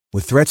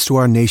With threats to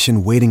our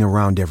nation waiting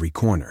around every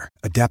corner,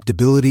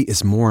 adaptability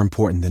is more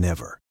important than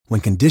ever.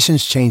 When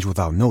conditions change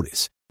without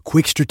notice,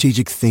 quick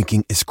strategic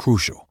thinking is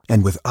crucial.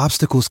 And with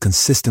obstacles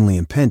consistently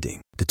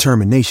impending,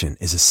 determination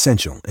is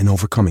essential in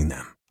overcoming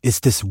them. It's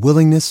this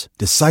willingness,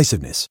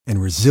 decisiveness,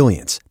 and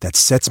resilience that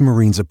sets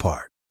Marines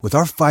apart. With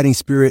our fighting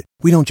spirit,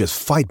 we don't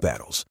just fight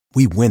battles,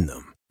 we win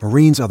them.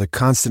 Marines are the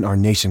constant our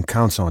nation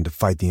counts on to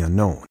fight the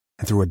unknown.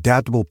 And through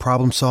adaptable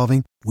problem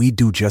solving, we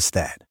do just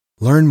that.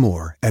 Learn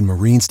more at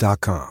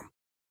marines.com.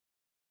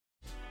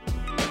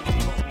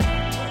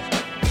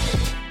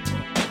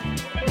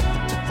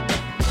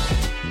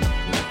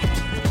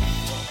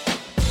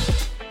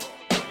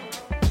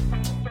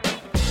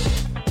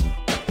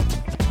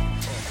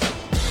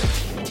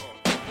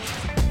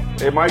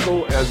 Hey,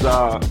 Michael, as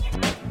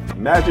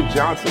Magic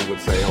Johnson would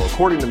say, or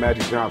according to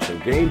Magic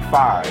Johnson, Game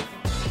 5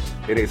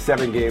 in a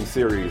 7-game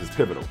series is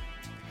pivotal.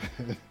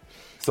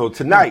 So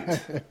tonight,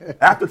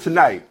 after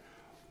tonight,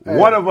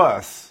 one of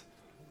us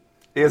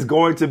is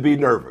going to be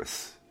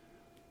nervous.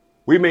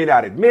 We may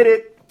not admit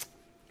it.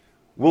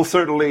 We'll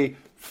certainly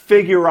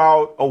figure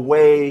out a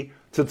way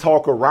to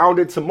talk around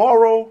it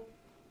tomorrow.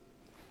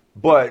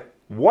 But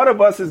one of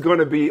us is going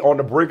to be on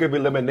the brink of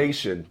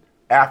elimination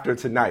after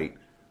tonight.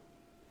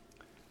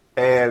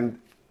 And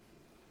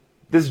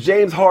this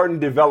James Harden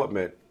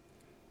development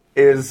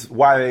is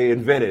why they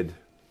invented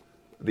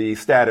the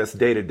status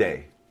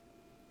day-to-day,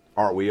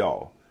 aren't we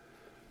all?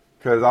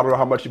 Because I don't know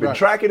how much you've been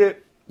tracking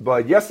it,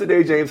 but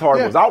yesterday James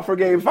Harden was out for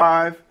Game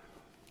 5.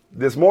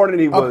 This morning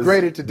he was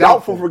upgraded to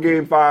doubtful for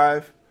Game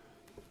 5.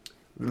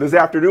 This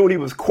afternoon he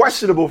was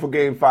questionable for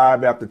Game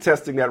 5 after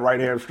testing that right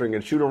hamstring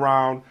and shoot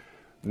around.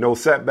 No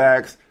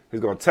setbacks.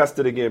 He's going to test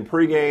it again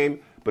pregame.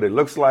 But it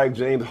looks like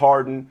James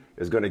Harden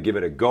is going to give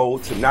it a go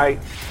tonight.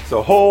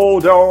 So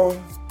hold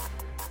on.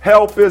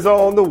 Help is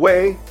on the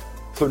way.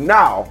 So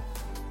now,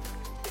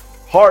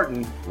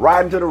 Harden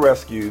riding to the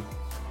rescue.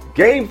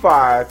 Game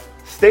 5,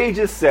 stage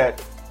is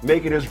set,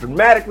 making his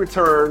dramatic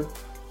return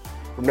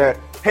from that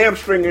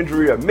hamstring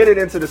injury a minute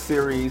into the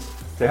series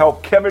to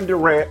help Kevin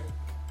Durant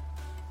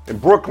and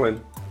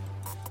Brooklyn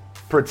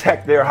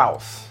protect their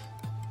house.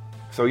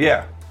 So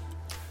yeah,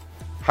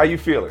 how you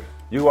feeling?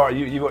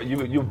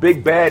 You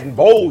big, bad, and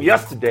bold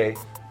yesterday.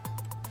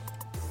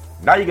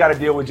 Now you got to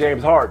deal with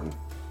James Harden.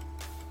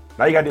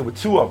 Now you got to deal with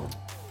two of them.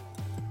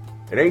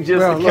 It ain't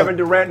just Kevin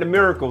Durant and the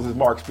miracles, as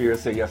Mark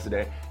Spears said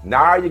yesterday.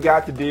 Now you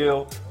got to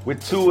deal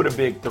with two of the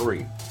big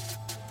three.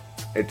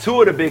 And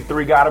two of the big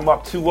three got him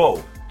up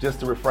 2-0, just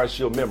to refresh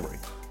your memory.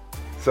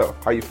 So,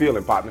 how you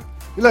feeling, partner?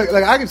 Look,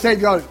 I can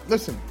save you all.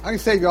 Listen, I can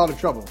save you all the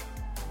trouble.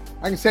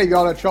 I can save you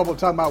all the trouble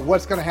talking about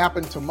what's going to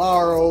happen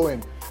tomorrow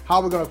and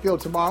how we're going to feel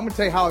tomorrow. I'm going to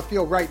tell you how I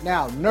feel right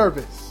now.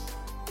 Nervous.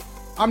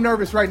 I'm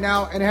nervous right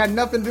now, and it had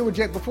nothing to do with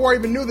James. Before I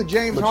even knew the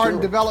James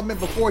Harden development,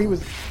 before he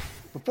was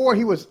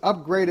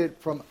upgraded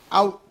from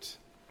out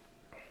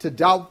to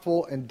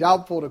doubtful and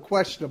doubtful to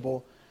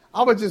questionable,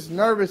 I was just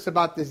nervous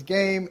about this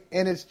game,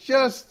 and it's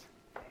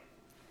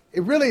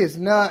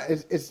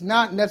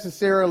not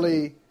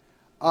necessarily,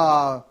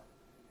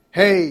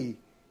 hey,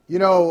 you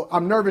know,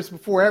 I'm nervous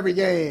before every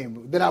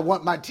game that I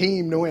want my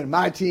team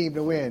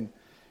to win.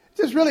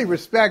 Just really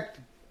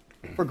respect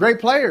for great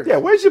players. Yeah,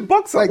 where's your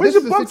Bucks? Where's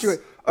your Bucks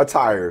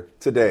attire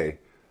today?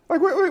 Like,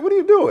 what are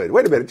you doing?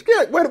 Wait a minute.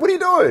 What are you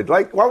doing?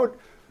 Like, why would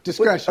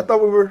discretion? I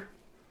thought we were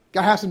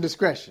gotta have some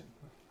discretion.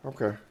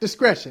 Okay.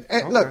 Discretion.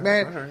 And look,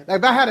 man, like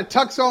if I had a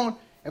tux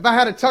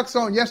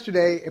on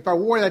yesterday, if I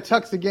wore that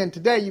tux again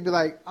today, you'd be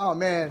like, oh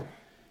man,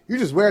 you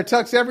just wear a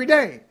tux every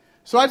day.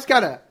 So I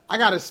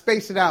gotta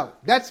space it out.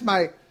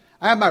 I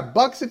have my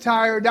Bucks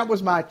attire. That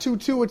was my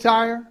 2-2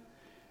 attire.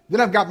 Then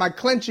I've got my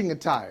clinching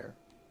attire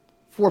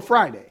for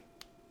Friday.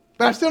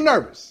 But I'm still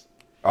nervous.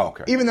 Oh,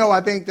 okay. Even though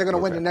I think they're going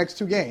to win the next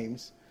two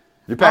games.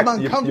 You pack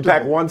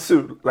one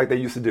suit like they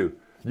used to do.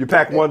 You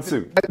pack one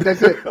suit.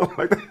 That's it.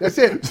 That's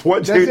it. Just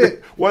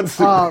one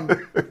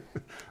suit.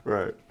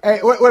 Right. Hey,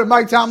 what did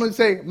Mike Tomlin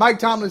say? Mike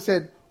Tomlin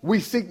said, we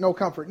seek no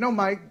comfort. No,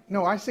 Mike.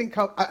 No, I seek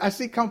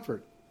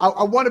comfort.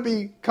 I want to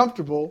be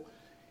comfortable,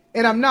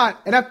 and I'm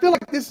not. And I feel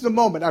like this is a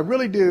moment. I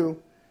really do.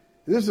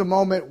 This is a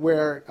moment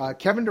where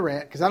Kevin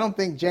Durant, because I don't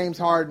think James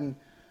Harden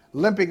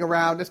limping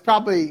around, that's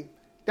probably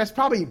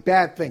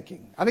bad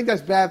thinking. I think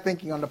that's bad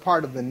thinking on the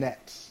part of the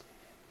Nets.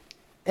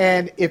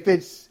 And if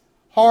it's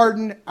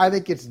Harden, I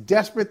think it's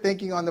desperate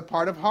thinking on the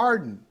part of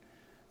Harden.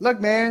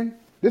 Look, man,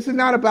 this is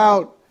not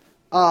about,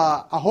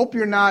 I hope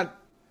you're not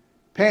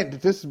paying,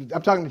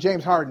 I'm talking to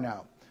James Harden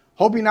now.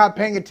 Hope you're not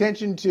paying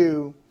attention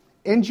to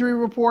injury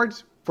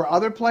reports for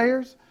other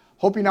players.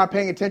 Hope you're not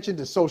paying attention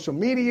to social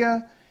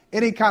media.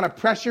 Any kind of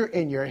pressure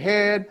in your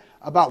head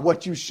about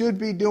what you should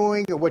be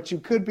doing or what you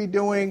could be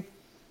doing.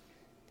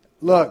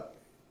 Look,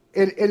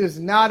 it is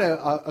not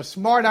a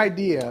smart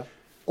idea.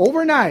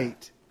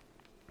 Overnight,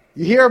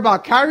 you hear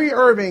about Kyrie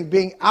Irving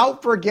being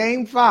out for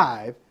Game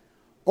 5.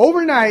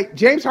 Overnight,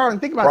 James Harden,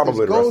 think about this,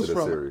 goes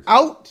from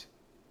out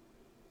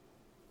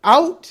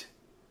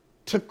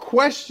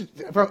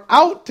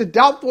to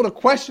doubtful to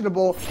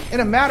questionable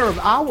in a matter of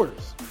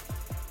hours.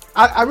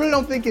 I really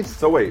don't think it's.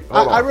 So wait,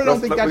 hold on. I really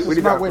don't think that's the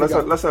smart way to go.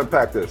 Let's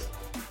unpack this.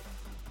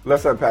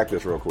 Let's unpack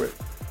this real quick.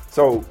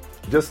 So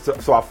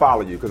so I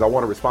follow you because I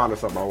want to respond to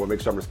something. I want to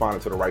make sure I'm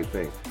responding to the right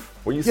thing.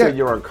 When you say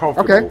you're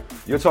uncomfortable,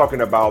 you're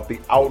talking about the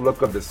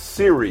outlook of the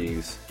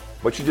series,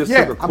 but you just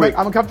took a quick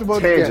I'm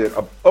uncomfortable tangent.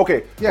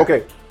 Okay,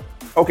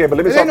 but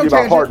let me talk to you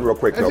about Harden real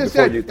quick though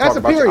before you talk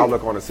about your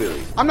outlook on the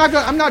series. I'm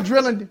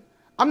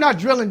not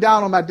drilling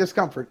down on my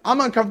discomfort. I'm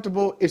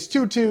uncomfortable. It's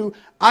 2-2.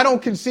 I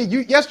don't concede.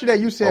 Yesterday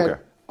you said,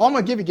 "Oh, I'm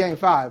going to give you Game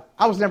 5."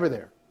 I was never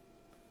there.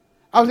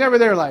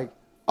 Like,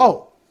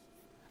 oh,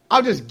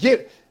 I'll just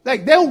get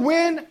like they'll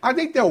win. I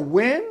think they'll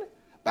win,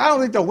 but I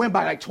don't think they'll win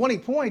by like 20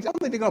 points. I don't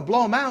think they're going to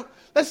blow them out.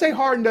 Let's say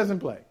Harden doesn't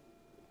play.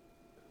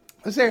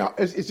 Let's say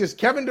it's just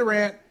Kevin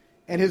Durant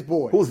and his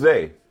boys. Who's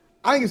they?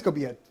 I think it's going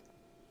to be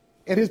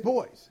and his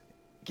boys.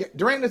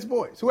 Durant and his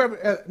boys.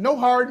 Whoever. No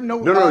Harden. No.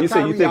 No. You say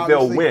you Kyrie, think they'll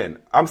obviously. win.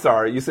 I'm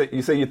sorry. You say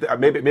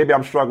maybe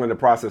I'm struggling to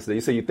process that.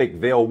 You say you think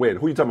they'll win.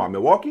 Who are you talking about?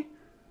 Milwaukee?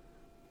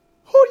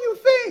 Who do you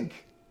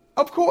think?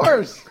 Of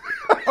course.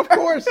 Of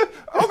course.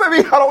 Oh,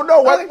 maybe I don't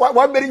know.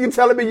 One minute you're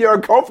telling me you're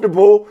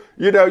uncomfortable.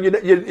 You know,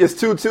 it's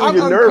 2-2.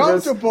 You're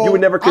nervous. You would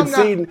never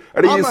concede.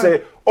 And then you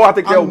say, "Oh, I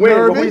think they'll win."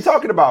 But what are you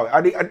talking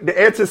about?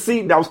 The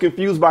antecedent. I was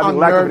confused by the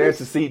lack of an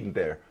antecedent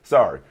there.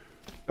 Sorry.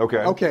 Okay.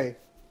 Okay.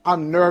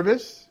 I'm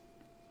nervous.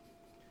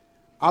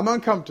 I'm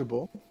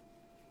uncomfortable.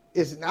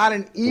 It's not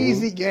an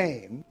easy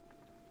game,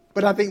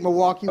 but I think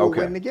Milwaukee will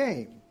win the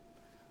game.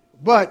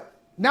 But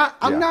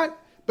I'm not.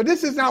 But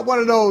this is not one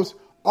of those.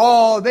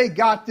 Oh, they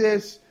got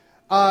this.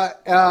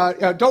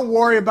 Don't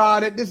worry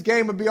about it. This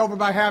game will be over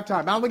by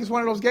halftime. I don't think it's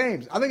one of those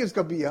games. I think it's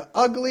going to be an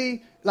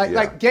ugly,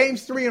 like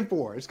games 3 and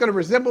 4. It's going to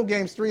resemble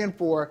games 3 and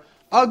 4.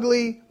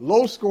 Ugly,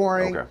 low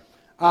scoring. Okay.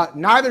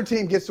 Neither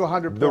team gets to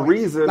 100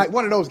 points. Like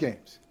one of those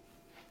games.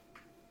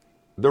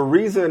 The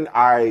reason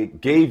I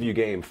gave you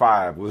Game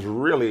 5 was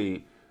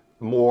really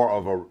more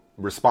of a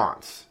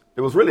response.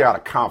 It was really out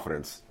of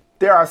confidence.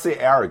 Dare I say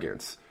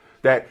arrogance.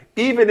 That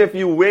even if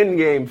you win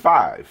Game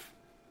 5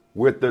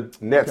 with the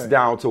Nets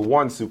down to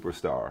one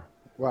superstar,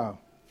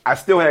 I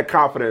still had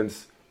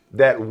confidence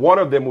that one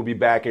of them will be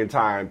back in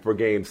time for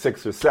Game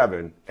 6 or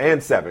 7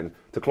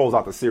 to close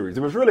out the series.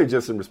 It was really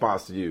just in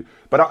response to you.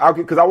 But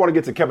because I want to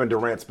get to Kevin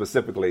Durant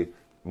specifically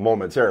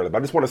momentarily, but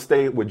I just want to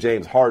stay with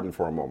James Harden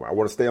for a moment. I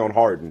want to stay on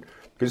Harden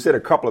because you said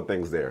a couple of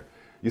things there.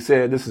 You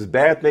said this is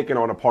bad thinking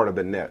on the part of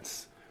the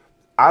Nets.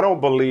 I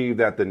don't believe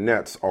that the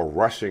Nets are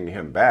rushing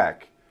him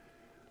back.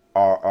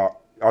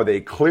 Are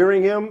they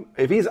clearing him?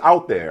 If he's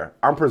out there,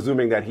 I'm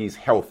presuming that he's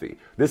healthy.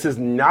 This is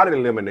not an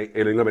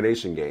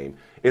elimination game.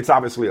 It's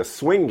obviously a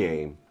swing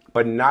game,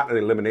 but not an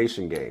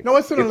elimination game. No,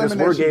 it's an elimination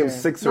game. If this were game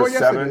 6 or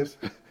 7,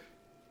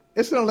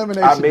 it's an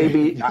elimination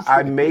game.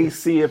 I may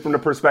see it from the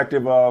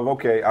perspective of,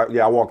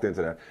 I walked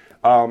into that.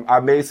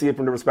 I may see it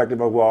from the perspective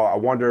of, well, I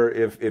wonder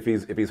if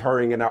he's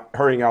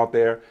hurrying out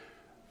there.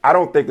 I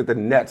don't think that the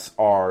Nets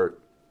are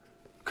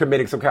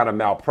committing some kind of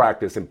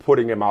malpractice and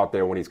putting him out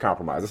there when he's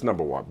compromised. That's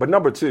number one. But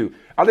number two,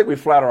 I think we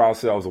flatter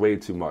ourselves way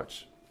too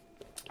much.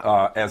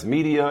 As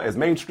media, as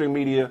mainstream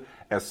media,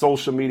 as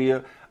social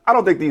media, I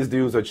don't think these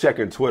dudes are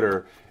checking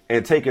Twitter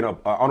and taking an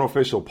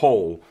unofficial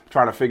poll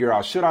trying to figure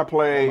out, should I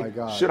play?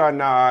 Should I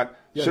not?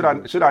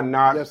 Should I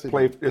not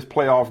play this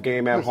playoff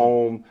game at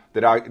home?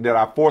 Did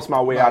I force my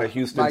way out of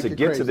Houston to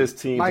get to this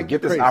team, to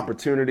get this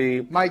opportunity?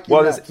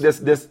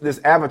 This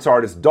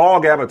avatar, this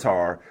dog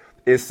avatar,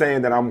 is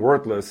saying that I'm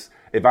worthless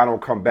if I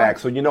don't come back.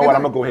 So you know what?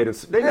 I'm gonna go ahead and.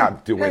 They're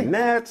not doing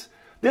that.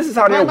 This is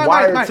how they're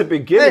wired to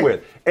begin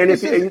with. And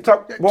if you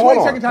talk, hold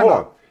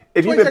on.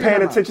 If you've been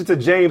paying attention to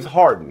James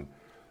Harden,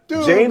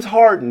 James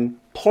Harden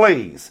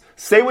plays.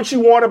 Say what you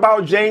want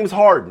about James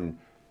Harden,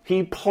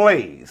 he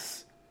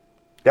plays.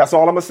 That's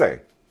all I'm gonna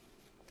say.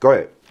 Go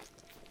ahead.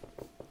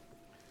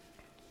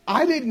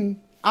 I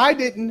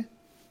didn't,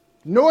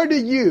 nor do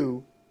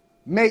you,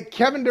 make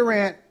Kevin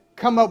Durant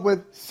come up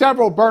with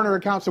several burner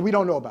accounts that we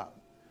don't know about.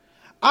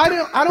 I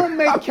don't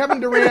make Kevin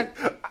Durant.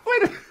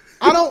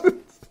 I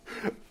don't.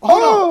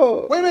 Hold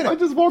on. Wait a minute. I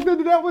just walked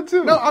into that one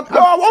too. No, I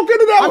walked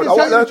into that one. Touche.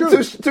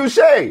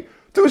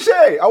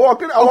 I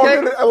walked in.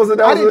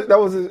 That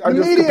was. I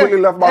just completely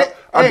left my.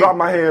 I dropped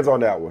my hands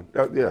on that one.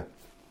 Yeah.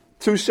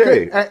 Touche.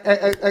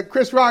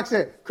 Chris Rock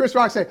said,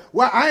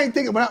 well, I ain't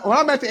thinking, when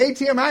I'm at the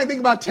ATM, I ain't thinking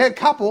about Ted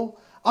Koppel.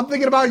 I'm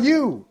thinking about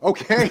you,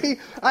 okay?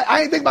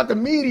 I ain't thinking about the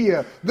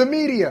media.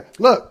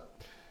 Look,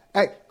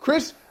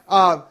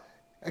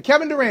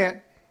 Kevin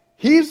Durant,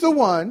 he's the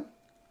one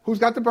who's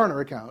got the burner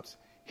accounts.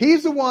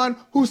 He's the one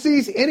who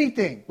sees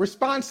anything,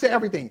 responds to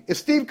everything. If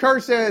Steve Kerr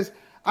says,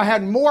 I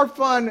had more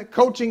fun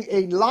coaching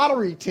a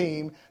lottery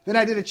team than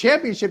I did a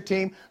championship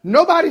team,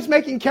 nobody's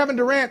making Kevin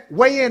Durant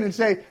weigh in and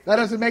say, that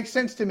doesn't make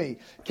sense to me.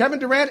 Kevin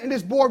Durant in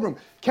his boardroom.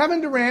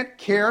 Kevin Durant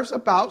cares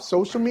about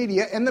social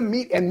media and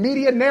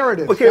media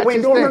narratives. Okay,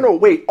 wait, no.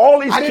 Wait, all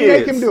these kids. I didn't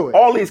make him do it.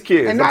 All these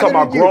kids. I'm talking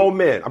about grown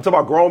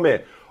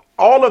men.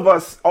 All of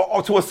us,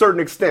 to a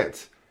certain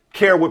extent,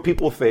 care what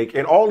people think,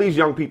 and all these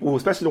young people,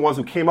 especially the ones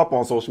who came up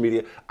on social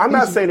media, I'm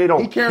not saying they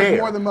don't care. He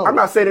cares more than most. I'm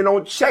not saying they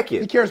don't check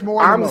it. He cares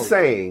more than most. I'm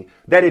saying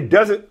that it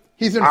doesn't.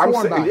 He's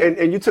informed by it.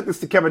 And you took this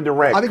to Kevin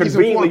Durant. I think he's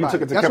Conveniently, informed you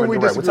took it by to it. Kevin That's Durant.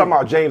 what we We're talking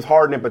about James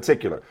Harden in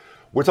particular.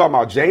 We're talking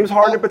about James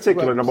Harden in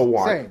particular, number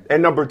one. Same.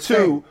 And number two,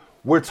 Same.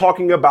 we're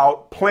talking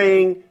about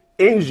playing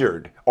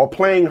injured or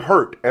playing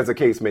hurt, as the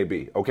case may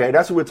be. Okay,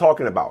 that's what we're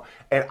talking about.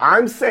 And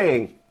I'm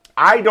saying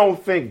I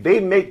don't think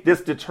they make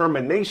this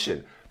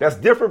determination. That's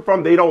different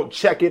from they don't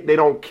check it, they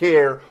don't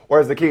care,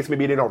 or as the case may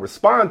be, they don't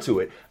respond to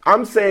it.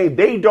 I'm saying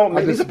they don't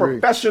make these are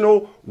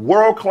professional,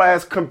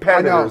 world-class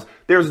competitors.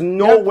 There's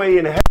no way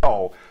in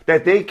hell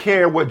that they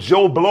care what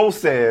Joe Blow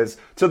says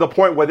to the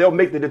point where they'll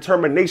make the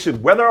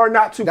determination whether or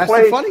not to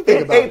play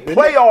in a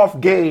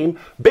playoff game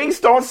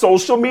based on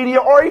social media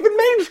or even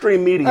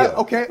mainstream media.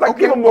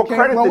 Give them more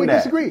credit than that. We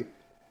disagree.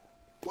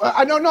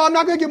 I'm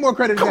not going to give more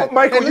credit than that.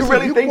 Michael, you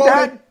really think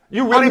that?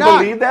 You really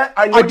believe that?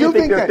 I know you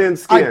think they're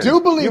thin-skinned. I do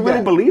believe that. You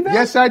really believe that?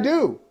 Yes, I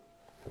do.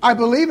 I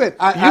believe it.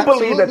 You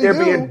believe that they're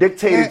being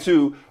dictated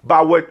to by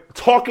what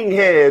talking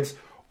heads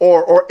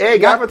or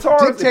egg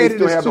avatars, if they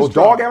still have those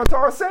dog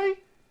avatars, say?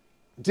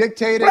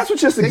 Dictated. That's what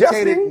you're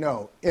suggesting?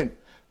 No.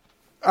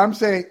 I'm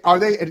saying,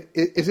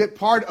 is it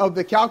part of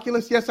the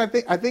calculus? Yes, I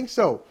think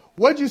so.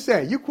 What did you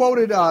say? You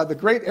quoted the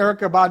great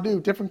Erykah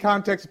Badu, different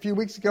context, a few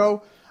weeks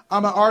ago.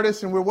 I'm an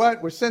artist, and we're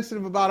what? We're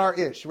sensitive about our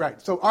ish,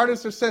 right? So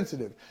artists are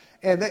sensitive.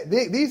 And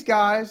these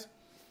guys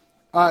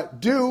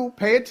do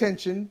pay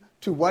attention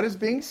to what is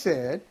being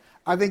said.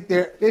 I think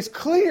it's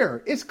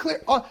clear. It's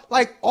clear.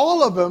 Like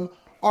all of them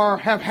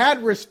have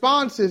had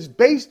responses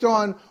based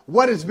on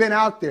what has been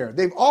out there.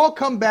 They've all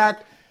come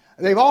back.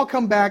 They've all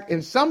come back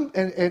in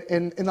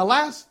the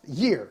last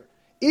year.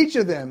 Each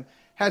of them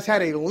has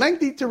had a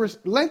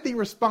lengthy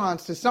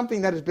response to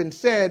something that has been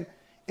said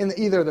in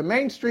either the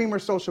mainstream or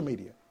social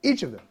media.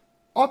 Each of them.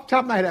 Off the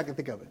top of my head, I can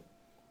think of it.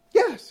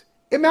 Yes,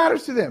 it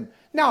matters to them.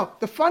 Now,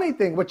 the funny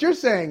thing, what you're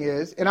saying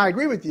is, and I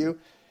agree with you,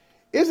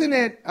 isn't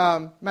it,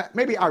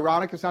 maybe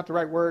ironic is not the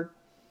right word,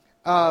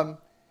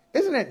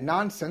 isn't it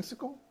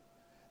nonsensical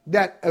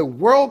that a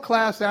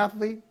world-class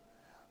athlete,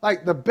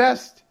 like the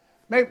best,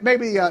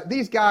 maybe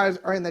these guys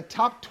are in the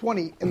top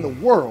 20 in the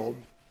world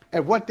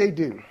at what they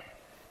do.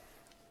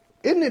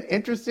 Isn't it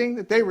interesting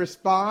that they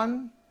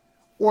respond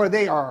or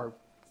they are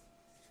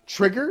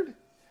triggered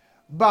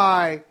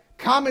by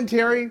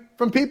commentary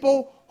from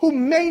people who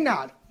may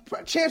not,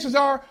 chances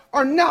are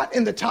not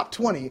in the top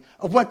 20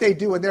 of what they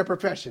do in their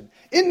profession.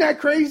 Isn't that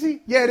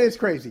crazy? Yeah, it is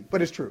crazy,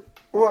 but it's true.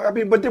 Well, I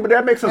mean, but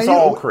that makes us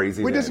all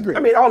crazy. We disagree. I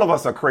mean, all of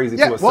us are crazy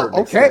to a certain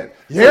extent.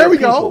 There we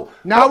go.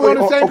 Now we're on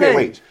the same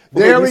page.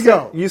 There we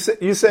go. You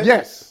said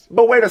yes.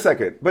 But wait a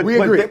second. We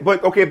agree.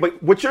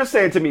 But what you're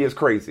saying to me is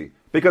crazy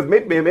because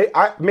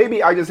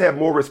maybe I just have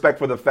more respect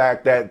for the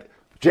fact that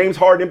James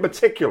Harden in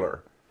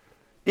particular,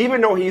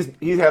 even though he's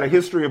had a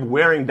history of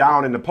wearing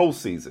down in the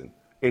postseason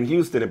in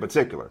Houston in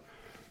particular,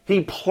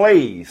 he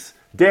plays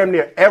damn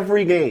near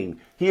every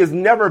game. He has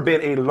never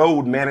been a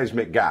load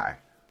management guy.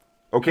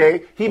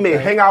 Okay? He may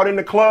hang out in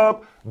the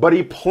club, but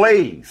he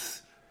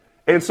plays.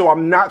 And so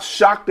I'm not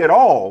shocked at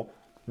all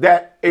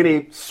that in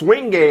a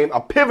swing game,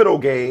 a pivotal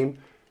game,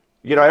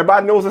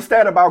 everybody knows the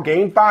stat about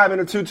Game 5 in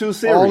a 2-2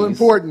 series. All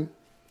important.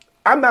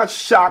 I'm not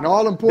shocked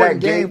that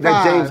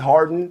James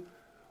Harden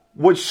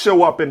would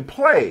show up and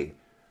play.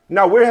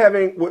 Now, we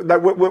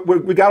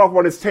got off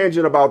on this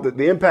tangent about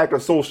the impact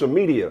of social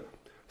media.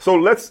 So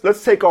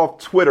let's take off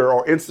Twitter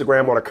or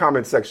Instagram or the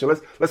comment section.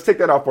 Let's take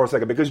that off for a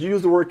second because you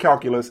use the word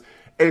calculus,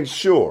 and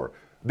sure,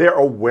 they're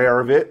aware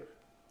of it.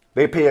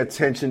 They pay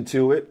attention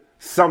to it.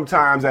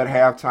 Sometimes at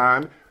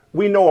halftime,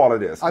 we know all of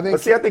this. I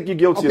think you're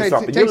guilty of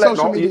something.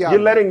 You're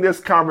letting this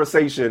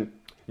conversation.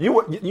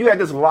 You had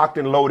this locked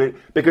and loaded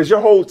because your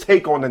whole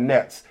take on the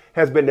Nets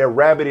has been their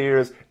rabbit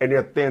ears and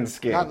their thin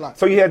skin.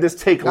 So you had this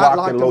take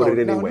locked and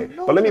loaded anyway.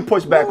 But let me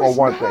push back on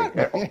one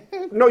thing.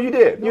 No, you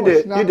did. You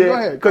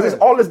did. Because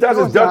all this does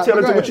is dovetail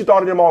into what you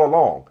thought of them all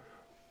along.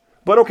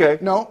 But okay.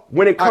 No.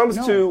 When it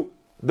comes to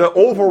the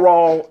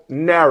overall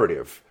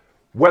narrative,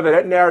 whether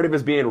that narrative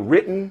is being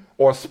written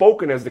or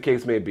spoken, as the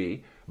case may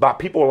be, by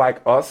people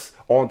like us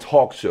on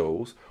talk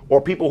shows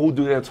or people who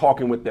do their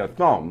talking with their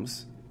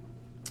thumbs,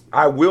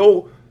 I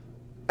will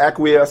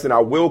acquiesce and I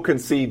will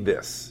concede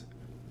this,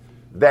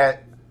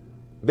 that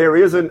there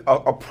is a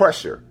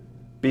pressure,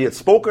 be it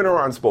spoken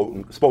or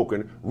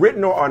unspoken,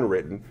 written or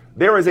unwritten,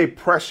 there is a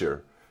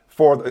pressure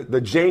for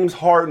the James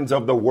Hardens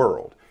of the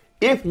world.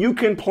 If you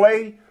can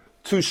play,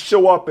 to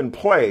show up and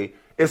play,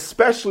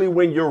 especially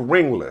when you're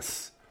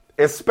ringless,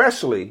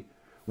 especially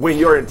when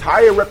your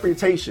entire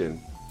reputation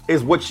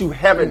is what you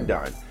haven't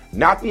done.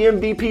 Not the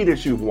MVP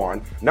that you've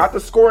won, not the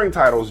scoring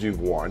titles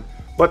you've won,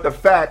 but the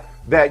fact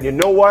that, you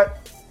know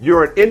what,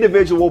 you're an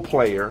individual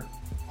player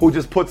who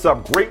just puts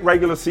up great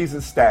regular season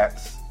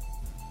stats,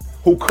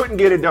 who couldn't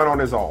get it done on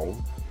his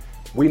own.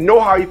 We know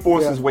how he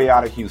forced his way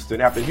out of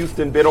Houston after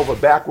Houston bent over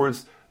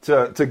backwards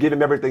to give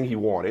him everything he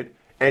wanted.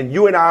 And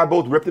you and I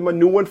both ripped him a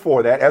new one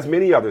for that, as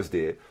many others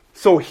did.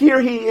 So here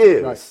he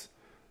is.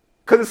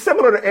 Because it's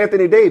similar to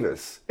Anthony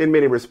Davis in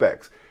many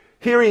respects.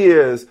 Here he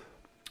is,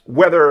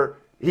 whether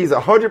he's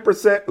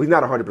 100%, he's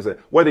not 100%,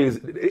 whether he's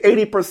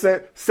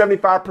 80%,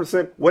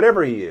 75%,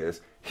 whatever he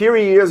is, Here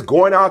he is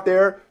going out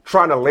there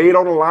trying to lay it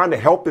on the line to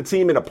help the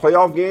team in a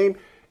playoff game,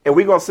 and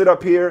we're going to sit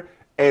up here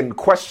and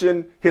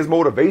question his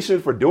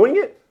motivation for doing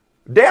it?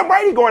 Damn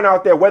right he's going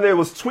out there, whether it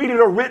was tweeted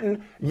or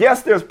written.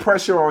 Yes, there's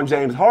pressure on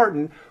James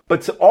Harden,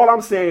 but all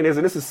I'm saying is,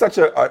 and this is such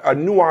a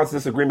nuanced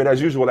disagreement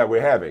as usual that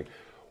we're having,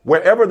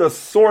 wherever the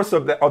source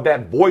of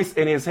that voice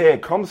in his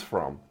head comes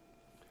from,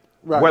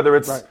 whether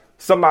it's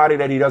somebody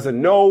that he doesn't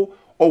know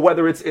or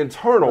whether it's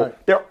internal,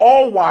 they're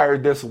all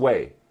wired this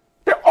way.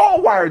 They're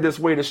all wired this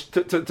way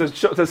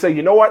to say,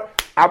 you know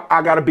what,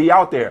 I got to be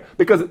out there.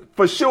 Because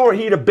for sure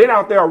he'd have been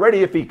out there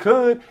already if he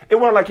could. It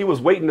wasn't like he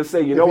was waiting to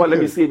say, you know what, let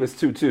me see if it's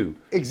 2-2.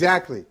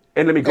 Exactly.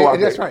 And let me go out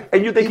there. That's right.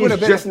 And you think he's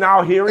just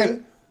now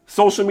hearing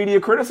social media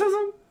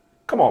criticism?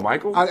 Come on,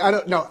 Michael. I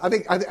don't know.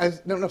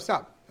 No,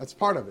 stop. That's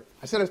part of it.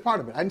 I said it's part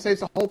of it. I didn't say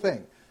it's the whole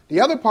thing. The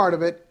other part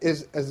of it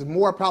is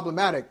more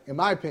problematic, in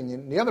my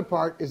opinion. The other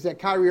part is that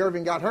Kyrie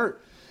Irving got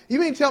hurt. You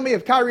mean tell me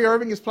if Kyrie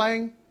Irving is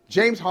playing,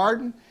 James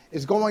Harden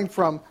is going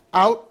from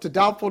out to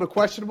doubtful to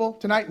questionable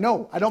tonight?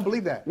 No, I don't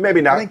believe that.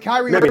 Maybe not. I think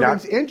Kyrie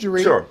Irving's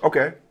injury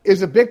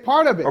is a big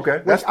part of it.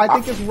 Okay. Which I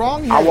think is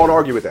wrong-headed. I won't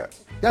argue with that.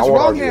 That's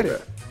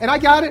wrong-headed. And I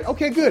got it.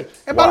 Okay, good.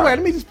 And by the way,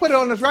 let me just put it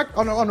on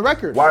the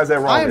record. Why is that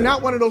wrong? I am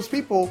not one of those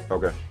people.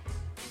 Okay.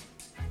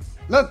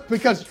 Look,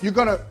 because you're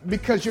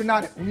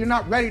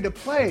not ready to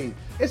play.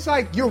 It's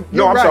like you're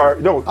no, I'm right.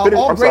 sorry. No, finish,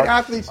 all I'm great sorry.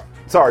 athletes.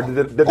 Sorry,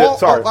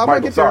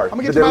 Michael. Sorry,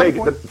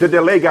 the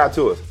delay got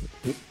to us.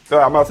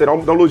 I'm about to say,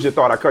 don't lose your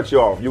thought. I cut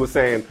you off. You were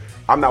saying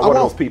I'm not one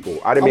of those people.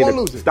 I didn't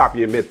mean to stop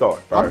you in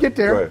mid-thought. I'll get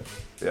there. Go ahead.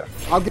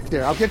 Yeah. I'll get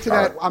there. I'll get to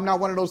that. Right. I'm not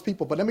one of those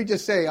people. But let me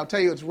just say, I'll tell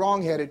you it's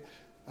wrong-headed,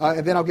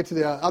 and then I'll get to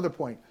the other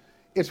point.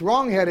 It's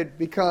wrong-headed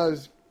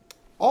because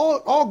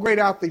all great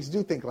athletes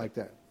do think like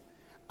that.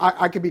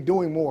 I could be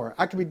doing more.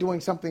 I could be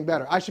doing something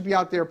better. I should be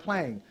out there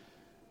playing.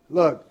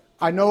 Look,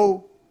 I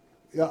know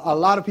a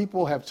lot of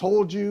people have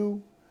told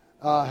you,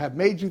 have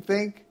made you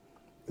think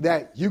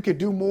that you could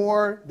do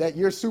more, that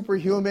you're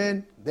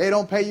superhuman. They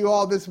don't pay you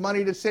all this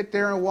money to sit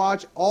there and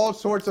watch. All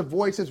sorts of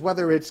voices,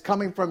 whether it's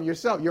coming from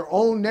yourself, your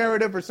own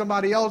narrative or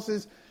somebody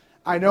else's.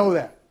 I know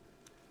that.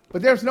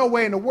 But there's no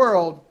way in the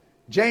world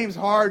James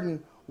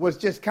Harden was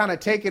just kind of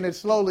taking it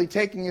slowly,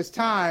 taking his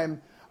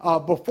time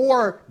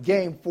before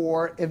Game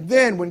 4. And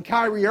then when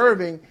Kyrie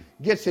Irving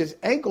gets his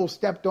ankle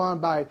stepped on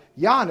by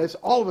Giannis,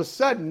 all of a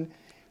sudden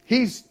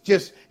he's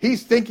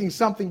thinking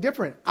something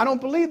different. I don't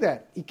believe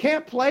that. You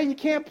can't play. You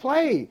can't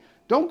play.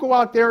 Don't go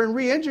out there and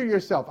re-injure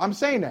yourself. I'm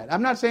saying that.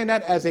 I'm not saying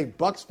that as a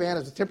Bucks fan,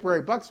 as a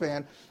temporary Bucks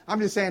fan. I'm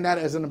just saying that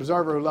as an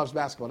observer who loves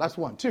basketball. That's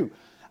one. Two,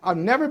 I've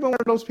never been one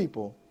of those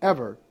people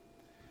ever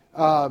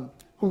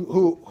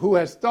who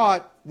has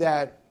thought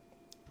that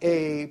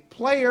a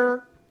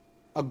player,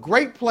 a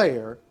great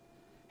player,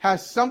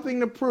 has something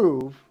to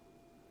prove.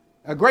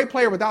 A great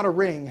player without a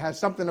ring has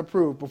something to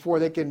prove before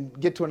they can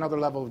get to another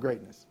level of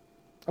greatness.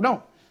 I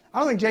don't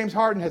think James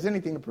Harden has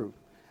anything to prove.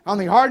 I don't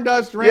think Harden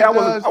does, Durant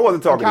does, I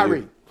wasn't talking Kyrie.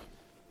 to you.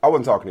 I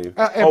wasn't talking to you.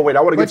 I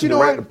want to get to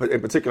Durant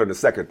in particular in a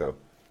second, though.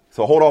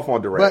 So hold off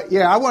on Durant. But,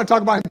 yeah, I want to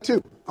talk about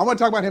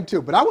him,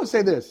 too. But I would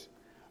say this.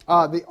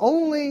 The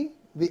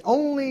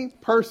only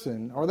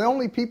person or the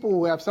only people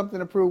who have something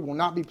to prove will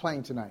not be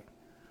playing tonight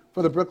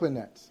for the Brooklyn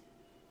Nets,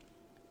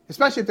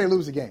 especially if they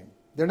lose a game.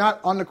 They're not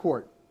on the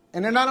court,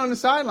 and they're not on the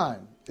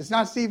sideline. It's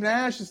not Steve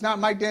Nash. It's not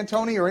Mike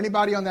D'Antoni or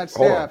anybody on that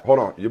staff. Hold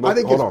on. I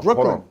think it's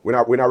Brooklyn. Hold on.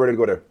 We're not ready to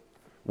go there.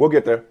 We'll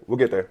get there.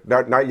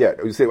 Not yet.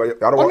 You say I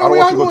don't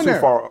want you to go too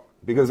far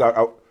because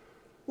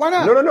Why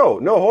not?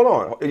 No. Hold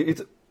on.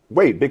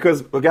 Wait,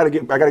 because I got to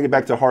get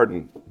back to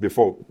Harden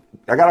before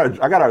I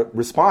gotta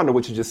respond to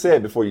what you just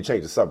said before you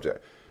change the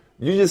subject.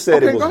 You just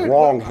said it was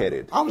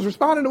wrong-headed. I was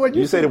responding to what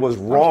you said. You said it was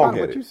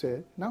wrong-headed. What you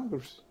said.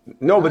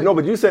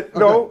 But you said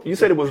You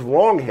said it was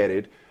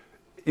wrong-headed.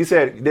 You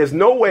said there's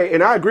no way,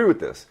 and I agree with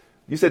this.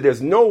 You said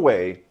there's no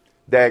way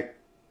that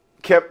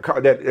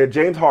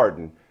James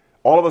Harden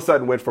all of a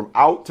sudden went from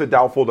out to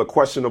doubtful to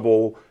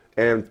questionable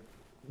and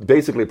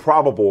basically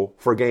probable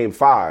for Game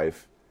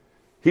 5.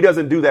 He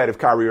doesn't do that if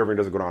Kyrie Irving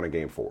doesn't go down in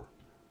Game 4.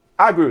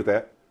 I agree with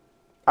that.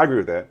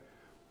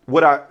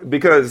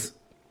 Because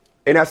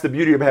that's the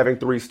beauty of having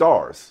 3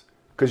 stars,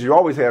 because you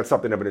always have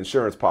something of an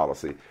insurance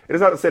policy. And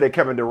it's not to say that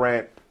Kevin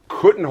Durant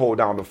couldn't hold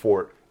down the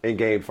fort in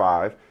Game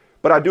 5,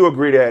 but I do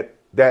agree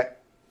that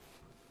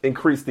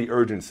increased the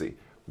urgency.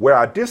 Where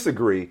I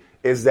disagree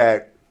is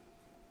that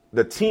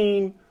the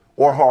team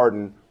or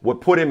Harden would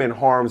put him in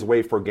harm's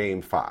way for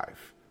Game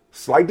 5.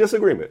 Slight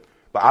disagreement,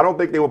 but I don't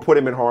think they would put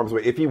him in harm's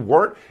way if he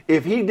went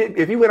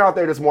out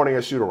there this morning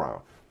and shoot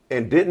around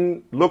and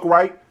didn't look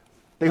right,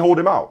 they hold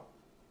him out.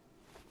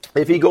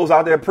 If he goes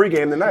out there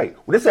pregame tonight,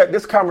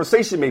 this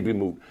conversation may be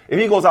moot. If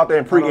he goes out there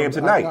and pregame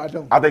tonight,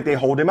 I think they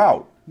hold him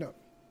out. No.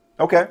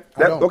 Okay.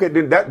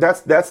 Then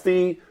that's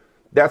the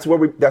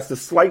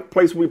slight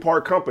place we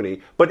part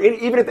company. But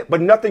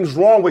but nothing's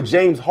wrong with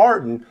James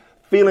Harden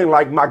feeling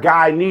like my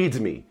guy needs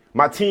me,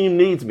 my team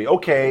needs me.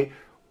 Okay,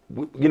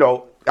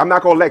 I'm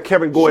not gonna let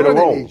Kevin go in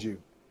alone.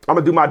 I'm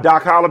gonna do my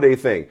Doc Holliday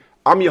thing.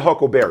 I'm your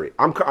Huckleberry.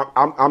 I'm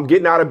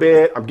getting out of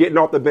bed. I'm getting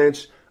off the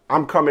bench.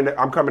 I'm coming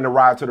to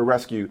ride to the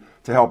rescue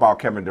to help out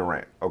Kevin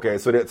Durant. Okay,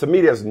 so to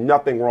me, there's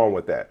nothing wrong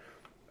with that.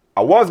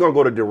 I was going to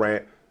go to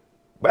Durant,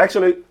 but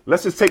actually,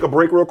 let's just take a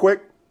break real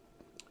quick.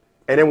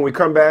 And then when we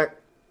come back,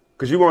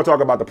 because you want to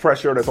talk about the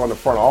pressure that's on the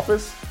front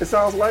office, it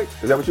sounds like.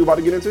 Is that what you're about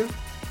to get into?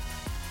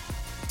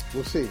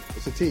 We'll see.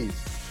 It's a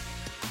tease.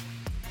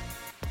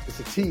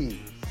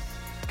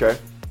 Okay.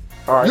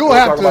 All right. You'll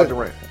have talk to. about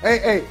Durant.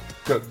 Hey.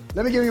 Good.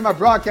 Let me give you my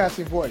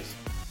broadcasting voice.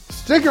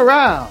 Stick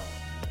around.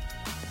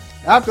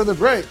 After the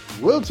break,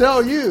 we'll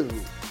tell you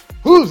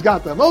who's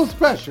got the most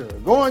pressure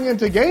going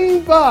into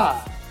Game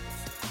 5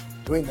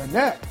 between the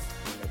Nets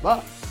and the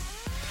Bucks.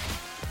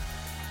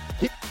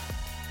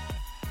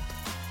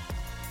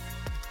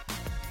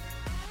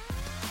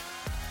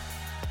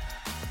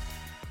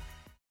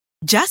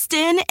 Just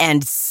in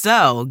and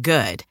so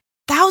good.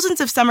 Thousands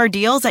of summer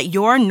deals at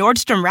your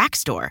Nordstrom Rack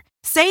store.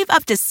 Save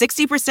up to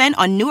 60%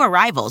 on new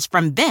arrivals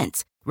from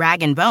Vince,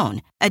 Rag &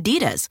 Bone,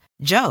 Adidas,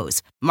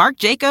 Joe's, Marc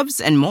Jacobs,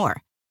 and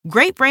more.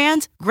 Great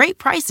brands, great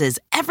prices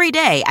every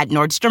day at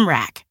Nordstrom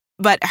Rack.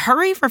 But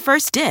hurry for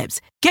first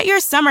dibs. Get your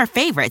summer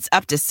favorites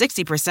up to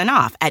 60%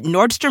 off at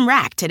Nordstrom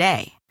Rack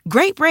today.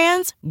 Great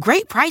brands,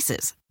 great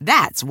prices.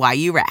 That's why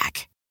you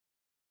rack.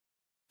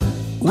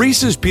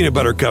 Reese's peanut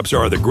butter cups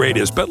are the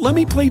greatest, but let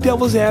me play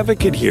devil's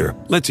advocate here.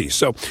 Let's see.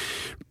 So,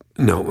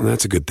 no,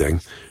 that's a good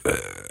thing.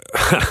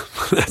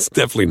 That's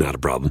definitely not a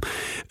problem.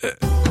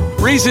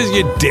 Reese's,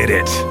 you did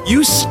it.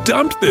 You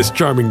stumped this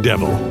charming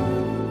devil.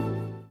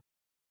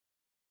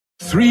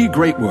 3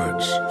 great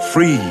words.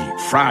 Free.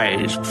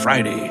 Fries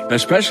Friday.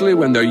 Especially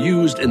when they're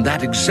used in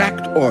that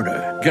exact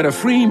order. Get a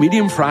free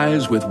medium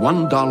fries with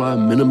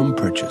 $1 minimum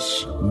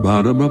purchase.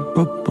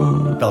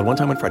 Ba-da-ba-ba-ba. Valid one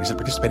time on Fridays at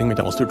participating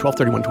McDonald's through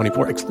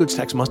 12/31/24. Excludes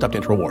tax, must opt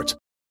into rewards.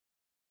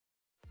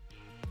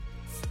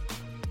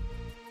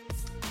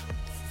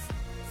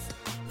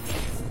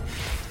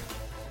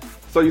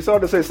 So you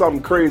started to say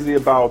something crazy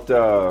about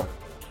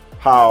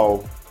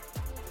how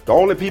the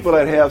only people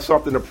that have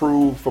something to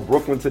prove for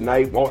Brooklyn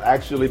tonight won't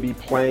actually be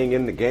playing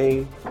in the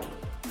game.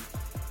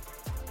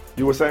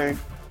 You were saying?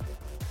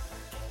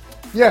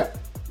 Yeah.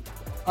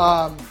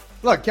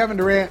 Look, Kevin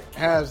Durant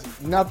has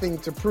nothing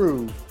to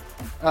prove.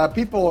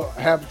 People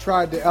have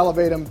tried to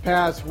elevate him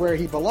past where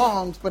he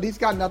belongs, but he's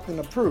got nothing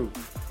to prove.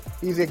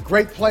 He's a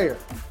great player.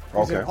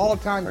 He's an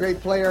all-time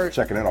great player.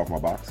 Checking that off my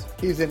box.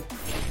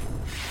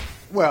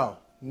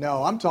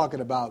 No, I'm talking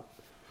about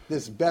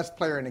this best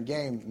player in the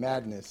game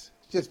madness.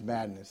 It's just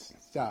madness.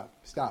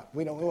 Stop.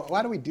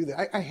 Why do we do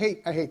that? I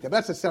hate that.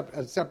 That's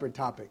a separate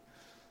topic.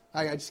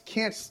 I just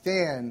can't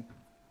stand.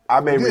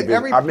 I may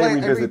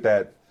revisit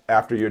that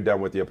after you're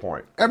done with your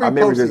point.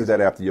 Revisit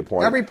that after your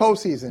point. Every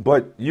postseason.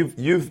 But you've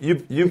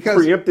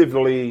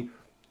preemptively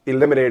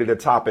eliminated a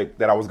topic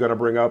that I was going to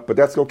bring up, but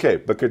that's okay.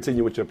 But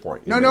continue with your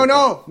point. No.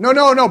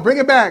 Bring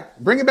it back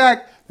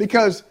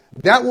because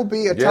that will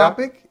be a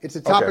topic. It's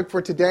a topic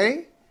for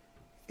today.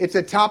 It's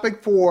a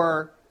topic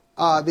for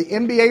the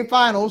NBA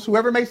Finals.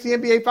 Whoever makes the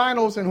NBA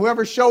Finals and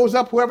whoever shows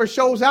up, whoever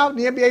shows out in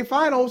the NBA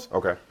Finals.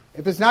 Okay.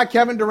 If it's not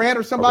Kevin Durant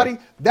or somebody,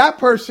 that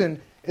person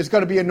is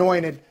going to be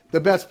anointed the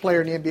best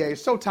player in the NBA.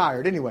 It's so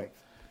tired. Anyway.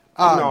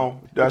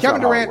 No, that's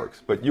Kevin not Durant, how it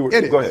works. But go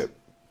ahead.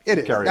 It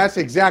is. That's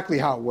exactly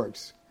how it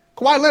works.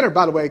 Kawhi Leonard,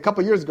 by the way, a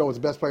couple years ago was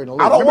the best player in the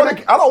league. I don't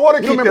want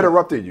to keep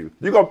interrupting you.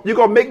 You're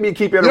gonna make me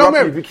keep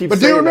interrupting you if you keep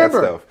saying that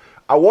stuff.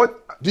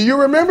 Do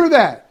you remember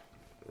that?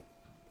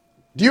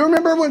 Do you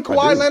remember when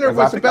Kawhi Leonard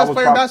was the best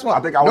player in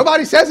basketball?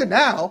 Nobody says it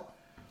now.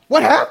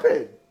 What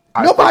happened?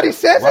 Nobody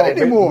says it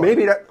anymore.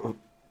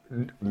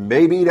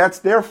 Maybe that's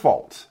their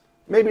fault.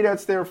 Maybe we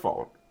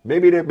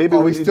need to be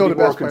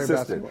more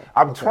consistent.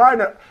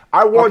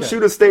 I want you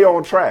to stay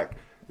on track.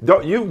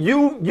 Don't you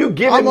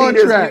giving me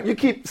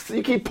this?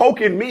 You keep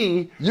poking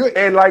me,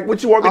 and like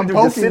what you want me to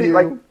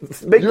do?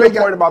 Just make your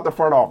point about the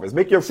front office.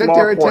 Make your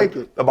small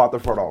point about the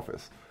front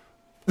office.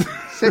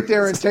 Sit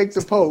there and take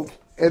the poke,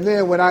 and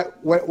then when I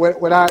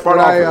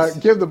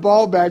give the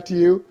ball back to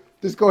you,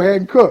 just go ahead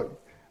and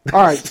cook.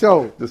 All right,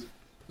 so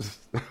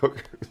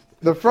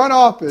the front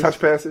office touch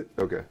pass it.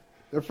 Okay.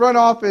 The front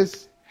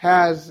office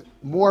has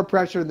more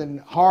pressure than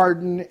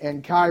Harden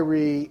and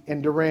Kyrie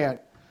and Durant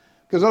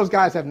because those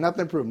guys have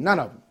nothing to prove. None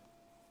of them.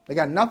 They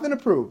got nothing to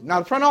prove. Now,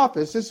 the front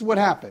office, this is what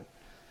happened.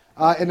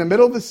 In the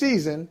middle of the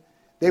season,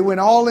 they went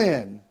all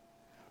in.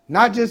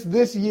 Not just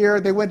this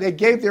year. They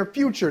gave their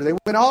future. They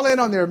went all in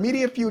on their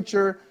immediate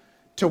future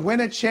to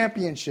win a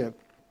championship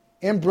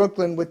in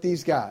Brooklyn with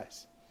these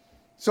guys.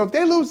 So if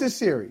they lose this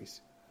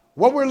series,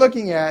 what we're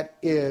looking at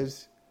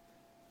is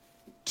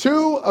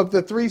 2 of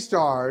the 3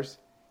 stars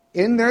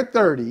in their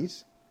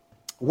 30s.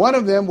 One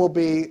of them will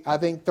be, I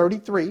think,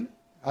 33.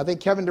 I think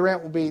Kevin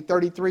Durant will be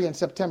 33 in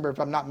September, if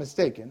I'm not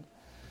mistaken.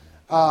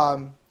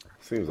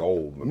 Seems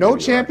old. No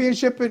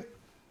championship.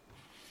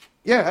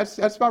 Yeah,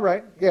 that's about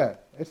right. Yeah,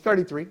 it's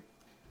 33.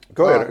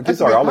 Go ahead.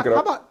 Sorry, I'll look it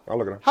up.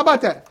 How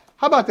about that?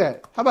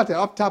 Off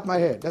the top of my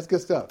head. That's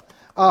good stuff.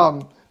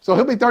 So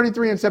he'll be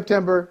 33 in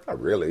September. Not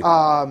really.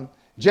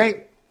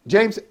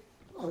 James,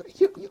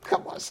 you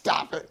come on,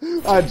 stop it.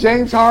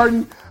 James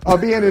Harden will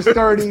be in his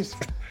 30s.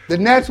 The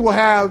Nets will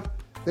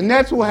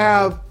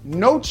have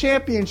no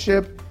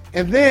championship,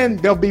 and then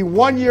they'll be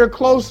 1 year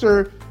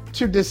closer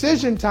to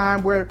decision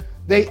time where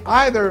they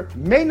either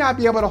may not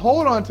be able to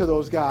hold on to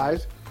those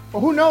guys,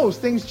 or who knows,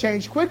 things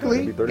change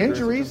quickly,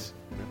 injuries.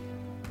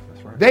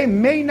 That's right. They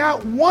may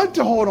not want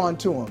to hold on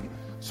to them.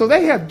 So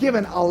they have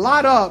given a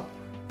lot up,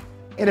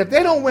 and if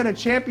they don't win a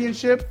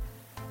championship,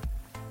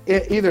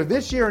 either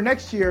this year or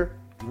next year,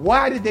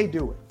 why did they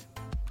do it?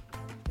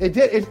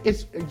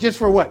 It's just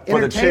for what? For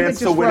the chance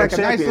to win a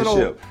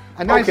championship.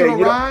 A nice little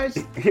rise.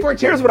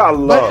 Here's what I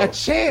love. But a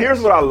chance.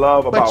 Here's what I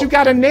love about. But you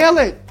got to nail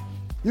it.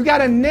 You got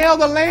to nail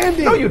the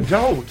landing. No, you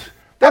don't.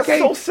 That's Okay,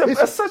 so simple.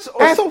 That's so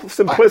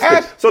simplistic.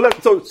 ask- So let's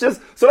get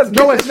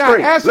No, this it's not.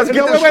 straight. Ask- Let's get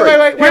no, this wait, straight.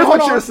 wait, Here's hold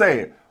what on. you're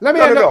saying. Let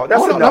me no, no, that's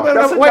hold on. enough.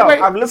 That's Wait, enough.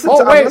 wait. I've listened Oh,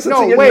 to wait,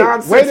 your wait a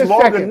nonsense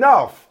long second.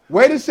 enough.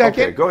 Wait a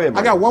second. Okay, go ahead, I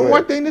Mike. got one Go more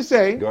ahead. thing to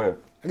say. Go ahead.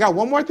 I got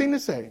one more thing to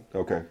say.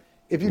 Okay.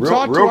 If you Real-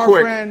 talk to real our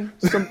quick. friend,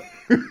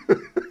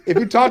 if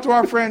you talk to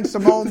our friend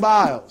Simone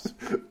Biles,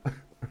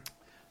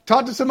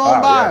 talk to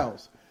Simone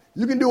Biles.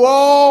 You can do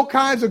all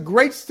kinds of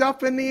great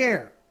stuff in the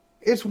air.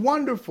 It's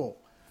wonderful.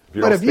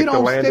 But if you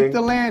don't stick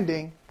the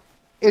landing,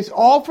 it's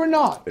all for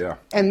naught. Yeah.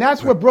 And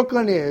that's what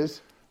Brooklyn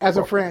is as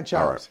a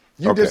franchise. All right.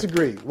 You Okay.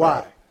 disagree. Why? All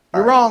right.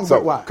 You're All right. wrong, So,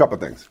 but why? Couple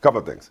of things.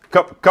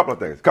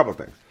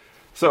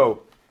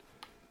 So,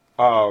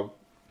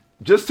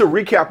 just to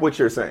recap what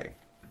you're saying,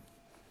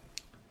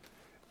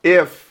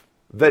 if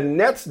the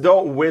Nets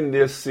don't win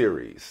this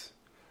series,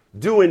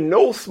 due in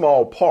no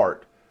small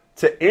part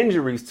to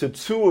injuries to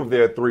two of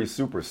their three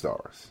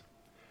superstars,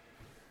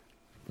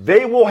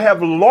 they will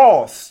have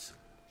lost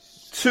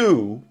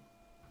to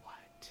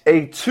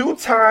a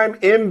two-time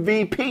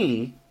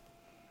MVP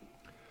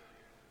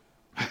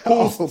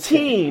whose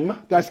team.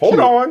 That's hold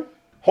cute. on.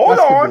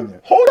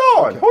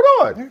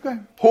 Okay.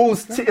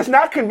 It's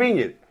not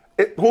convenient.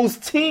 Whose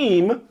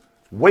team,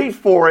 wait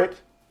for it,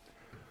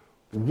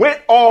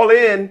 went all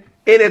in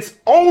its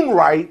own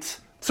right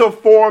to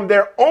form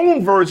their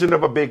own version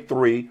of a big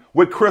three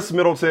with Chris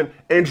Middleton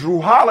and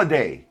Drew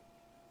Holiday.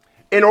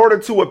 In order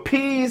to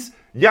appease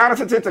Giannis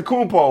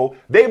Antetokounmpo,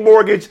 they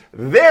mortgaged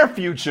their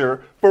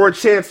future for a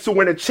chance to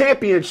win a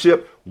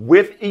championship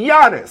with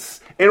Giannis.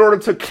 In order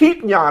to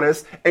keep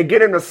Giannis and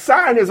get him to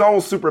sign his own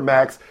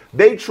Supermax,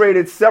 they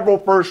traded several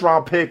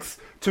first-round picks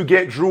to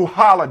get Drew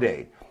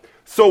Holiday.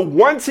 So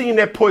one team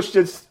that pushed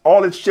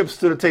all its chips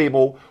to the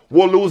table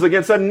will lose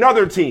against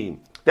another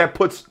team that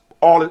pushed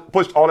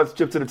all its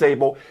chips to the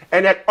table.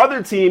 And that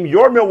other team,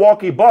 your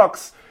Milwaukee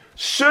Bucks,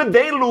 should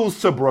they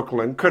lose to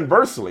Brooklyn,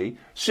 conversely,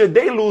 should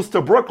they lose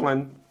to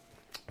Brooklyn,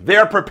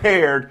 they're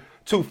prepared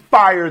to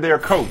fire their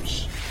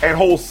coach and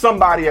hold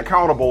somebody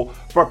accountable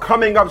for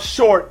coming up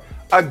short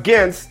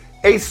against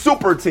a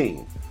super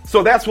team.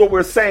 So that's what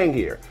we're saying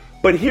here.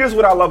 But here's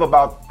what I love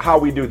about how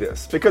we do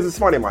this. Because it's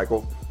funny,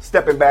 Michael,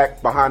 stepping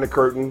back behind the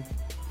curtain,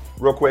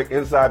 real quick,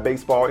 inside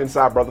baseball,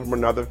 inside brother from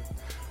another.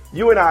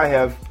 You and I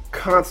have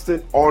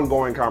constant,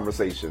 ongoing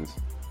conversations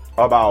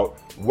about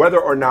whether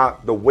or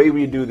not the way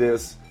we do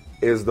this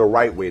is the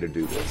right way to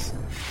do this.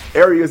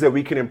 Areas that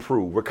we can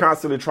improve. We're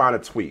constantly trying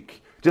to tweak.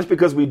 Just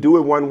because we do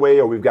it one way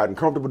or we've gotten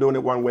comfortable doing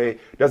it one way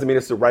doesn't mean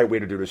it's the right way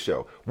to do the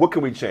show. What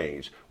can we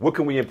change? What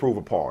can we improve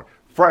upon?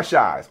 Fresh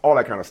eyes, all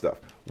that kind of stuff.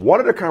 One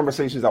of the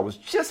conversations I was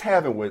just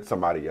having with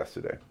somebody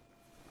yesterday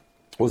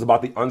was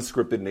about the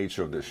unscripted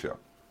nature of this show.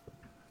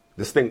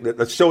 This thing,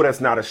 the show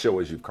that's not a show,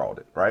 as you've called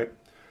it, right?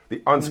 The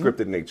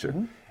unscripted nature.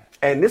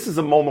 And this is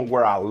a moment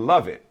where I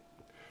love it.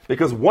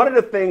 Because one of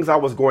the things I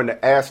was going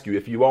to ask you,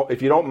 if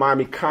you don't mind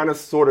me kind of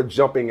sort of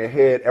jumping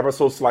ahead ever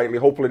so slightly,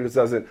 hopefully this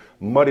doesn't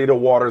muddy the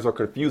waters or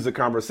confuse the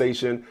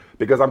conversation,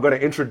 because I'm going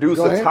to introduce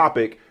a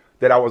topic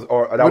that I was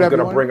going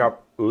to bring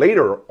up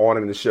later on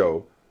in the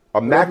show,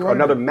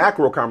 another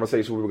macro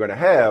conversation we were going to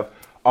have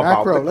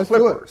about the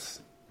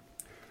Clippers.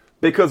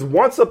 Because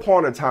once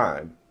upon a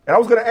time, and I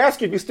was going to ask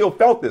you if you still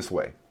felt this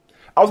way.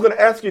 I was going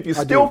to ask you if you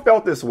still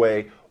felt this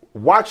way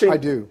watching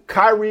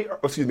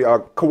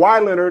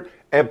Kawhi Leonard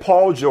and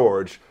Paul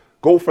George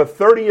go for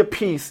 30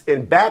 apiece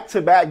in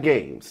back-to-back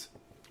games.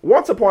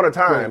 Once upon a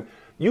time,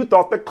 you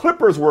thought the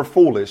Clippers were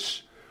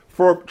foolish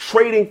for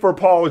trading for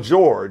Paul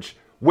George,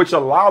 which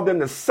allowed them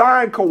to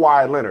sign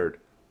Kawhi Leonard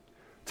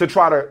to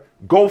try to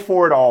go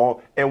for it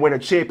all and win a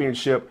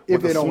championship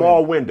with a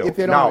small window.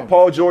 Now,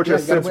 Paul George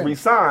has since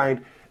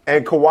re-signed,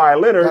 and Kawhi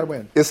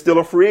Leonard is still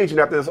a free agent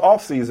after this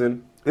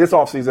offseason. This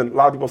offseason, a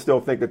lot of people still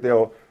think that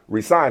they'll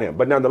re-sign him,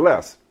 but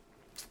nonetheless.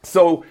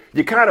 So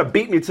you kind of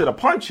beat me to the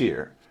punch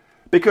here,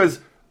 because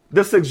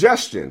the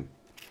suggestion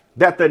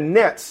that the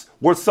Nets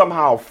were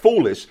somehow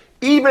foolish,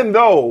 even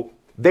though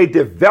they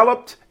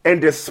developed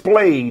and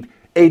displayed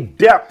a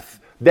depth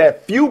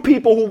that few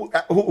people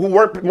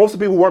most of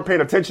the people who weren't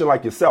paying attention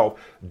like yourself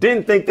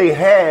didn't think they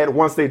had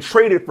once they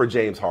traded for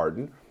James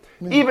Harden,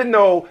 even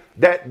though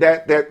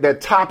that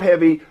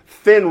top-heavy,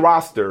 thin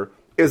roster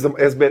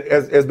has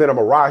been a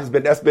mirage,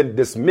 that's been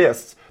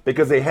dismissed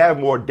because they have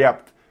more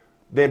depth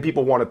than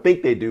people want to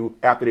think they do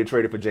after they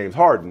traded for James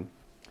Harden.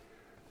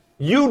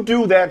 You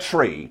do that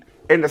trade,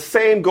 and the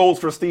same goes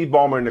for Steve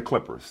Ballmer and the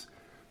Clippers.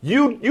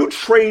 You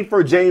trade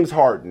for James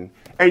Harden,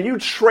 and you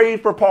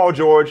trade for Paul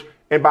George,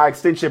 and by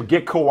extension,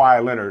 get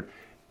Kawhi Leonard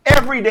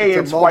every day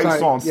and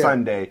twice on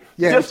Sunday,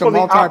 just for the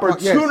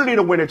opportunity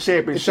to win a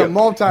championship.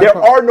 There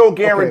are no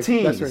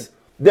guarantees. Okay, right.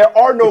 There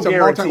are no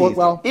guarantees.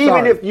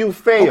 Even if you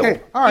fail,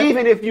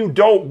 even if you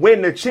don't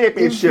win the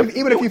championship,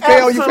 even if you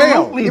fail, you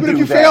fail. Even if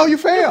you fail, you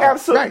fail.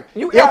 Right.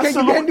 You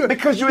absolutely do it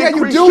because you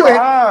increase your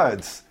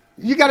odds.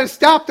 You got to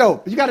stop,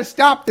 though. You got to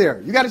stop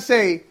there. You got to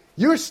say,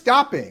 you're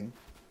stopping.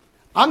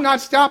 I'm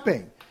not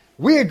stopping.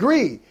 We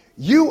agree.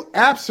 You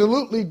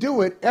absolutely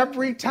do it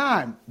every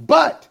time.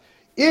 But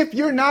if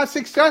you're not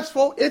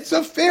successful, it's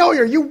a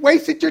failure. You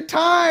wasted your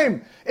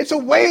time. It's a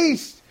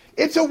waste.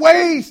 It's a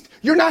waste.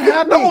 You're not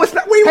happy. No, it's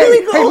not.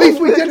 At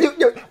least we did it.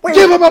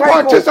 Give him a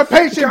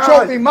participation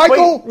trophy,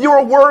 Michael. You're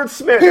a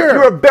wordsmith.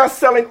 You're a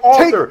best-selling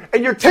author,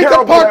 and you're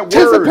terrible at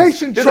words.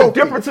 There's a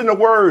difference in the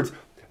words.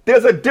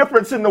 There's a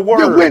difference in the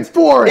words. You went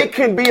for it. It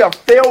can be a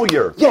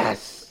failure.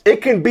 Yes.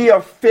 It can be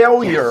a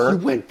failure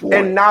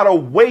and not a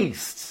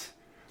waste.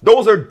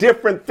 Those are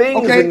different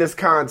things in this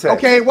context.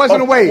 Okay, it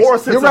wasn't a waste. Of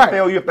course it's a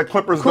failure if the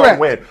Clippers don't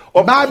win.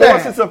 Of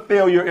course it's a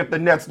failure if the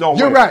Nets don't win.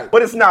 You're right.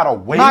 But it's not a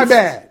waste.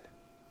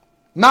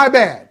 My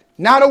bad.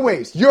 Not a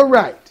waste. You're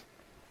right.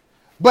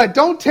 But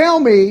don't tell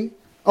me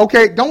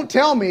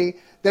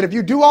that if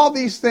you do all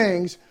these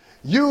things,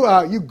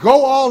 you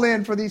go all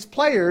in for these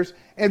players,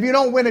 and if you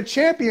don't win a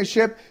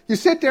championship, you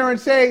sit there and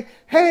say,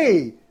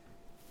 hey,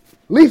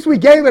 at least we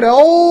gave it an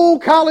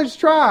old college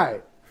try.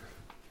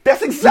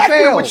 That's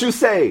exactly what you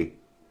say.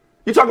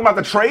 You talking about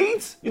the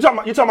trades? You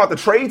talking about the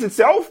trades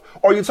itself,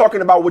 or are you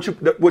talking about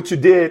what you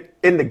did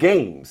in the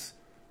games?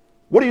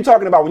 What are you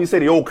talking about when you say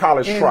the old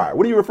college try?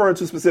 What are you referring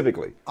to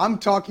specifically? I'm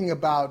talking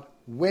about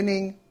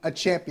winning a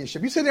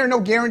championship. You said there are no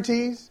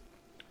guarantees?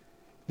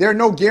 There are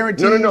no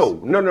guarantees?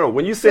 No.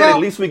 When you said at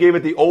least we gave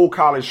it the old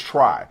college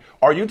try,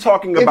 are you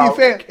talking about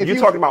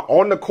talking about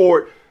on the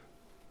court,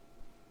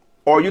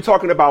 or are you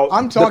talking about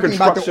the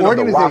construction of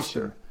the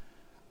roster?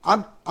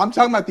 I'm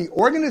talking about the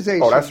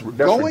organization that's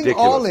going ridiculous.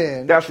 All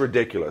in. That's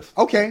ridiculous.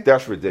 Okay.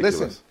 That's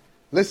ridiculous.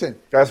 Listen.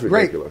 That's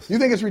ridiculous. Great. You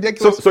think it's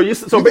ridiculous? So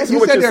basically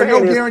what you're saying there are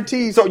no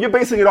guarantees. So you're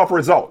basing it off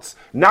results,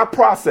 not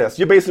process.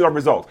 You're basing it off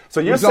results. So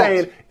you're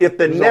saying if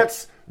the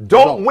Nets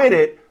don't win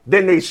it,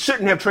 then they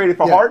shouldn't have traded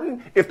for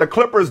Harden. If the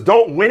Clippers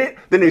don't win it,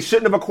 then they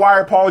shouldn't have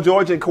acquired Paul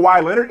George and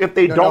Kawhi Leonard if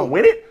they don't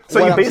win it.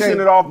 So you're basing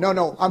it off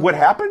what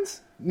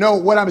happens? No,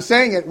 what I'm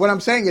saying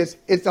is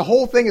it's the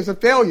whole thing is a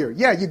failure.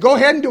 Yeah, you go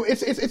ahead and do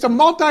it. It's a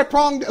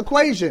multi-pronged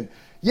equation.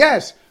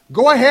 Yes,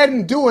 go ahead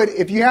and do it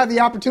if you have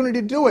the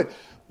opportunity to do it.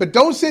 But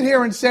don't sit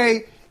here and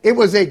say it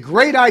was a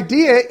great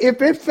idea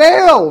if it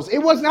fails. It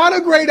was not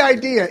a great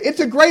idea. It's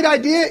a great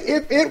idea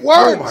if it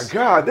works. Oh, my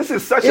God. This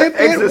is such an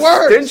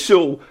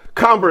existential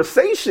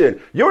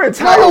conversation. Your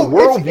entire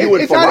worldview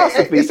and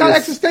philosophy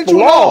is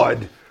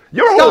flawed.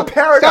 Your whole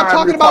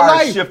paradigm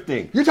requires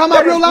shifting. You're talking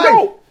about real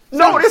life.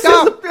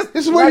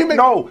 This is where you make.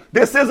 No,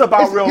 this is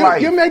about real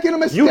life. You're making a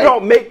mistake. You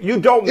don't make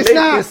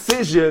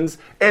decisions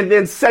and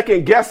then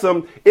second guess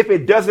them if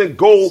it doesn't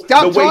go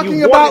the way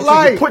you want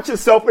it to. You put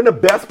yourself in the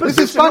best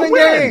position. This is fun and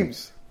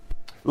games.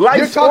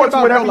 Life, sports,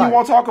 whatever you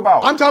want to talk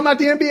about. I'm talking about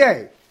the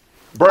NBA.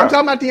 Bruh. I'm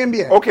talking about the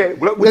NBA. Okay,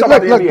 we're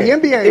talking about the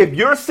NBA. If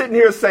you're sitting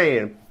here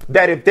saying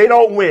that if they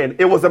don't win,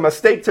 it was a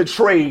mistake to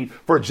trade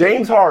for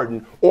James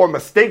Harden or a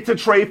mistake to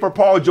trade for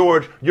Paul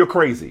George, you're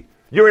crazy.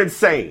 You're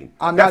insane.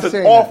 That's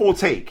an awful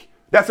take.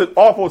 That's an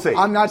awful take.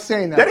 I'm not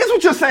saying that. That is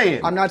what you're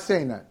saying. I'm not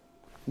saying that.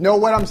 No,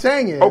 what I'm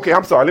saying is. Okay,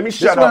 I'm sorry. Let me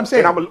shut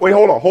up. Wait,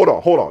 hold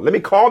on. Let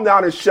me calm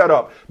down and shut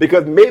up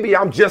because maybe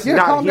I'm just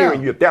not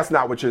hearing you if that's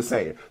not what you're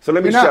saying. So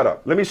let me shut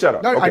up. Let me shut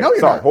up. No, okay, I know you're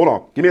sorry. not. Hold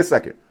on. Give me a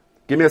second.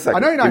 I know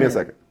you're not. Give me a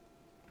second.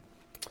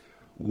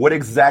 What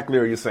exactly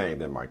are you saying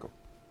then, Michael?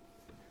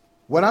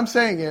 What I'm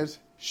saying is,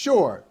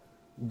 sure,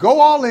 go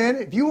all in.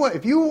 If you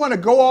want to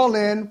go all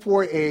in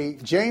for a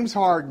James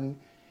Harden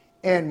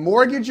and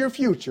mortgage your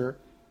future,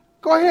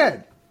 go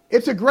ahead.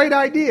 It's a great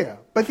idea.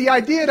 But the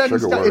idea doesn't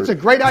stop. It's a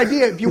great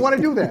idea if you want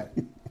to do that.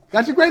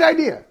 That's a great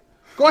idea.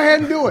 Go ahead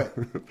and do it.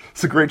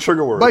 It's a great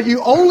trigger word. But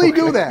you only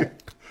do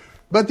that.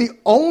 But the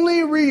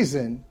only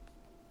reason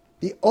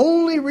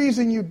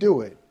you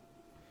do it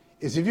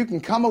is if you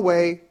can come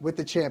away with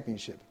the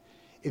championship.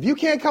 If you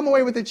can't come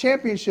away with the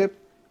championship,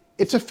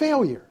 it's a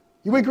failure.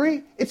 You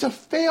agree? It's a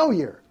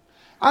failure.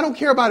 I don't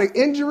care about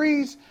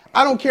injuries.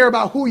 I don't care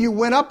about who you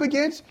went up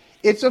against.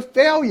 It's a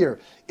failure.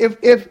 Why is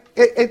it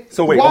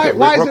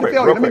a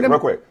failure? Real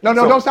quick. No,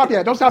 don't stop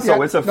yet.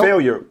 So it's a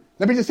failure.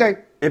 Let me just say.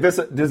 If it's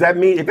a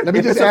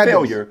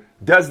failure,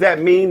 does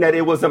that mean that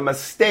it was a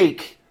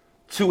mistake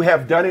to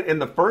have done it in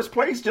the first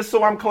place? Just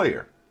so I'm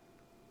clear.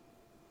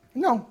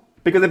 No.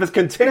 Because if it's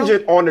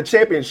contingent on the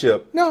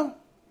championship. No.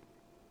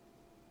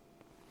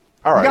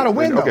 All right. You got to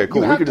win, though. Okay,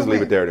 cool. We can just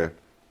leave it there then.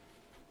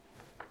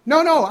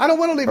 No, I don't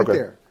want to leave it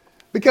there.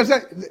 Because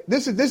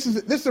this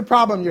is the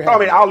problem you're having. I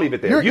mean, I'll leave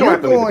it there. You don't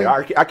have to leave it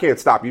there. I can't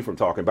stop you from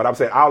talking, but I'm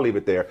saying I'll leave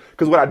it there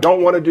because what I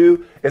don't want to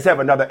do is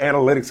have another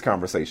analytics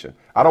conversation.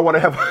 I don't want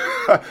to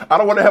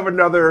have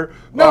another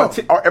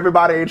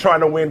everybody ain't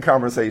trying to win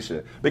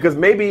conversation because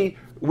maybe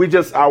We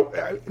just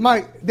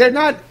Mike, they're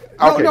not.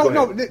 No, Okay,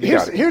 no.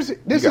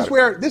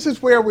 This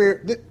is where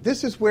we're.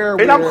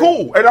 And I'm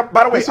cool. And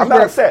by the way, I'm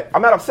not upset.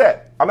 I'm not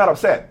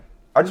upset.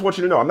 I just want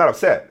you to know I'm not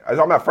upset.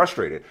 I'm not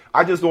frustrated.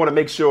 I just want to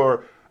make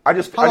sure. I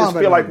just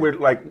feel like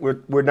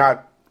we're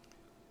not.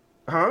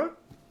 Huh?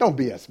 Don't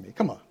BS me.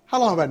 Come on. How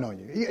long have I known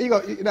you?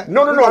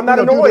 No. I'm not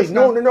annoyed.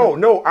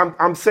 No.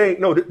 I'm saying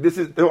no. This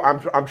is. No,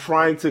 I'm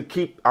trying to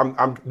keep.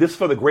 I'm. This is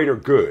for the greater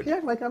good. Yeah,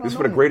 like I don't this is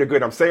know for the greater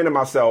good. I'm saying to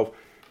myself,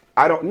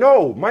 I don't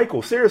know,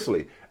 Michael.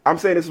 Seriously, I'm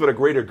saying this is for the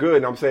greater good,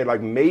 and I'm saying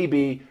like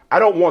maybe I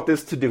don't want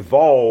this to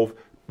devolve.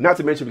 Not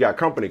to mention we got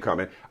company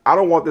coming. I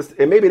don't want this,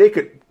 and maybe they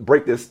could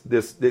break this.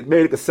 Maybe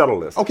they could settle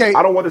this. Okay.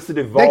 I don't want this to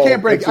devolve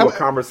into a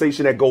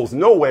conversation that goes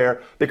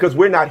nowhere because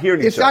we're not hearing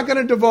each other. It's not going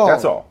to devolve.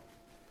 That's all.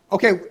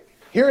 Okay,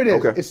 here it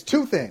is. Okay. It's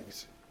two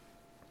things.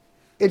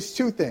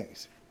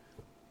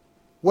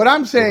 What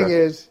I'm saying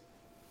is,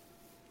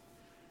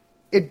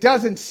 it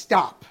doesn't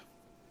stop.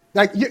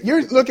 Like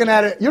you're looking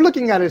at it. You're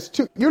looking at it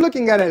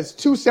as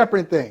two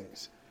separate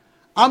things.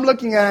 I'm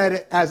looking at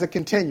it as a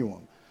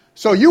continuum.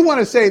 So you want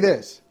to say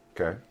this?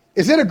 Okay.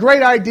 Is it a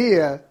great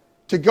idea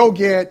to go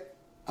get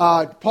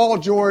Paul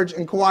George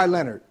and Kawhi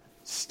Leonard?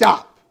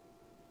 Stop.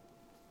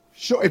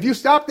 Sure. If you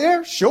stop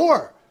there,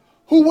 sure.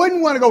 Who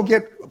wouldn't want to go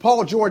get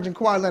Paul George and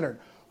Kawhi Leonard?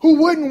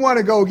 Who wouldn't want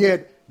to go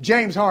get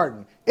James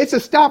Harden? It's a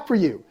stop for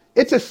you.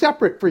 It's a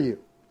separate for you.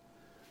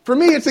 For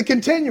me, it's a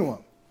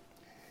continuum.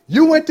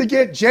 You went to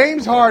get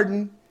James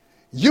Harden.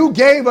 You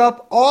gave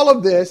up all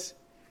of this,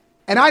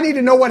 and I need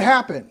to know what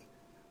happened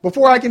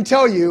before I can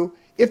tell you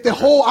if the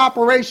whole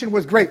operation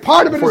was great.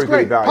 Part of it is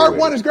great. Part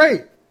one is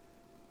great.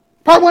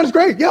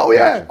 Yeah, oh,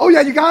 yeah. Gotcha. Oh,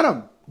 yeah, you got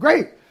him.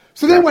 Great.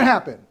 So then what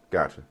happened?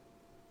 Gotcha.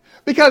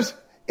 Because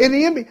in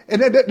the NBA,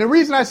 and the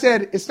reason I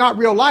said it's not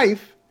real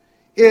life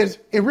is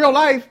in real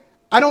life,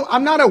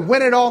 I'm not a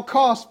win at all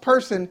costs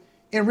person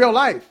in real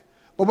life.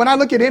 But when I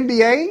look at the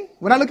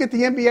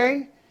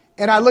NBA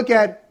and I look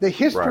at the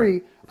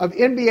history of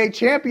NBA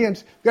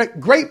champions,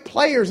 great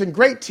players and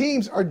great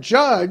teams are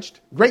judged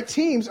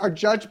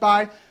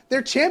by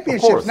their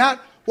championships.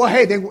 Not, well,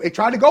 hey, they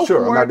tried to go for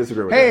it. I'm not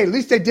disagreeing with hey, that. at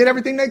least they did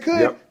everything they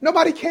could. Yep.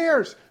 Nobody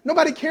cares.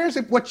 Nobody cares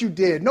if what you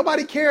did.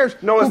 Nobody cares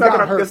No, who it's not got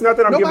that hurt. it's not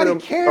that I'm Nobody giving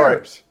them.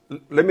 cares. All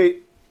right.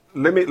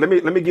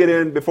 Let me get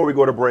in before we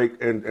go to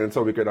break, and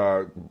so we could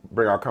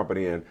bring our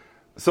company in.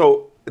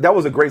 So that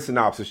was a great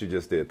synopsis you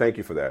just did. Thank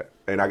you for that,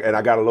 and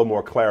I got a little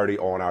more clarity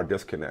on our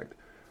disconnect.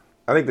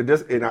 I think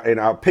and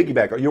I'll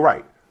piggyback. You're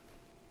right.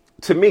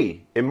 To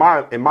me, in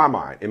my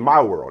mind, in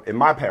my world, in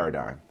my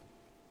paradigm,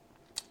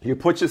 you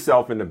put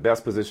yourself in the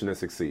best position to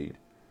succeed.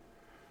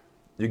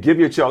 You give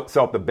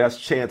yourself the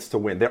best chance to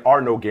win. There are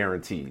no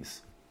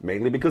guarantees,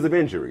 mainly because of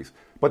injuries,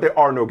 but there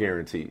are no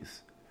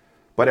guarantees.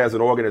 But as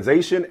an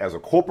organization, as a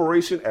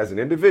corporation, as an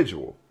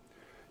individual,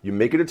 you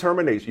make a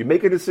determination, you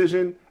make a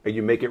decision, and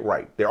you make it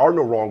right. There are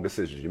no wrong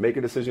decisions. You make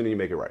a decision and you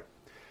make it right.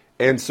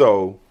 And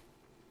so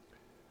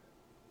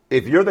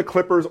if you're the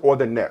Clippers or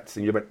the Nets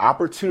and you have an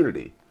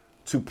opportunity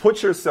to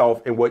put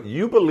yourself in what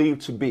you believe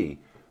to be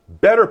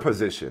better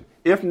position,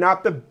 if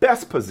not the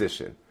best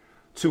position,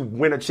 to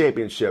win a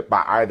championship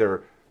by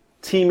either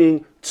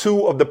teaming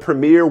two of the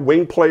premier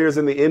wing players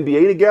in the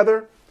NBA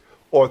together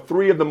or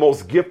three of the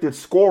most gifted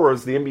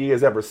scorers the NBA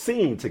has ever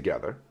seen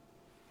together,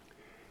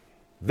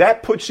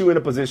 that puts you in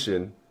a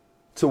position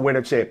to win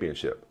a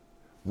championship.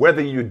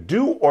 Whether you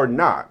do or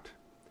not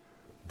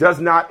does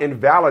not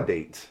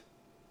invalidate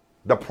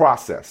the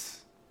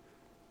process.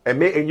 And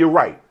you're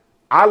right.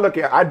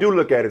 I do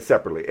look at it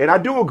separately. And I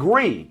do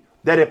agree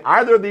that if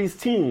either of these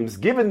teams,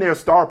 given their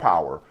star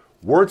power,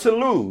 were to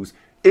lose,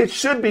 it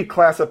should be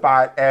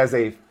classified as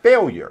a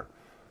failure.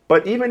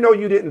 But even though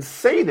you didn't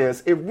say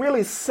this, it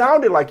really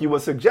sounded like you were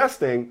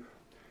suggesting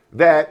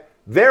that,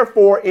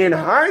 therefore, in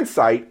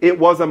hindsight, it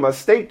was a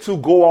mistake to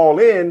go all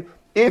in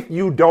if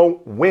you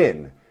don't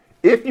win.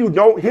 If you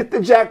don't hit the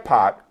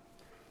jackpot,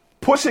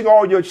 pushing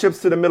all your chips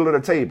to the middle of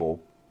the table,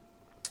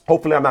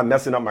 hopefully I'm not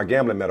messing up my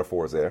gambling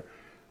metaphors there,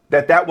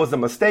 that was a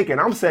mistake. And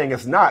I'm saying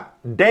it's not.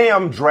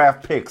 Damn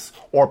draft picks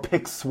or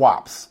pick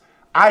swaps.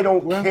 I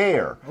don't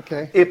care.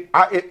 Okay.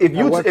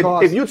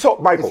 If you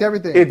told Michael, it's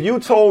everything. if you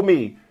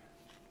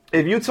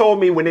told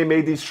me when they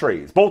made these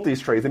trades, both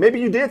these trades, and maybe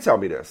you did tell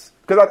me this,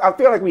 because I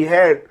feel like we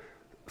had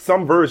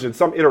some version,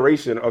 some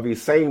iteration of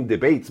these same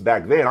debates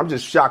back then. I'm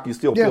just shocked you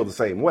still feel the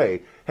same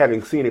way,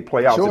 having seen it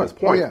play out to this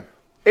point. Oh, yeah.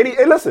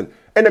 And listen,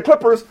 and the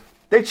Clippers,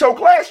 they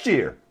choked last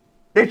year.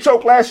 They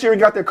choked last year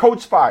and got their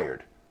coach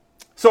fired.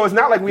 So it's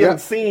not like we haven't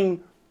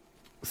seen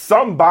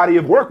some body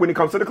of work when it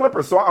comes to the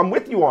Clippers. So I'm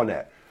with you on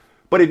that.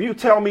 But if you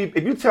tell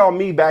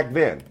me back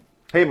then,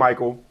 hey,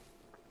 Michael,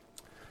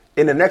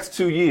 in the next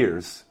 2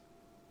 years,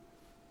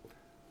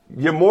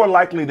 you're more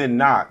likely than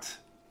not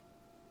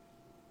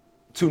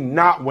to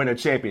not win a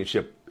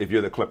championship if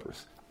you're the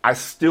Clippers. I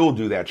still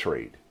do that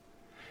trade.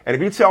 And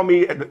if you tell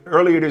me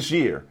earlier this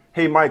year,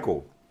 hey,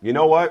 Michael, you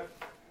know what?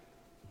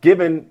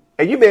 And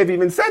you may have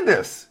even said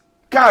this.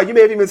 God, you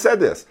may have even said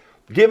this.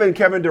 Given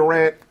Kevin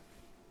Durant.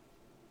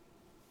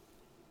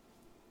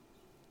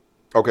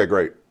 Okay,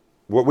 great.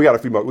 Well, we got a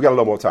few more. We got a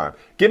little more time.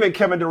 Giving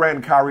Kevin Durant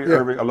and Kyrie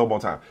Irving a little more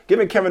time.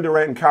 Given Kevin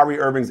Durant and Kyrie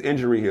Irving's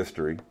injury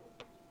history,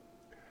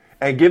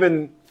 and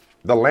given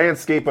the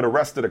landscape of the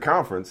rest of the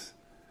conference,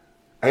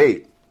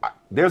 hey,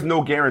 there's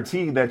no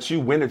guarantee that you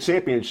win a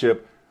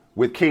championship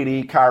with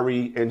KD,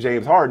 Kyrie, and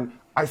James Harden.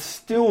 I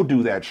still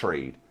do that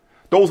trade.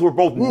 Those were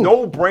both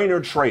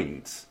no-brainer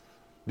trades.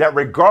 That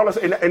regardless,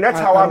 and that's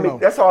how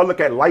I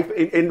look at life.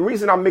 And the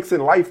reason I'm mixing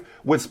life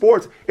with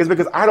sports is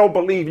because I don't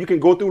believe you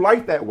can go through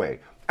life that way.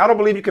 I don't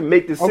believe you can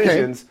make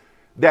decisions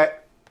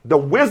that the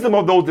wisdom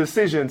of those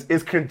decisions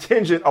is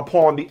contingent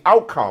upon the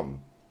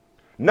outcome.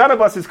 None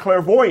of us is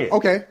clairvoyant.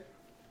 Okay.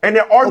 And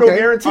there are no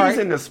guarantees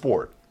in this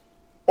sport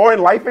or in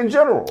life in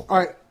general. All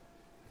right.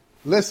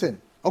 Listen.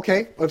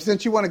 Okay. Well,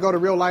 since you want to go to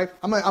real life,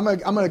 I'm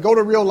gonna go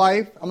to real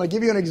life. I'm gonna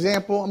give you an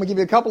example. I'm gonna give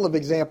you a couple of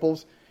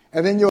examples,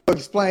 and then you'll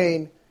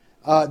explain.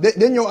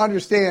 Then you'll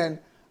understand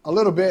a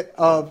little bit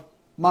of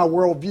my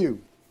worldview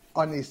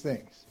on these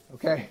things.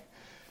 Okay.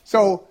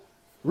 So,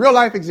 real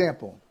life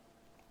example.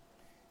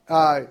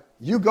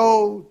 You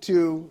go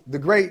to the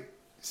great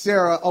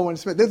Sarah Owen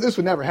Smith. This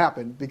would never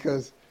happen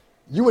because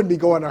you wouldn't be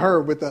going to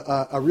her with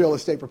a real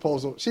estate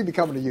proposal. She'd be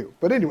coming to you.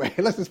 But anyway,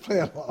 let's just play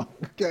along.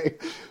 Okay.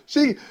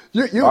 You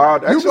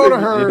go to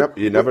her.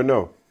 You never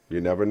know.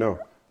 You never know.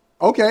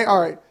 Okay.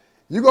 All right.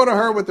 You go to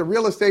her with the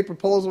real estate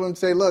proposal and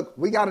say, look,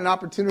 we got an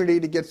opportunity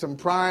to get some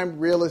prime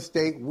real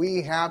estate.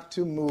 We have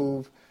to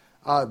move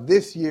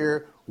this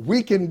year.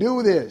 We can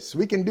do this.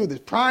 We can do this.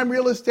 Prime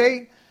real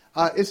estate,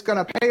 it's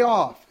going to pay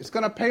off. It's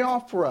going to pay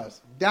off for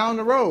us down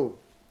the road.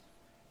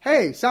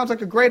 Hey, sounds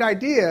like a great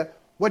idea.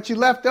 What you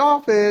left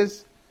off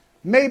is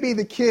maybe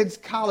the kids'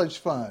 college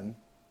fund,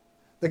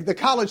 the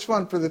college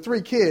fund for the 3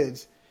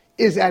 kids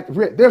is at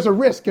risk. There's a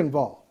risk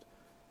involved.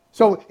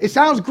 So it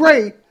sounds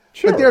great,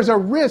 but there's a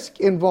risk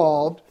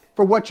involved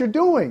for what you're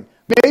doing.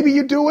 Maybe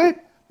you do it,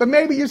 but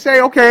maybe you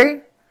say,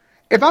 okay,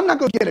 if I'm not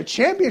going to get a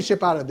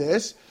championship out of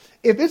this,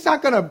 if it's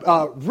not going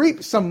to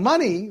reap some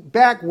money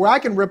back where I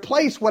can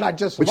replace what I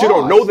just lost. But you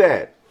don't know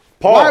that.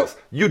 Pause.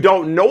 You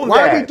don't know that.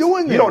 Why are we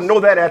doing this? You don't know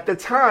that at the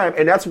time,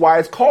 and that's why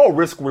it's called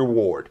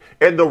risk-reward.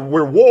 And the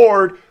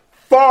reward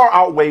far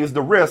outweighs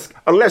the risk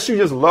unless you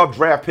just love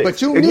draft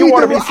picks. But if you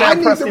want to be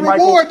Sam Presti,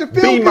 Michael,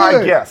 be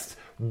my guest.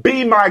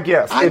 Be my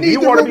guest. If you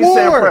want to be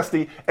Sam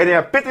Presti and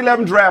have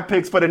 50-11 draft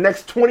picks for the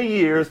next 20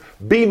 years,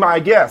 be my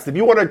guest. If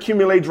you want to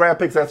accumulate draft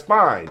picks, that's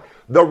fine.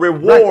 The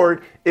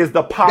reward is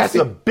the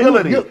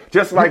possibility.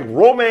 Just like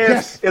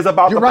romance is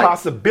about the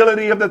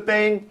possibility of the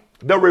thing,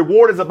 the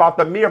reward is about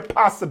the mere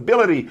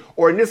possibility,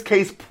 or in this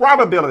case,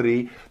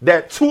 probability,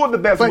 that 2 of the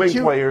best wing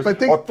players or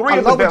 3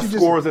 of the best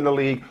scorers in the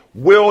league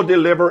will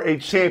deliver a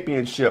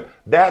championship.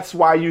 That's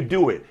why you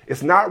do it.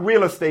 It's not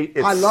real estate, it's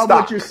stock. I love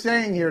what you're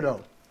saying here,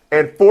 though.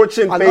 And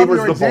fortune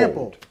favors the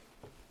bold.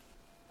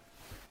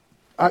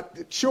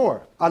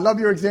 Sure, I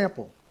love your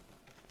example.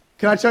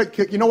 Can I tell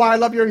you know why I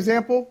love your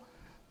example?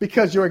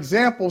 Because your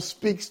example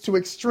speaks to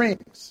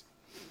extremes.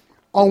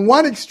 On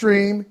one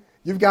extreme,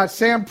 you've got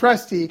Sam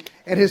Presti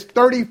and his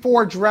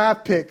 34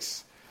 draft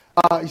picks,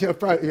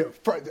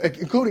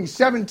 including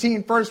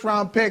 17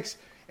 first-round picks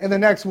in the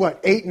next,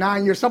 8,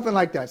 9 years, something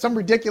like that. Some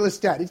ridiculous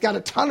stat. He's got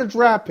a ton of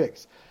draft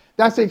picks.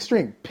 That's the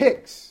extreme.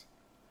 Picks.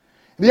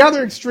 The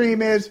other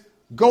extreme is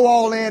go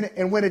all in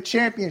and win a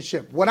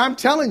championship. What I'm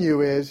telling you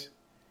is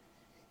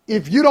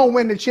if you don't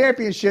win the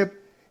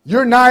championship,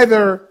 you're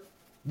neither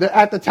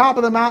at the top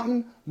of the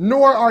mountain,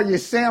 nor are you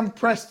Sam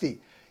Presti.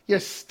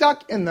 You're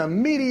stuck in the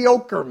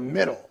mediocre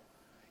middle.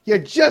 You're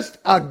just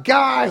a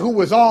guy who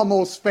was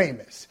almost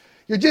famous.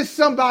 You're just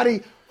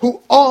somebody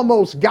who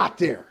almost got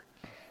there.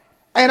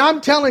 And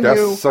I'm telling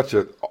you, that's such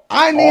a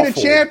I need a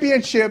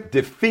championship.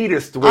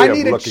 Defeatist way of looking at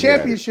it. I need a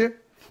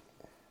championship.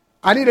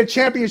 I need a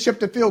championship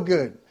to feel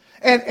good.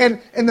 And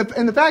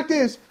the fact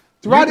is,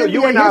 throughout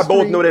you and I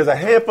both know there's a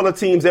handful of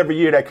teams every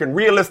year that can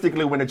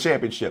realistically win a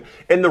championship.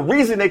 And the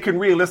reason they can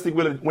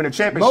realistically win a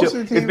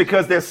championship is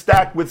because they're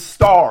stacked with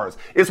stars.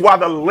 It's why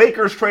the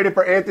Lakers traded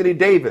for Anthony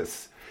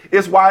Davis.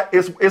 It's why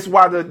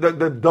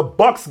the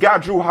Bucks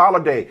got Drew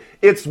Holiday.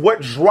 It's what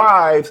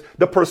drives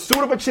the pursuit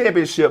of a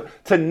championship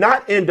to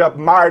not end up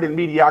mired in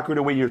mediocrity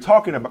the way you're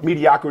talking about.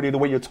 Mediocrity the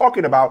way you're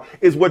talking about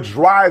is what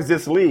drives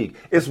this league.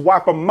 It's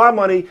why, for my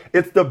money,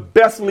 it's the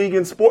best league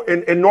in sport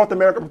in North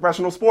American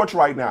professional sports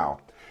right now.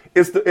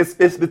 It's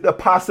the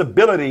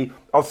possibility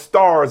of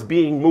stars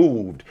being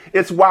moved.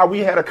 It's why we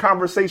had a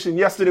conversation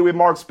yesterday with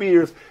Mark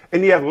Spears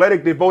and The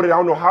Athletic devoted I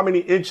don't know how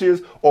many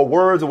inches or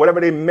words or whatever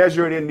they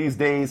measure it in these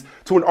days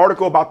to an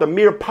article about the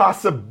mere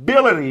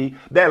possibility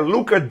that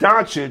Luka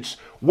Doncic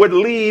would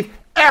leave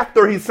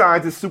after he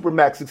signs his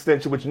Supermax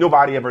extension, which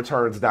nobody ever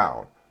turns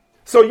down.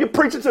 So you're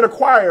preaching to the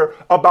choir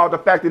about the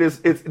fact that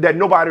it's that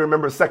nobody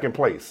remembers second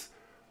place.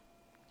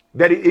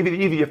 That either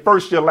you're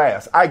first or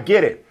last. I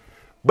get it.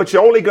 But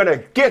you're only going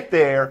to get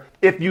there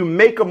if you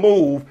make a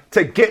move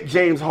to get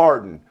James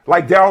Harden,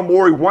 like Daryl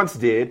Morey once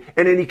did,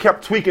 and then he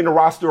kept tweaking the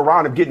roster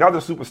around and getting other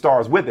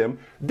superstars with him.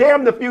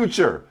 Damn the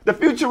future. The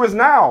future is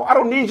now. I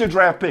don't need your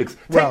draft picks.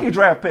 Take your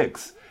draft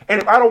picks.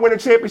 And if I don't win a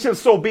championship,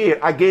 so be it.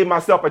 I gave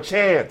myself a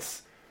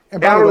chance.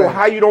 And I don't know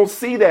how you don't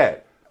see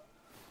that.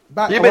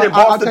 You've been in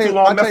Boston too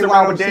long messing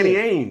around with Danny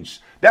Ainge.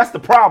 That's the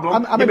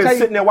problem. You've been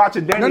sitting there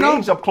watching Danny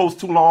Ainge up close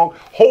too long,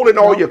 holding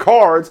all your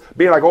cards,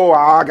 being like, oh,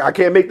 I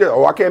can't make this.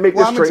 Oh, I can't make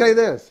this I'm trade. going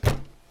to tell you this.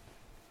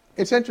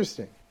 It's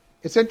interesting.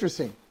 It's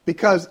interesting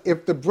because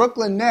if the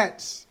Brooklyn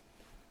Nets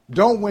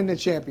don't win the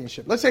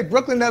championship, let's say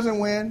Brooklyn doesn't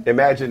win.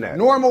 Imagine that.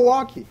 Nor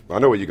Milwaukee. I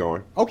know where you're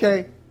going.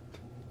 Okay.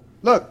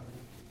 Look,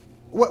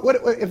 what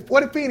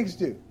did Phoenix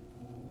do?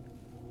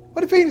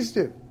 What did Phoenix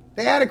do?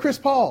 They added Chris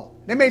Paul.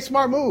 They made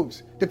smart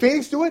moves. Did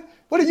Phoenix do it?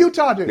 What did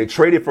Utah do? They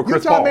traded for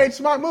Chris Paul. Utah made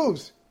smart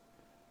moves.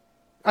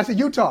 I said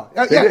Utah.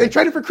 They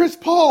traded for Chris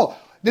Paul.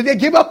 Did they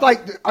give up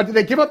Did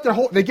they give up their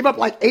whole? They give up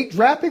like 8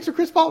 draft picks for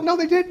Chris Paul? No,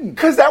 they didn't.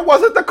 Because that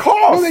wasn't the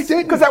cost. No, they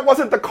didn't. Because that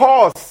wasn't the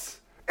cost.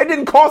 It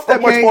didn't cost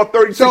that much for a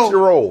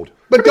 36-year-old.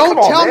 But don't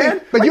tell me.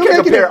 But you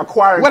can't compare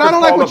acquiring Chris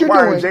Paul to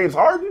acquiring James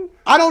Harden.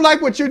 I don't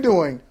like what you're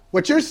doing.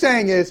 What you're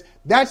saying is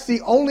that's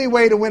the only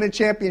way to win a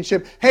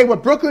championship. Hey,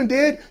 what Brooklyn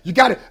did, you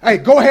got to, hey,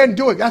 go ahead and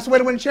do it. That's the way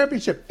to win a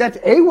championship. That's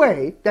a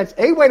way. That's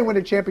a way to win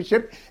a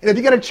championship. And if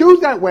you're going to choose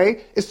that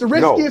way, it's the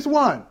riskiest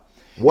one.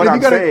 What I'm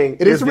saying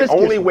is the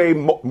only way,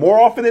 more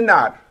often than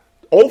not,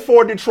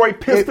 04 Detroit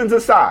Pistons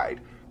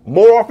aside,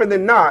 more often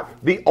than not,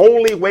 the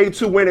only way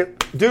to win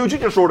it. Dude, you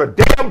just wrote a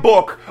damn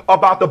book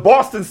about the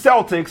Boston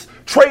Celtics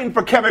trading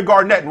for Kevin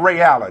Garnett and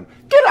Ray Allen.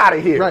 Get out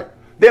of here. Right.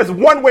 There's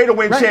one way to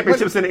win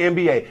championships in the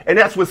NBA, and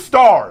that's with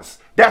stars.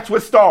 That's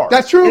with stars.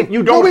 That's true. If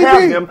you don't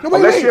have them,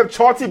 unless you have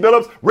Chauncey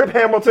Billups, Rip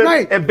Hamilton,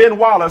 and Ben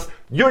Wallace,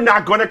 you're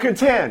not going to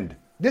contend.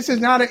 This is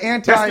not an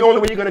anti. That's the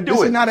only way you're going to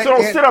do it. So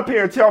don't sit up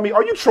here and tell me,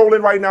 are you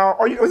trolling right now?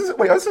 Is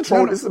this a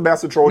troll? No. This is a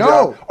massive troll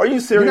job. Are you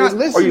serious? You're not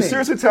listening. Are you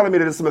seriously telling me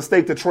that it's a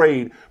mistake to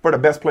trade for the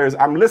best players?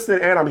 I'm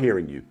listening and I'm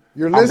hearing you.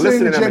 You're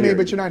listening, Jimmy,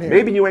 but you're not hearing.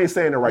 Maybe you ain't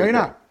saying the right thing. No,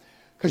 you're not.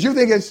 Because you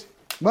think it's,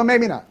 well,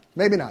 maybe not.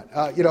 Maybe not.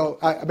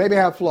 Maybe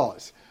I have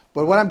flaws.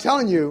 But what I'm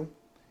telling you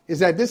is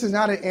that this is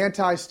not an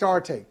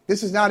anti-star take.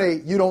 This is not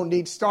you don't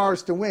need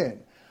stars to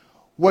win.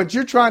 What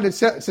you're trying to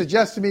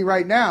suggest to me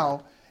right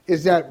now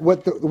is that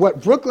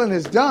what Brooklyn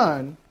has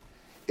done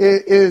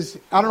is,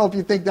 I don't know if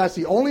you think that's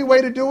the only way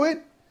to do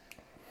it.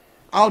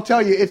 I'll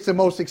tell you, it's the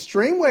most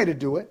extreme way to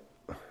do it.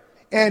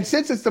 And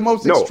since it's the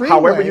most extreme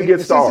however way, you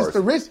get stars,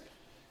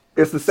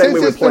 it's the same way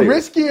with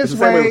players. It's the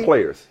same way with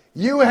players.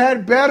 You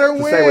had better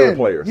win. Same way with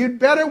players. You'd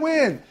better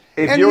win.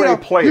 If you're a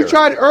player, you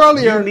tried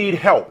earlier. You need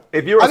help.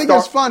 If you're I think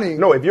it's funny.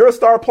 No, if you're a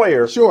star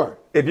player, sure.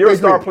 If you're a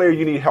star player,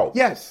 you need help.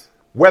 Yes.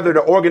 Whether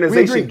the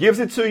organization gives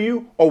it to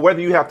you or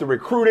whether you have to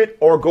recruit it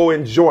or go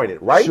and join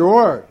it, right?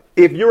 Sure.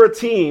 If you're a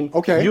team,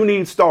 you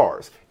need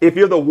stars. If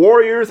you're the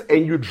Warriors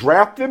and you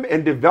draft them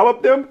and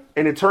develop them,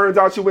 and it turns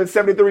out you win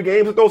 73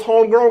 games with those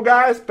homegrown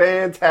guys,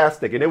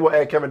 fantastic. And then we'll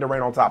add Kevin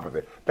Durant on top of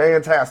it.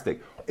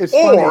 Fantastic. It's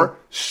funny.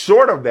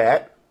 Short of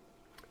that,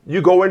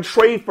 you go and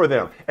trade for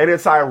them. And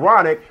it's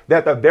ironic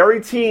that the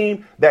very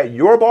team that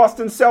your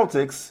Boston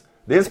Celtics,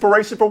 the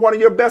inspiration for one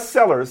of your best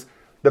sellers,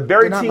 the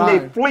very team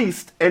they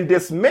fleeced and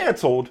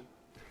dismantled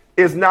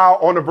is now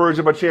on the verge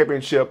of a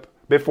championship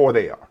before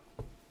they are.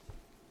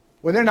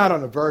 Well, they're not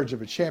on the verge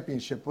of a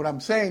championship. What I'm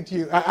saying to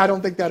you, I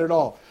don't think that at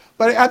all.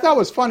 But I thought it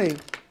was funny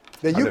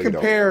that you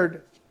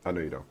compared. I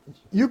know you don't.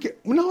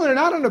 No, they're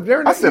not on the.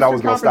 They're in the I said I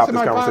was going to stop this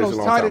conversation a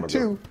long time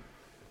ago.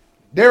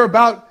 They're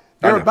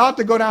about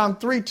to go down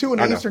 3-2 in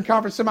the Eastern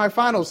Conference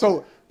semifinals.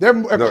 So they're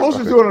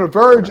closer to on the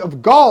verge of a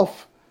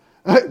golf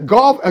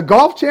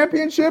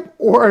championship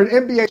or an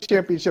NBA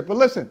championship. But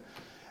listen,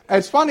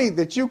 it's funny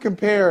that you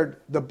compared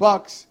the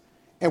Bucks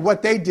and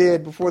what they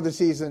did before the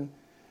season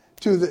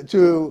to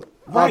the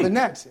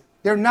Nets.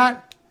 They're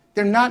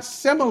not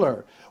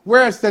similar.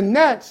 Whereas the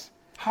Nets,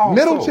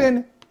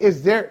 Middleton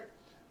is their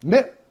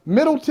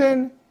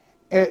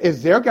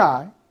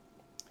guy.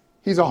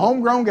 He's a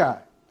homegrown guy.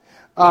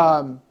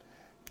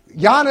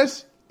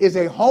 Giannis is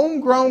a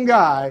homegrown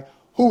guy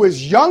who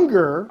is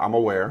younger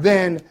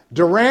than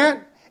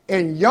Durant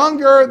and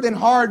younger than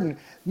Harden,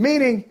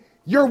 meaning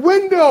your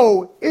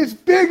window is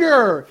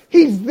bigger.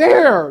 He's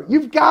there.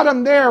 You've got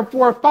him there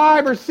for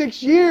 5 or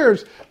 6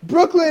 years.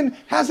 Brooklyn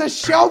has a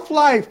shelf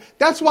life.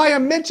 That's why I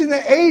mentioned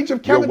the age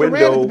of Kevin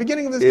Durant at the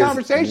beginning of this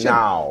conversation.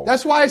 Now.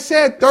 That's why I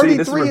said 33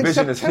 this in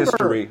September. revisionist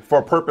history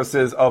for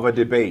purposes of a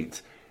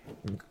debate.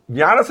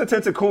 Giannis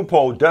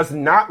Antetokounmpo does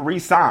not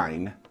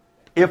re-sign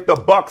if the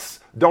Bucks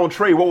don't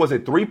trade,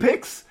 3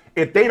 picks?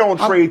 If they don't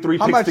trade 3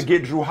 picks to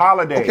get Drew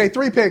Holiday. Okay,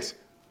 3 picks.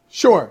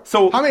 Sure.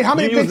 So how many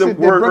you picks used the did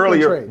word Brooklyn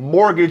earlier, trade?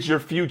 mortgage your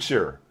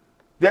future.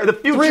 The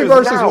future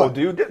is now, what?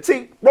 dude.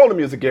 See, roll the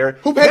music, Gary.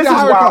 Who paid this the is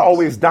higher why cost? I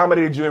always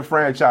dominated you in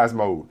franchise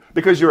mode.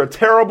 Because you're a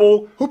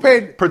terrible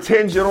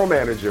pretend general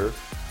manager.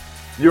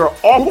 You're an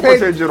awful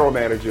pretend general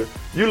manager.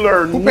 You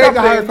learn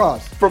nothing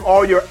from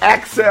all your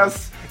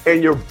access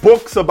and your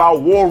books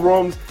about war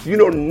rooms. You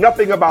know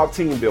nothing about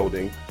team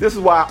building. This is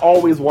why I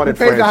always wanted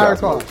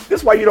franchise mode.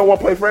 This is why you don't want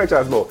to play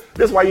franchise mode.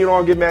 This is why you don't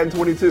want to get Madden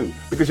 22.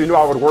 Because you knew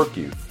I would work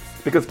you.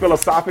 Because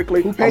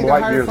philosophically, I'm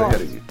light years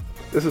ahead of you.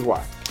 This is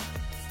why.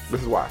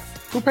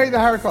 Who paid the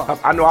higher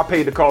cost? I know I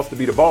paid the cost to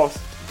be the boss.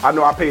 I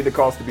know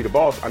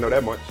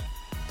that much.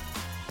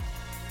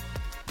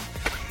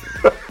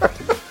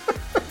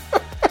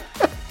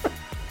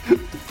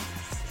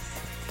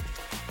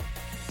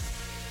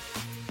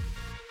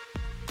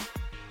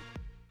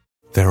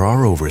 There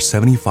are over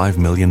 75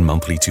 million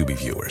monthly Tubi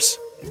viewers.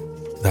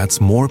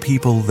 That's more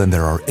people than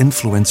there are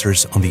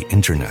influencers on the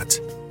internet.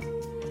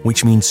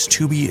 Which means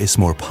Tubi is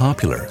more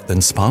popular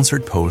than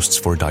sponsored posts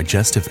for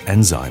digestive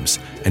enzymes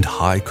and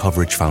high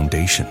coverage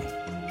foundation.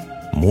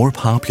 More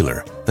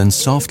popular than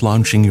soft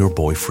launching your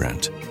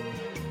boyfriend.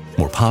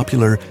 More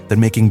popular than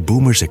making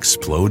boomers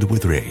explode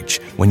with rage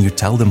when you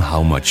tell them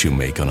how much you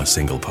make on a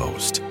single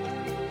post.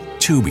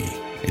 Tubi,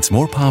 it's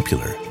more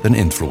popular than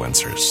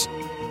influencers.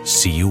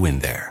 See you in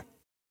there.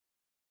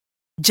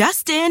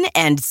 Just in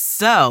and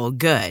so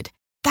good.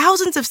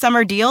 Thousands of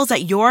summer deals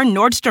at your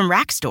Nordstrom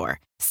Rack store.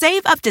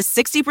 Save up to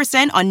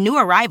 60% on new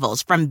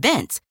arrivals from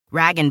Vince,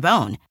 Rag &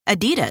 Bone,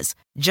 Adidas,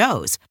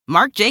 Joe's,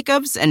 Marc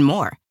Jacobs, and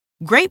more.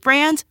 Great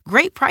brands,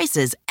 great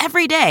prices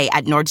every day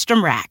at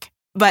Nordstrom Rack.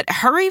 But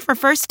hurry for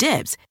first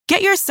dibs.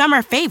 Get your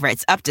summer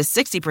favorites up to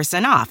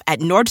 60% off at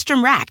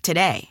Nordstrom Rack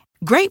today.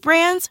 Great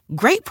brands,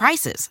 great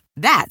prices.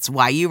 That's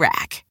why you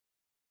rack.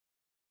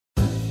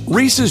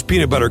 Reese's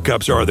peanut butter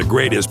cups are the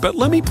greatest, but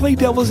let me play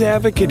devil's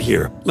advocate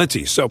here. Let's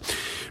see. So,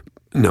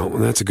 no,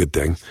 that's a good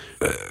thing.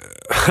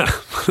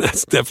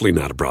 That's definitely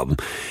not a problem.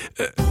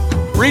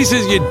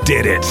 Reese's, you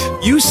did it.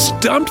 You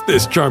stumped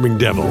this charming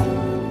devil.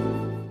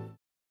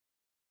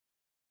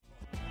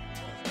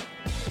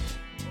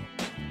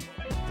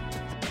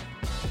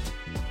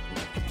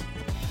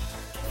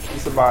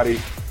 Somebody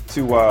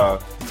to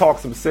talk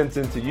some sense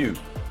into you.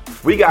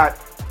 We got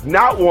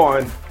not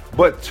one,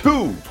 but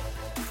two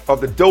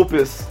of the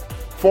dopest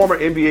former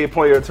NBA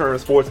player turned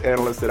sports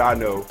analysts that I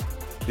know.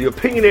 The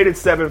Opinionated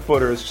Seven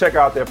Footers. Check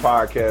out their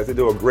podcast. They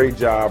do a great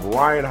job.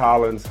 Ryan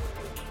Hollins,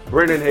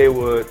 Brendan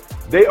Haywood.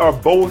 They are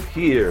both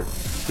here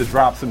to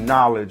drop some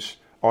knowledge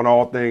on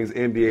all things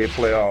NBA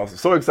playoffs.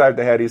 So excited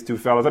to have these two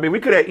fellas. I mean, we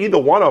could have either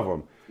one of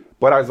them,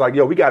 but I was like,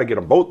 yo, we got to get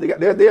them both.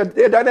 They're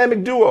a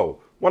dynamic duo.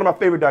 One of my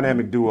favorite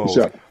dynamic duos.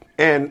 Sure.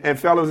 And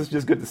fellas, it's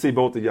just good to see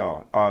both of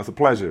y'all. It's a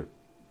pleasure.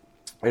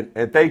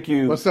 And thank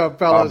you, what's up,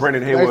 fellas?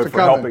 Brendan Haywood,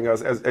 for helping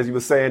us. As you were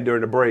saying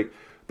during the break,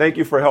 thank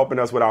you for helping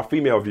us with our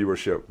female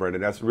viewership,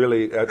 Brendan. That's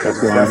really that's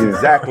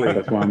exactly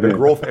the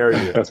growth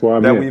area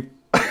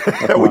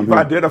that we've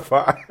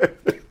identified.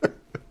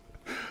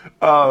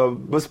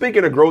 But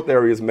speaking of growth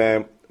areas,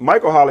 man,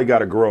 Michael Holley got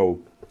to grow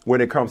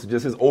when it comes to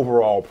just his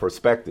overall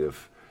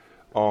perspective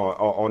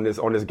on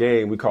this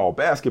game we call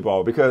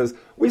basketball. Because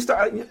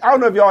I don't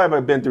know if y'all ever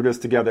been through this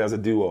together as a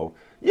duo.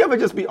 You ever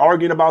just be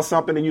arguing about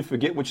something and you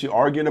forget what you're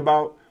arguing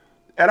about?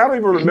 And I don't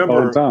even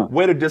remember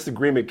where the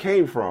disagreement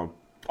came from.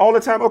 All the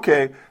time?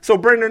 Okay. So,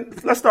 Brendan,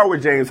 let's start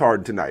with James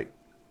Harden tonight.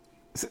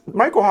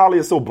 Michael Holley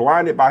is so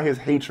blinded by his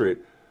hatred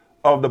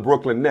of the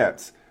Brooklyn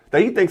Nets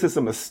that he thinks it's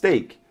a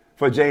mistake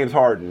for James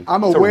Harden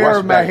I'm aware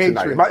of my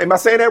hatred. Am I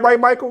saying that right,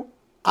 Michael?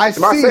 Am I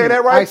saying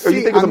that right? Or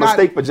you think it's a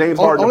mistake for James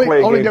Harden to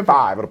play Game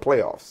 5 of the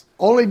playoffs?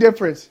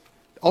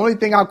 Only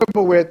thing I'll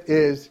quibble with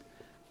is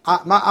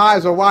my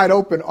eyes are wide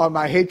open on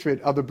my hatred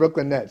of the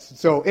Brooklyn Nets.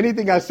 So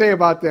anything I say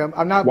about them,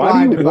 I'm not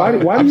blinded by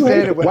it. I'm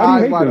saying it with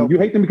eyes wide open. You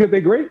hate them because they're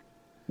great?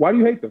 Why do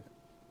you hate them?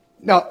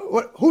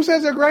 No, who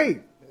says they're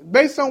great?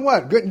 Based on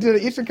what? Getting to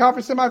the Eastern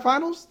Conference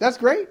semifinals? That's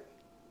great?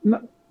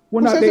 No,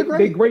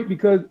 they're great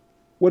because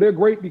they're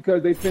great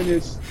because they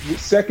finished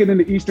second in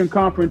the Eastern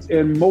Conference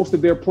and most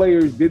of their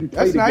players didn't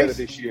play together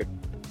this year.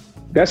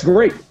 That's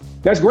great.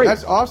 That's great.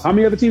 That's awesome. How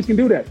many other teams can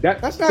do that?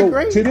 That's not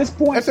great. To this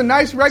point, that's a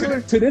nice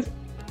regular.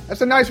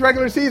 That's a nice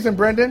regular season,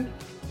 Brendan.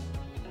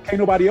 Can't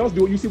nobody else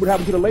do it. You see what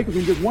happened to the Lakers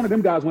when just one of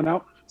them guys went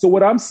out. So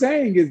what I'm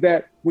saying is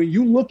that when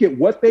you look at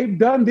what they've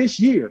done this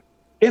year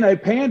in a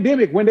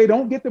pandemic, when they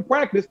don't get to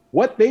practice,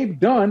 what they've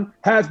done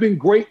has been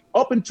great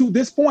up until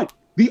this point.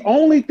 The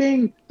only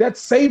thing that's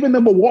saving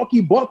the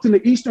Milwaukee Bucks in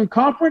the Eastern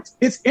Conference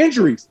is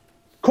injuries.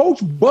 Coach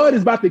Bud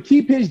is about to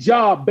keep his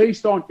job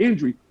based on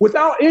injury.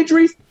 Without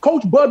injuries,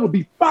 Coach Bud would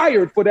be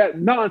fired for that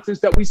nonsense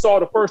that we saw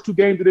the first two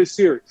games of this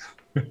series.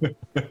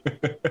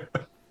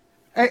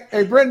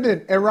 Hey,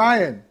 Brendan and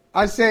Ryan,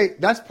 I say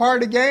that's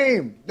part of the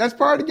game. That's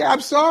part of the game.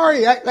 I'm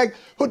sorry.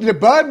 Did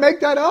Bud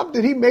make that up?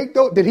 Did he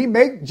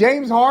make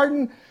James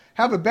Harden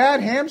have a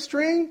bad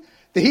hamstring?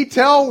 Did he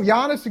tell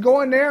Giannis to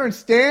go in there and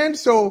stand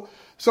so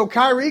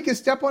Kyrie can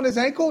step on his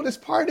ankle? That's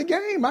part of the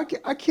game.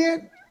 I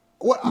can't.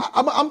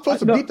 I'm supposed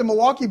to beat the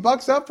Milwaukee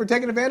Bucks up for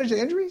taking advantage of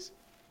injuries?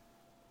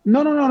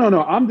 No.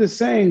 I'm just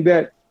saying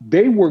that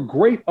they were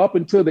great up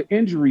until the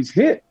injuries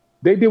hit.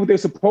 They did what they're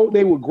supposed.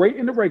 They were great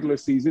in the regular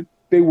season.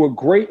 They were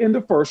great in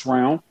the first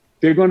round.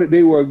 They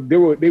were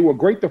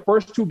great the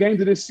first two games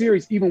of this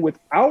series, even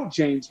without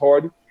James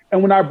Harden.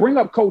 And when I bring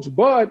up Coach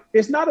Bud,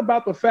 it's not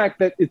about the fact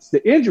that it's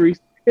the injuries.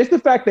 It's the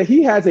fact that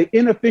he has an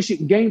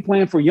inefficient game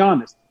plan for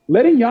Giannis.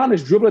 Letting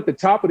Giannis dribble at the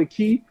top of the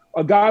key,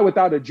 a guy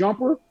without a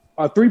jumper,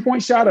 a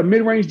three-point shot, a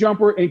mid-range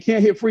jumper, and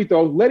can't hit free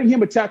throws, letting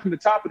him attack from the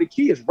top of the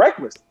key is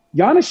reckless.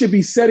 Giannis should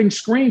be setting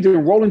screens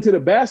and rolling to the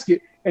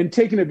basket and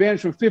taking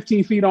advantage from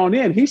 15 feet on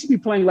in. He should be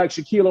playing like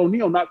Shaquille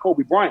O'Neal, not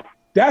Kobe Bryant.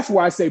 That's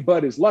why I say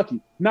Bud is lucky,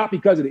 not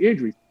because of the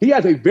injuries. He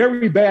has a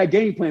very bad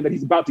game plan that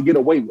he's about to get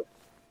away with.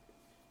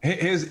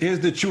 Here's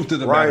the truth of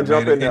the Ryan, matter,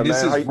 jump man. in there,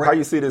 And man. How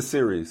you see this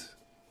series?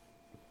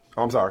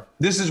 Oh, I'm sorry.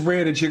 This is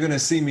rare that you're going to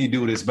see me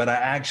do this, but I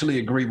actually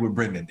agree with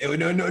Brendan.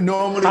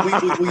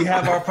 Normally we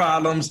have our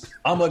problems.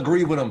 I'm going to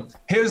agree with him.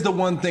 Here's the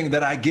one thing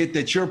that I get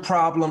that your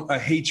problem, a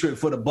hatred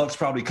for the Bucks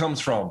probably comes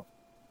from.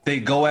 They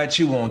go at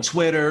you on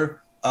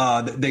Twitter.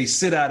 They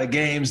sit out of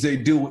games. They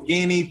do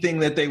anything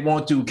that they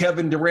want to.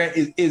 Kevin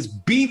Durant is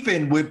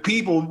beefing with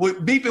people,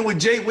 beefing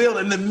with Jay Will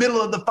in the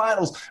middle of the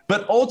finals.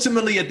 But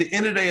ultimately, at the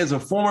end of the day, as a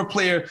former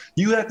player,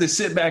 you have to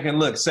sit back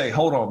and say,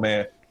 hold on,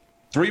 man.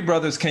 3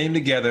 brothers came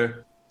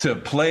together to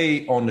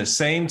play on the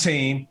same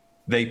team.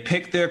 They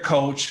picked their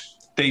coach.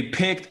 They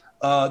picked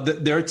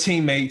their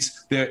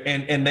teammates there,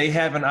 and they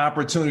have an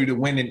opportunity to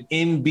win an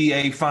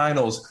NBA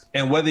Finals.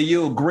 And whether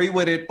you agree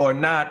with it or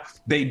not,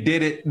 they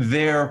did it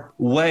their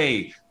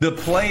way. The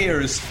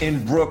players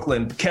in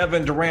Brooklyn,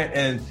 Kevin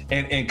Durant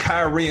and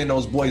Kyrie and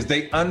those boys,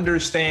 they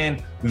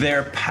understand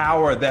their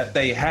power that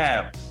they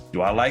have.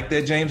 Do I like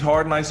that James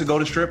Harden likes to go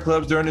to strip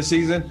clubs during the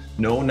season?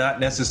 No, not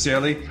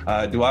necessarily.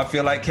 Do I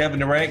feel like Kevin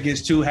Durant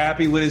gets too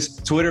happy with his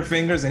Twitter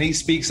fingers and he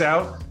speaks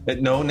out?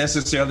 No,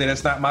 necessarily.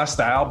 That's not my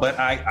style, but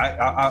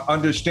I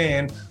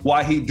understand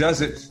why he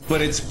does it. But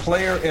it's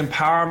player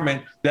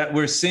empowerment that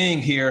we're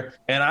seeing here.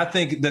 And I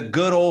think the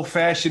good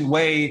old-fashioned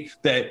way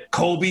that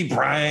Kobe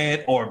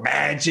Bryant or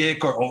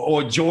Magic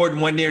or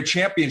Jordan won their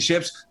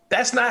championships,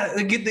 that's not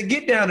the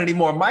get down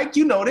anymore. Mike,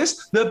 you know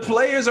this. The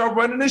players are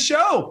running the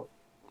show.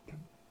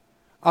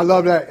 I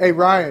love that. Hey,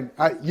 Ryan,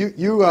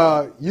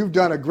 you've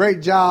done a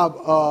great job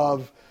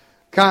of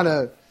kind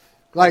of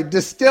like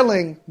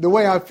distilling the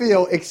way I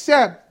feel,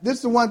 except this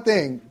is the one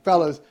thing,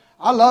 fellas.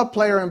 I love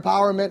player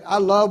empowerment. I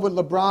love what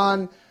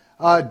LeBron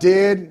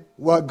did,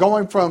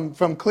 going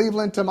from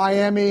Cleveland to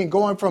Miami and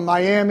going from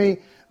Miami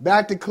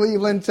back to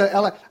Cleveland to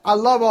LA. I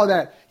love all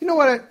that. You know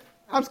what?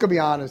 I'm just going to be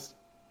honest.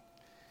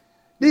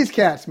 These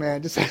cats,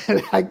 man, just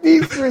like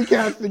these 3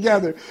 cats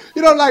together.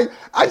 You know, like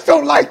I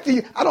don't like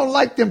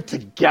them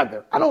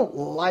together. I don't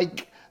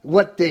like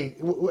what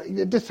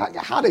just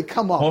how they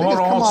come off. Hold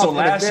on. So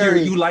last year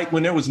you liked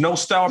when there was no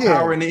star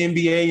power in the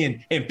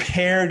NBA and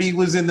parity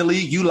was in the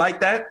league. You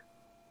like that?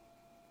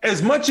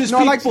 As much as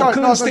people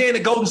couldn't stand the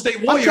Golden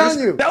State Warriors,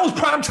 that was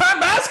primetime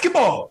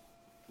basketball.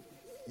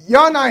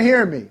 Y'all not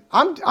hearing me.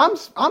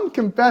 I'm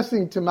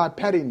confessing to my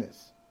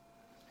pettiness.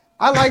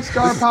 I like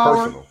star power.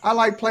 Personal. I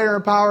like player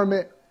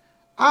empowerment.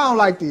 I don't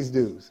like these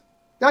dudes.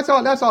 That's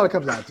all it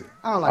comes down to.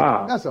 I don't like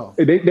them. That's all.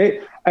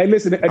 Hey,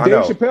 listen, Dave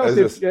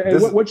Chappelle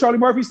said, what Charlie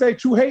Murphy said,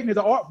 true hating is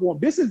an art form.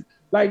 This is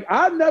like,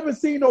 I've never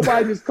seen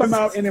nobody just come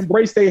out and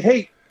embrace their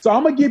hate. So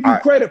I'm going to give you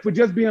credit for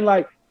just being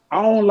like,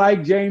 I don't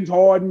like James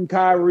Harden,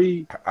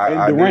 Kyrie,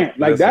 and Durant.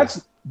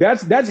 That's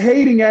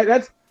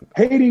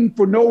hating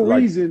for no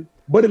reason,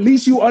 but at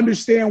least you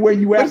understand where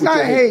you at with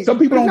your hate. Some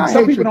people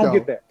don't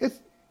get that.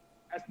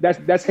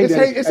 That's hate.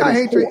 It's not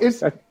hatred.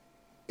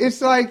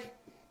 It's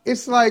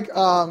like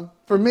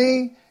for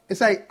me,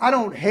 it's like I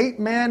don't hate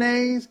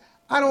mayonnaise.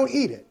 I don't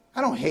eat it.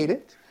 I don't hate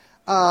it.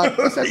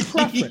 It's a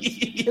preference.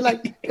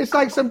 It's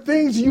like some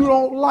things you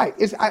don't like.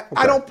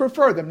 I don't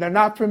prefer them. They're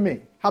not for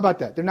me. How about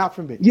that? They're not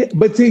for me. Yeah,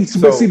 but see,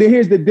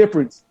 here's the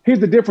difference. Here's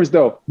the difference,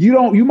 though.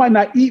 You might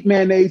not eat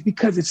mayonnaise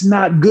because it's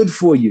not good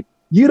for you.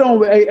 You don't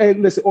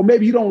listen, or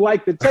maybe you don't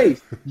like the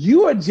taste.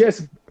 You are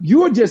just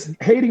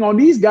hating on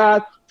these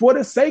guys for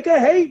the sake of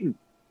hating.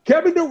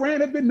 Kevin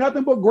Durant has been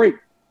nothing but great.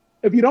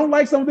 If you don't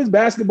like some of his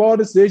basketball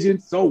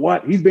decisions, so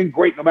what? He's been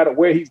great no matter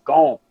where he's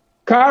gone.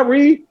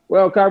 Kyrie's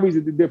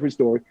a different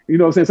story. You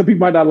know what I'm saying? Some people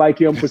might not like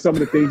him for some of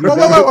the things. Wait,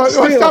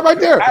 stop right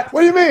there.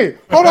 What do you mean?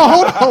 Hold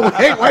on.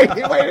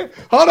 Wait.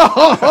 Hold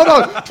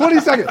on. 20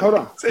 seconds. Hold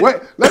on. Wait,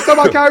 let's talk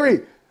about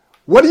Kyrie.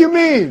 What do you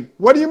mean?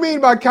 What do you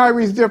mean by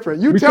Kyrie's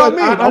different? You tell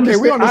me. Okay,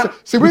 we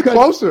understand. We're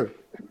closer.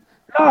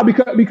 No,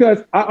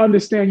 because I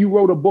understand you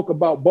wrote a book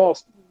about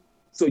Boston.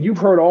 So you've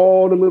heard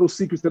all the little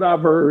secrets that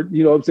I've heard,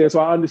 you know what I'm saying? So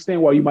I understand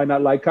why you might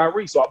not like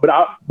Kyrie. But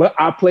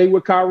I play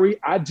with Kyrie.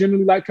 I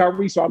generally like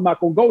Kyrie, so I'm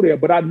not going to go there.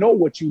 But I know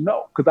what you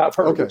know because I've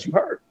heard what you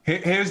heard.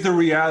 Here's the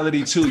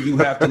reality, too, you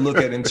have to look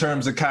at in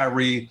terms of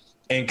Kyrie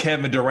and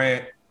Kevin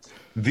Durant.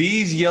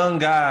 These young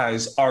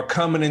guys are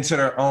coming into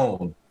their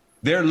own.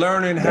 They're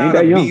learning how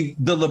to be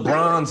the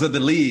LeBrons of the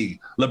league.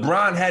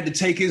 LeBron had to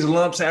take his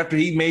lumps after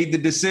he made the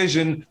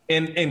decision,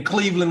 and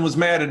Cleveland was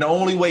mad. And the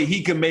only way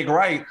he could make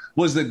right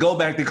was to go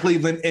back to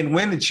Cleveland and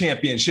win the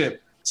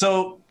championship.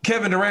 So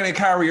Kevin Durant and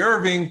Kyrie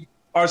Irving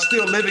are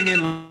still living in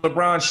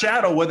LeBron's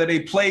shadow, whether they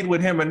played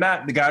with him or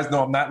not. The guys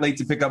know I'm not late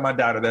to pick up my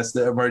daughter. That's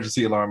the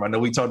emergency alarm. I know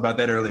we talked about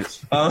that earlier.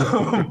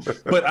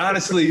 But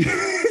honestly,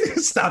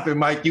 stop it,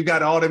 Mike. You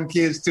got all them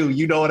kids too.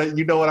 You know what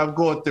I'm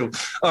going through.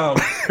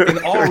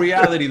 In all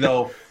reality,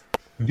 though,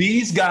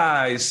 these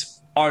guys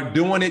are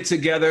doing it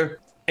together.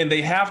 and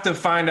they have to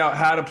find out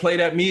how to play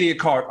that media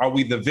card. Are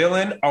we the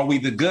villain? Are we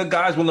the good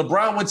guys? When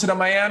LeBron went to the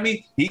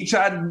Miami, he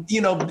tried,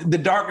 the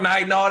Dark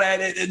Knight and all that.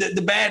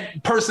 The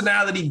bad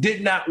personality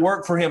did not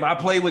work for him. I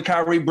played with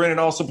Kyrie. Brennan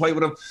also played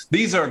with him.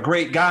 These are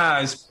great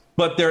guys,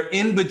 but they're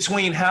in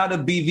between how to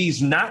be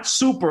these not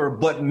super,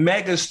 but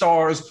mega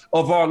stars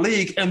of our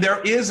league. And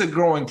there is a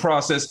growing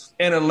process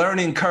and a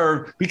learning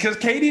curve because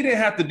KD didn't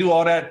have to do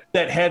all that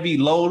heavy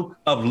load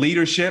of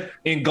leadership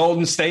in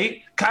Golden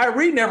State.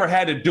 Kyrie never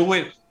had to do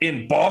it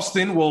in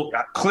Boston. Well,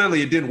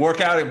 clearly it didn't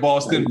work out in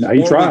Boston or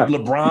with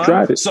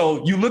LeBron.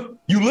 So you look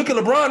at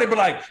LeBron and be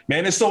like,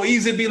 man, it's so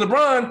easy to be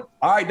LeBron.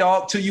 All right,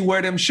 dog, till you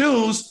wear them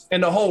shoes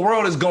and the whole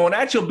world is going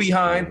at your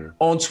behind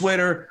on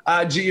Twitter,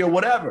 IG, or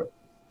whatever.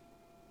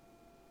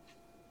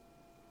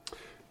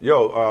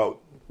 Yo,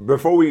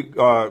 before we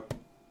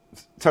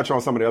touch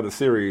on some of the other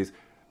series,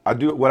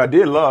 what I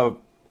did love,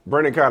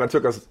 Brendan kind of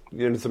took us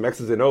into some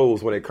X's and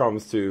O's when it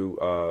comes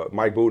to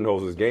Mike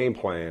Budenholzer's game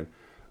plan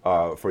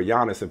for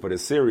Giannis and for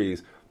this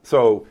series.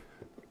 So,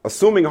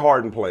 assuming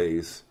Harden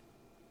plays,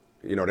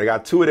 they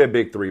got two of their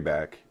big three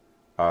back.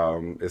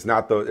 It's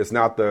not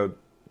the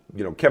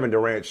Kevin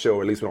Durant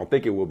show. At least we don't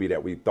think it will be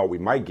that we thought we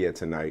might get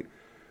tonight.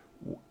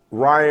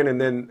 Ryan and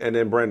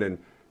then Brendan,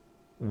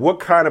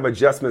 what kind of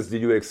adjustments do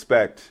you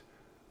expect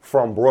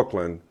from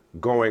Brooklyn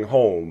going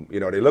home?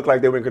 They look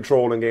like they were in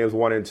control in games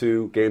 1 and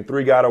 2. Game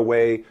 3 got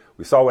away.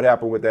 We saw what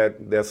happened with that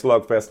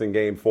slugfest in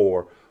game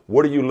 4.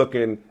 What are you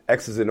looking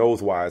X's and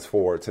O's wise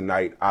for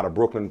tonight out of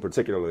Brooklyn,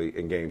 particularly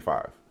in game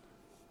 5?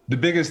 The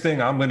biggest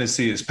thing I'm going to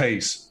see is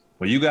pace.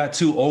 When you got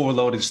two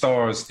overloaded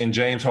stars in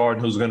James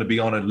Harden, who's going to be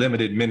on a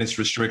limited minutes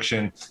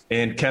restriction,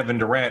 and Kevin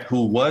Durant,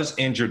 who was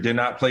injured, did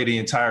not play the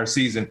entire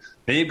season,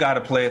 they've got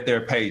to play at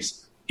their pace.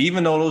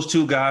 Even though those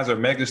two guys are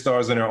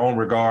megastars in their own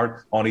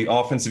regard on the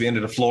offensive end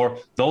of the floor,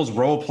 those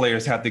role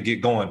players have to get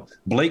going.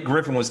 Blake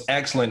Griffin was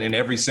excellent in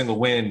every single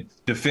win,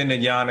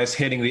 defending Giannis,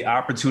 hitting the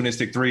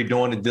opportunistic three,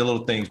 doing the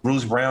little things.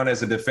 Bruce Brown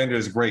as a defender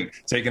is great.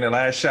 Taking the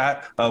last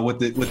shot with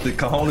the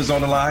cojones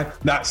on the line,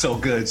 not so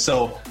good.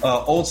 So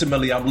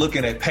ultimately, I'm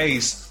looking at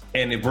pace.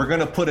 And if we're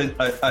going to put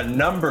a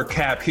number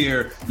cap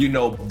here,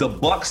 the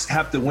Bucks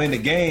have to win the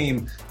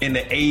game in the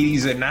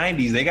 80s and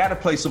 90s. They got to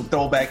play some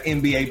throwback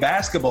NBA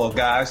basketball,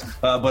 guys.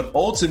 But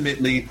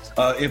ultimately,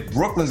 if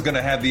Brooklyn's going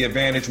to have the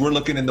advantage, we're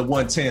looking in the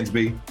 110s,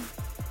 B.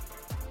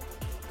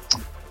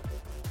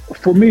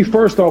 For me,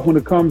 first off, when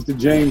it comes to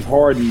James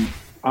Harden,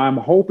 I'm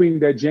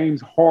hoping that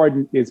James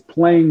Harden is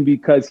playing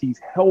because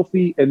he's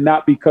healthy and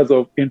not because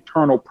of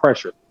internal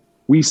pressure.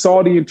 We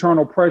saw the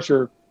internal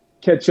pressure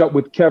catch up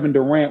with Kevin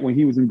Durant when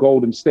he was in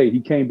Golden State. He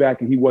came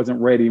back and he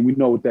wasn't ready, and we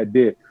know what that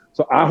did.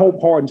 So I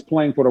hope Harden's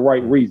playing for the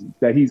right reasons,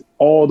 that he's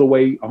all the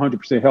way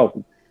 100%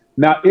 healthy.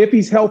 Now, if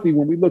he's healthy,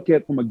 when we look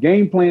at from a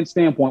game plan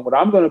standpoint, what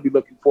I'm going to be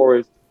looking for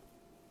is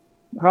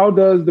how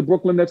does the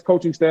Brooklyn Nets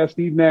coaching staff,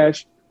 Steve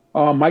Nash,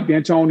 Mike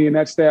D'Antoni and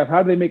that staff,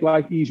 how do they make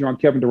life easier on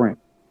Kevin Durant?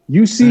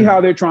 You see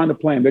how they're trying to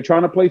play him. They're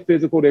trying to play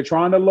physical. They're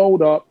trying to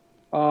load up.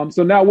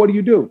 So now what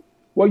do?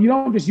 Well, you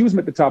don't just use them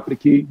at the top of the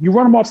key. You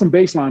run them off some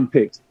baseline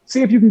picks.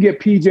 See if you can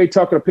get P.J.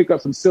 Tucker to pick up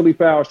some silly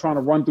fouls trying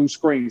to run through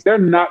screens. They're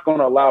not going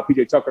to allow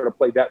P.J. Tucker to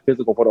play that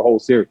physical for the whole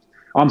series.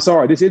 I'm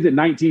sorry, this isn't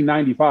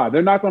 1995.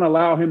 They're not going to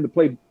allow him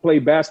to play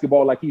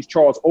basketball like he's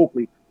Charles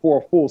Oakley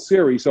for a full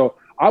series. So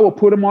I will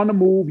put him on the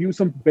move, use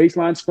some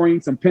baseline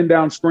screens, some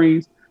pin-down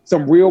screens,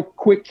 some real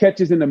quick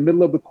catches in the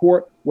middle of the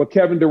court where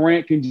Kevin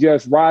Durant can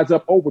just rise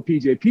up over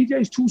P.J.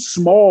 P.J.'s too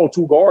small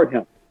to guard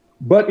him.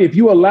 But if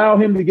you allow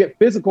him to get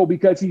physical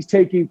because he's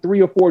taking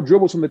 3 or 4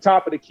 dribbles from the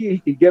top of the key, he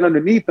can get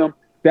underneath them,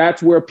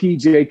 that's where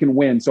PJ can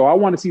win. So I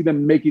want to see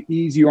them make it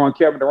easier on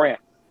Kevin Durant.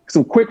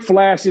 Some quick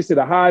flashes to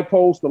the high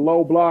post, the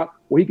low block,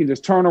 where he can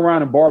just turn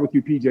around and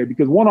barbecue PJ,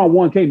 because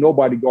one-on-one can't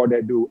nobody guard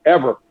that dude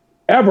ever.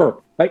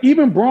 Like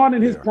even Bron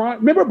in his prime.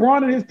 Remember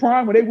Bron in his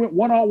prime when they went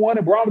one-on-one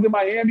and Bron was in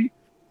Miami?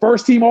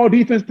 First team all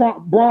defense,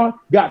 Bron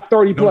got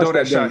 30 plus. Don't do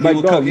that shot. He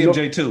will cook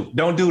MJ too.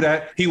 Don't do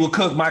that. He will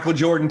cook Michael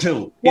Jordan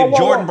too. If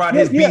Jordan brought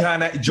his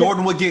behind that,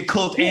 Jordan would get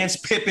cooked and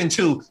Pippen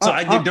too. So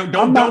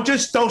don't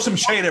just throw some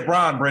shade at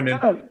Bron,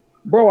 Brendan.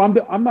 Bro,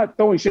 I'm not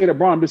throwing shade at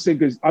Bron.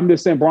 I'm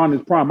just saying Bron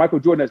is prime.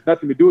 Michael Jordan has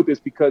nothing to do with this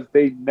because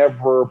they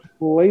never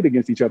played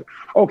against each other.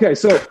 Okay,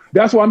 so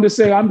that's why I'm just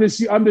saying I'm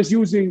just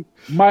using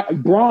my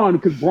Bron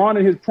because Bron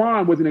in his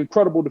prime was an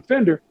incredible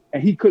defender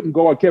and he couldn't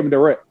guard Kevin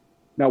Durant.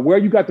 Now, where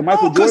you got the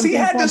Michael Jordan because he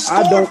had to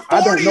score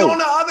 40 on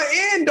the other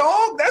end,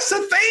 dog. That's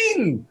the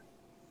thing.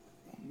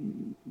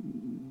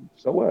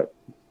 So what?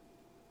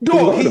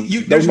 Dog,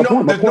 there's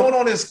no one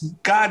on this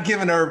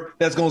God-given earth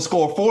that's going to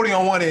score 40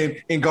 on one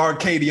end and guard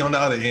KD on the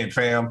other end,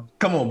 fam.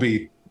 Come on,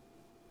 B.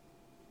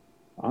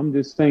 I'm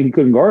just saying he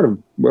couldn't guard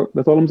him, bro.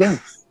 That's all I'm saying.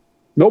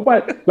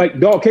 Nobody,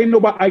 can't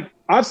nobody.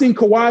 I've seen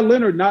Kawhi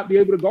Leonard not be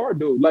able to guard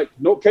dude.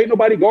 Can't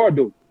nobody guard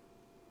dude.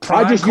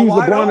 Prime I just use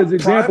LeBron as an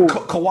example.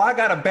 Kawhi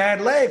got a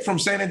bad leg from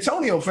San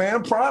Antonio,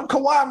 fam. Prime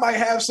Kawhi might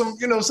have some,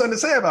 something to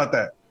say about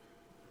that.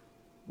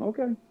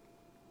 Okay.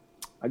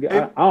 I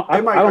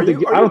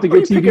don't think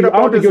your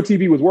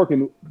TV was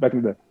working back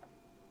in the day.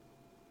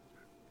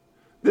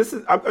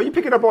 Are you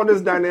picking up on this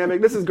dynamic?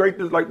 This is great.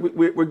 Like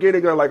we're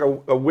getting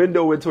a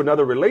window into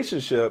another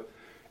relationship.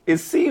 It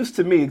seems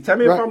to me. Tell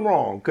me if I'm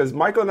wrong, because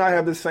Michael and I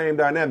have the same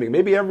dynamic.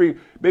 Maybe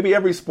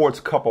every sports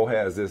couple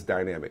has this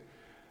dynamic.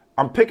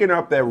 I'm picking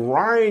up that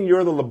Ryan,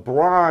 you're the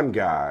LeBron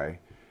guy,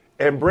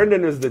 and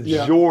Brendan is the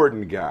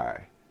Jordan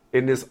guy.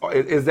 In this,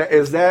 is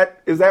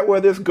that where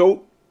this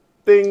GOAT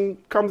thing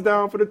comes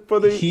down for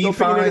the? He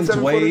finds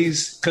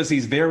ways because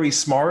he's very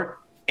smart.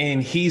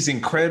 And he's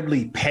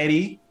incredibly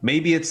petty.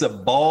 Maybe it's a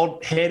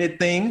bald-headed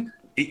thing.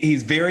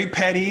 He's very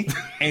petty.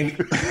 And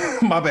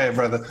my bad,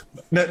 brother.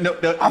 No,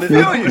 I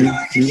feel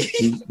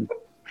you.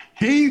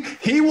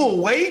 He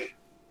will wait.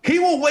 He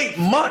will wait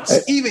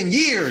months, even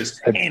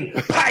years, and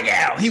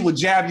pow, he will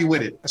jab you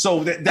with it.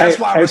 So that's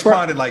why I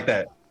responded like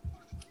that.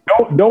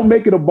 Don't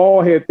make it a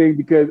bald head thing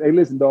because hey,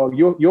 listen, dog,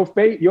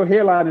 your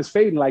hairline is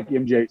fading like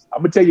MJ's.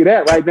 I'm gonna tell you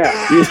that right now.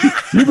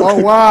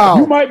 Oh wow!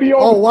 You might be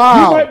over.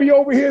 You might be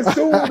over here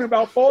soon in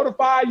about 4 to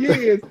 5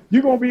 years.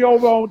 You're gonna be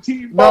over on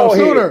team bald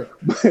sooner.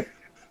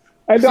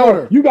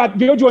 And you got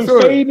your joint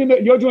fading.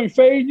 Your joint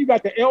fading. You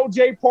got the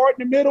LJ part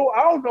in the middle.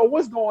 I don't know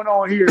what's going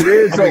on here.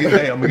 I'm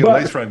gonna get a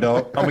lace front,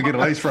 dog. I'm gonna get a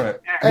lace front.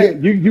 Hey,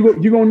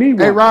 you gonna need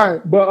one. Hey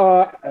Ryan,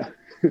 but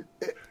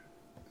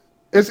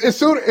It's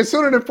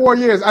sooner than 4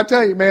 years. I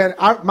tell you, man,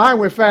 mine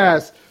went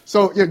fast.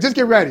 So just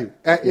get ready.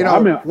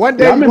 One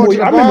day I remember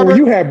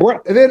when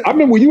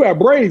you had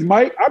braids,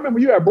 Mike. I remember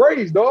you had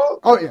braids, dog.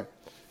 Oh yeah,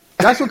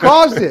 that's what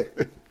caused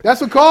it.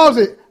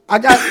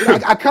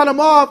 I cut them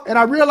off, and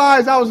I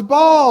realized I was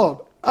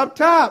bald up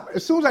top.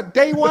 As soon as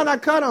day one I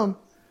cut them,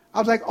 I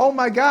was like, oh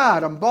my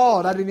God, I'm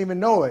bald. I didn't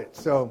even know it.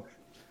 So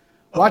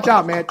watch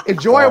out, man.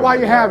 Enjoy it while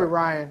you have it,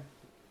 Ryan.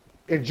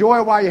 Enjoy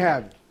it while you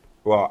have it.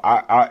 Well,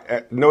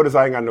 I notice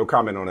I ain't got no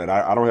comment on that.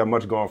 I don't have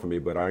much going for me,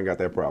 but I ain't got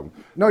that problem.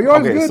 No,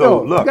 yours is good,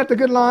 though. Look, you got the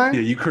good line. Yeah,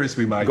 you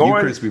crispy, Mike.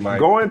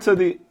 Going to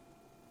the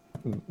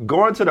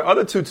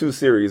other 2-2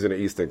 series in the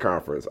Eastern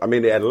Conference. I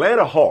mean, the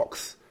Atlanta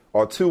Hawks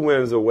are 2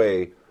 wins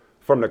away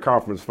from the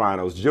conference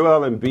finals.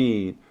 Joel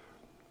Embiid,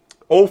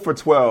 0 for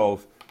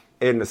 12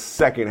 in the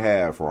second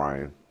half,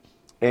 Ryan.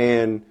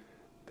 And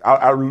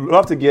I'd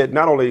love to get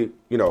not only,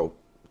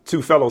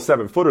 two fellow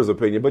 7-footers'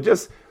 opinion, but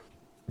just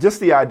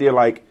the idea,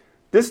 like,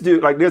 this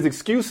dude, like, there's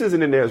excuses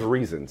and then there's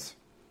reasons.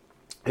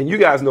 And you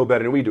guys know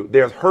better than we do.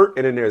 There's hurt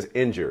and then there's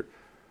injured.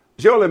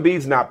 Joel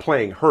Embiid's not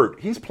playing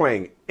hurt. He's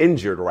playing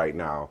injured right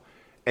now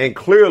and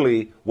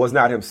clearly was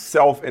not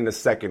himself in the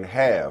second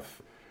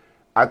half.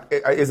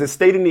 Is it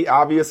stating the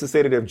obvious to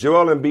say that if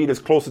Joel Embiid is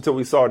closer to what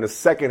we saw in the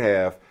second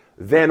half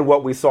than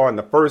what we saw in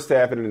the first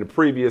half and in the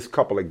previous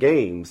couple of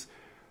games,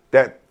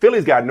 that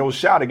Philly's got no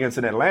shot against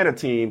an Atlanta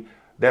team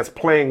that's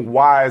playing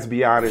wise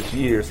beyond its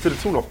years to the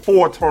tune of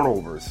 4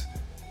 turnovers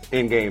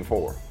in Game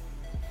 4?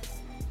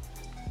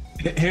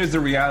 Here's the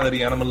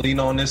reality, and I'm going to lean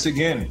on this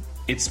again.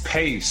 It's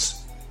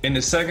pace. In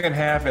the second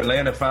half,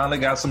 Atlanta finally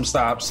got some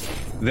stops.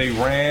 They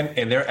ran,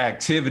 and their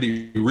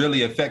activity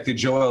really affected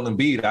Joel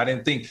Embiid. I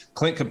didn't think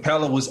Clint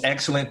Capella was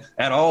excellent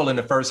at all in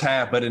the first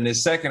half, but in the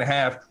second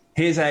half,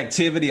 his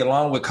activity,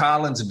 along with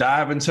Collins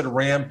diving to the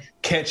rim,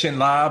 catching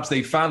lobs,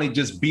 they finally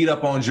just beat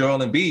up on Joel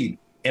Embiid.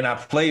 And I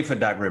played for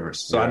Doc Rivers.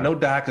 So I know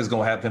Doc is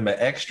going to have him an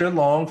extra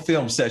long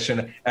film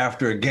session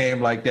after a game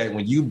like that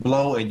when you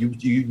blow and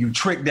you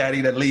trick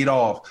daddy to lead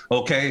off,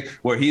 okay,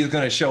 where he's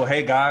going to show,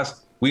 hey, guys,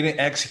 we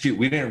didn't execute.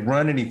 We didn't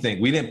run anything.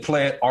 We didn't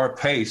play at our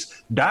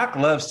pace. Doc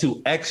loves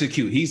to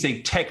execute. He's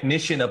a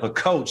technician of a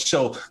coach.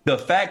 So the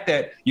fact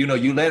that, you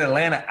let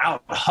Atlanta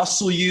out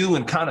hustle you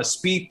and kind of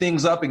speed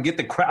things up and get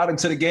the crowd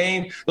into the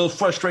game, those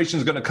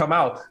frustrations are going to come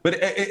out.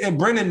 But and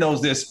Brendan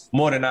knows this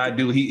more than I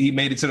do. He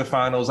made it to the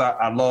finals.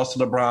 I lost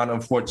to LeBron.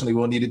 Unfortunately,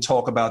 we'll need to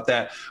talk about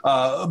that.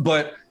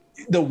 But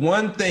the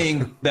one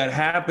thing that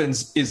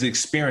happens is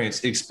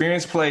experience.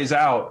 Experience plays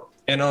out.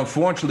 And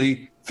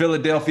unfortunately,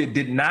 Philadelphia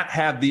did not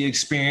have the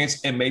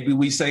experience, and maybe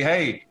we say,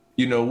 hey,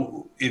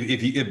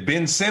 if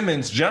Ben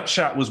Simmons' jump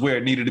shot was where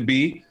it needed to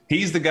be,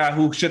 he's the guy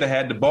who should have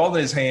had the ball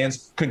in his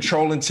hands,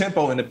 controlling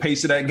tempo and the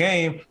pace of that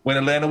game when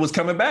Atlanta was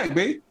coming back,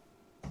 B.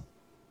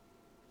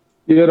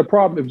 Yeah, the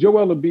problem, if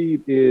Joel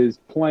Embiid is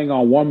playing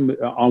on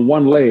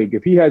one leg,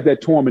 if he has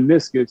that torn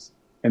meniscus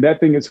and that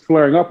thing is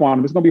flaring up on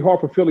him, it's going to be hard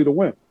for Philly to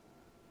win.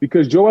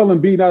 Because Joel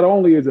Embiid not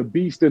only is a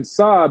beast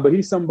inside, but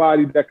he's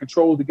somebody that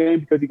controls the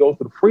game because he goes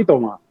to the free throw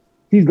line.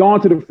 He's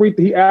gone to the free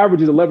throw. He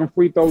averages 11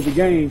 free throws a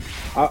game.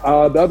 The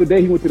other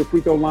day, he went to the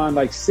free throw line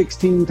like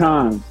 16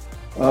 times.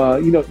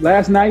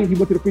 Last night, he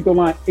went to the free throw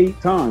line 8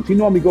 times. He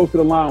normally goes to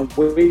the line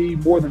way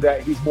more than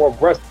that. He's more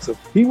aggressive.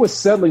 He was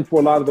settling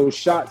for a lot of those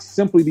shots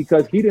simply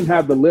because he didn't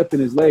have the lift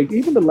in his legs.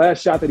 Even the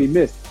last shot that he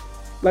missed.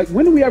 Like,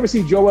 when do we ever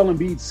see Joel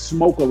Embiid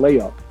smoke a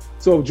layup?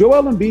 So if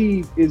Joel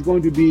Embiid is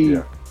going to be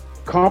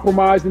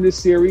compromised in this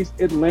series,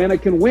 Atlanta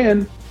can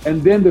win.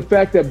 And then the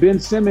fact that Ben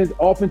Simmons'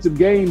 offensive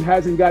game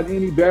hasn't gotten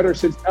any better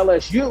since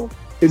LSU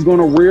is going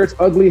to rear its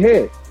ugly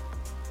head.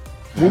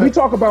 When we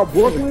talk about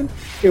Brooklyn,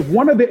 if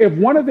one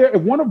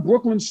of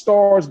Brooklyn's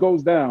stars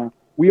goes down,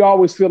 we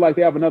always feel like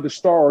they have another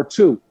star or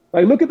two.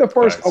 Like, look at the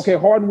first. Okay,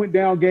 Harden went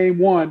down game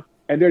 1,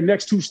 and their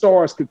next 2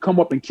 stars could come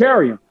up and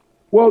carry him.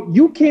 Well,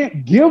 you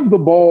can't give the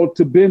ball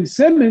to Ben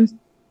Simmons.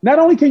 Not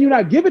only can you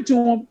not give it to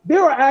him, they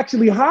are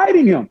actually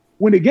hiding him.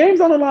 When the game's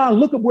on the line,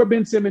 look at where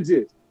Ben Simmons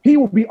is. He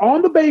will be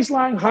on the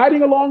baseline,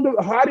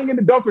 hiding in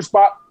the dunker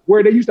spot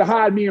where they used to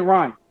hide me and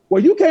Ryan.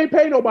 Well, you can't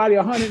pay nobody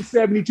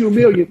 $172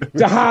 million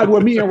to hide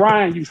where me and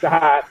Ryan used to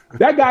hide.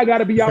 That guy got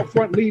to be out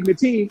front leading the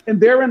team, and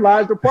therein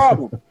lies the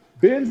problem.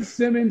 Ben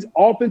Simmons'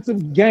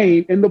 offensive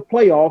game in the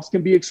playoffs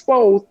can be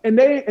exposed, and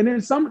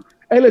then some.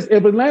 Hey, listen,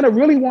 if Atlanta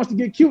really wants to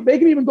get cute, they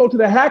can even go to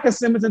the hack of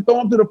Simmons and throw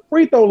him to the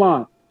free throw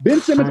line. Ben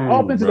Simmons'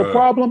 offense is a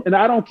problem, and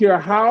I don't care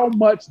how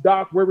much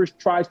Doc Rivers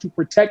tries to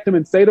protect him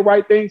and say the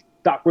right things.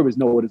 Doc Rivers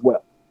knows it as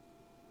well.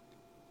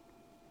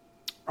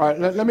 All right,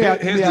 let me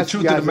ask the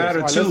truth of the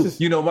matter, too.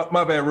 Just,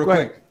 my bad, real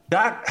quick.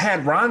 Doc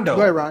had Rondo.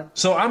 Go ahead, Ryan.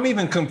 So I'm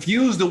even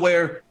confused to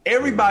where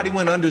everybody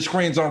went under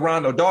screens on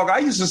Rondo. Dog, I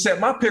used to set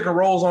my pick and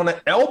rolls on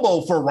the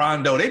elbow for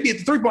Rondo. They'd be at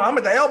the 3-point. I'm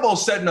at the elbow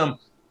setting them.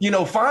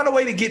 Find a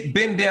way to get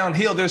Ben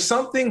downhill. There's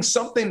something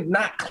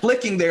not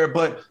clicking there.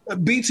 But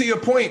B, to your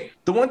point,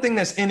 the one thing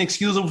that's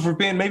inexcusable for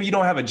Ben, maybe you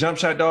don't have a jump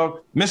shot,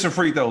 dog. Missing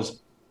free throws.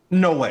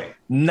 No way.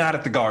 Not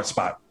at the guard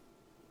spot.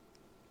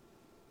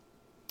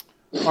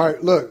 All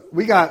right, look,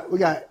 we got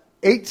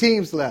 8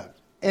 teams left.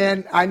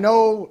 And I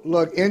know,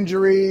 look,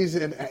 injuries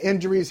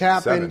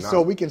happen.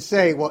 So we can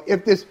say, well,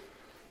 if this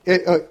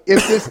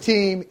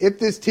team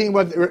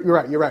was,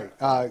 you're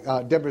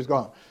right. Denver's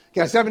gone.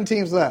 Got 7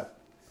 teams left.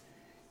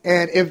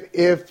 And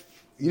if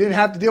you didn't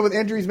have to deal with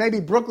injuries,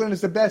 maybe Brooklyn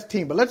is the best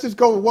team. But let's just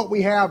go with what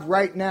we have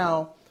right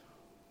now.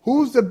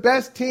 Who's the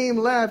best team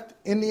left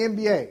in the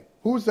NBA?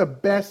 Who's the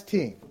best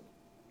team?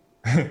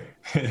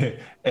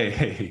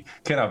 Hey,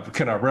 can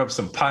I rub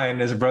some pie in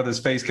this brother's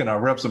face? Can I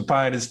rub some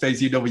pie in his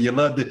face? You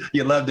love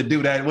to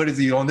do that. What is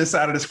he on this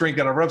side of the screen?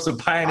 Can I rub some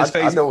pie in his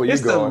face? I know where you're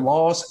going. The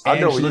Los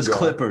Angeles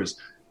Clippers.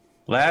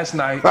 Last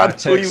night, I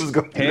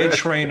texted head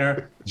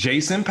trainer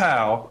Jason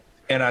Powell,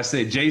 and I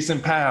said,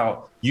 Jason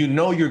Powell,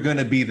 you're going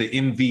to be the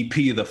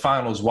MVP of the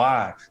finals.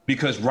 Why?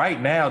 Because right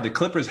now the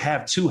Clippers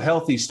have 2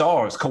 healthy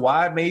stars.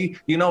 Kawhi may,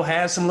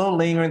 has some little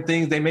lingering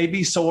things. They may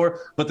be sore,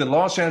 but the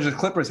Los Angeles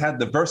Clippers have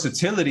the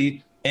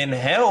versatility and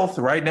health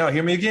right now.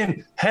 Hear me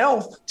again.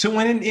 Health to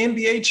win an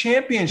NBA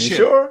championship.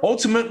 Sure.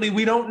 Ultimately,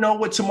 we don't know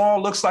what tomorrow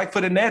looks like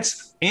for the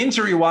Nets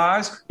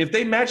injury-wise. If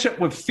they match up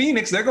with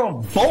Phoenix, they're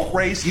going to boat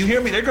race. You hear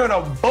me? They're going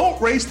to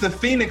boat race the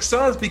Phoenix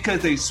Suns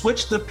because they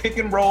switched the pick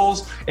and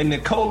rolls, and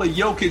Nikola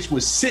Jokic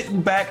was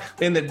sitting back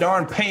in the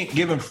darn paint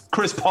giving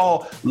Chris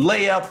Paul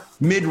layup,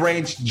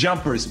 mid-range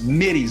jumpers,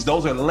 middies.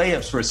 Those are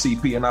layups for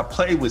CP, and I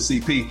played with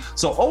CP.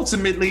 So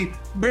ultimately,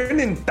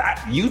 Brendan thought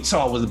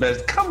Utah was the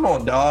best. Come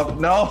on, dog.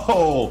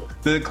 No.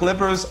 The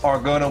Clippers are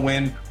going to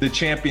win the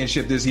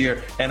championship this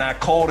year, and I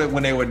called it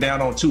when they were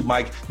down on 2,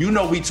 Mike.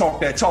 We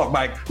talk that talk,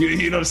 Mike.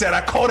 You know what I'm saying?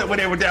 I called it when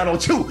they were down on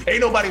 2.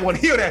 Ain't nobody want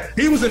to hear that.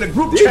 He was in the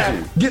group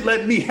chat,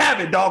 letting me have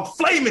it, dog,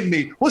 flaming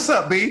me. What's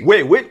up, B?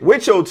 Wait,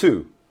 which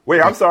 02?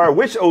 Wait, I'm soring,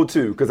 which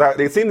 02? Because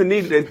they seem to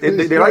need,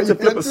 they like to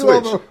flip a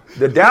switch.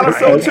 The Dallas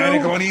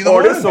 02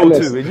 or this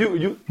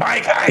 02?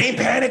 Mike, I ain't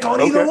panic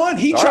on either one.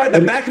 He tried to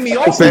back me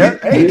off.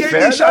 He gave me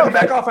a shot to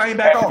back off. I ain't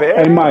back off.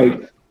 Hey,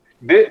 Mike,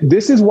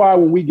 this is why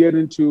when we get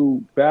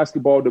into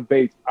basketball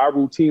debates, I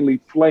routinely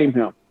flame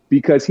him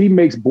because he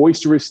makes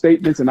boisterous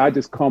statements and I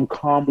just come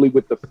calmly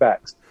with the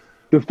facts.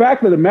 The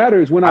fact of the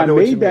matter is when I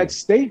made that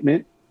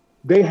statement,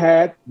 they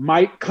had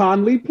Mike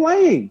Conley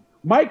playing.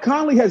 Mike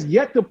Conley has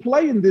yet to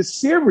play in this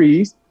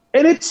series,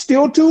 and it's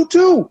still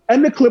 2-2.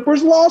 And the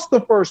Clippers lost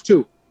the first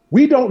 2.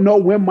 We don't know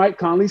when Mike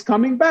Conley's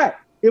coming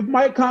back. If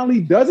Mike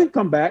Conley doesn't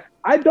come back,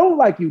 I don't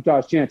like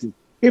Utah's chances.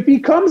 If he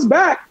comes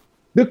back,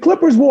 the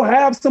Clippers will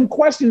have some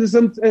questions.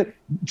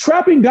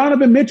 Trapping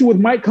Donovan Mitchell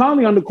with Mike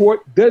Conley on the court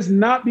is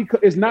not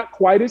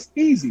quite as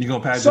easy. You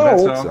gonna pad your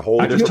bets, though?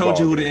 I just told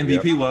you who the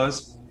MVP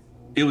was.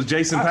 It was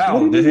Jason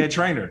Powell, the head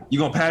trainer. You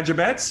gonna pad your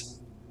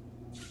bets?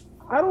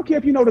 I don't care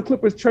if you know the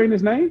Clippers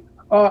trainer's name.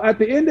 At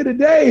the end of the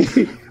day,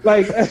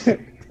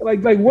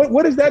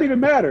 what does that even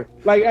matter?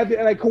 Like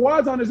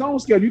Kawhi's on his own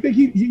scale. You think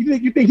he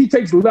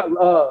takes Jason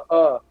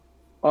Powell?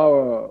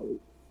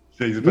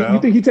 You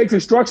think he takes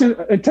instruction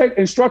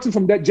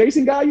from that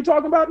Jason guy you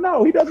talking about?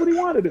 No, he does what he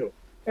wants to do.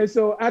 And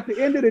so at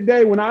the end of the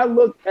day, when I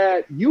look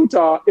at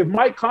Utah, if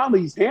Mike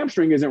Conley's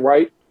hamstring isn't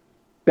right,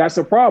 that's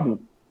a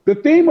problem. The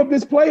theme of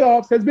this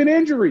playoffs has been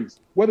injuries.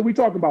 Whether we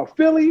talk about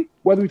Philly,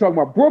 whether we talk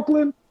about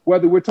Brooklyn,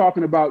 whether we're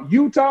talking about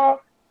Utah,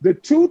 the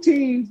 2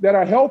 teams that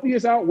are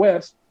healthiest out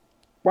west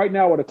right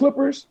now are the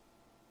Clippers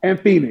and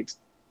Phoenix.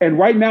 And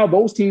right now,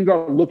 those teams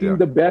are looking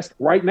the best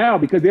right now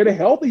because they're the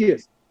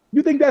healthiest.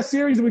 You think that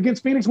series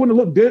against Phoenix wouldn't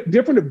have looked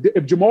different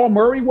if Jamal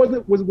Murray was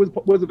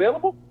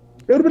available?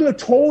 It would have been a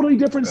totally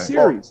different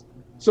series.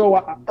 So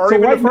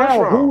right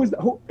now,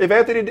 if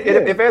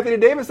Anthony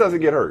Davis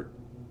doesn't get hurt,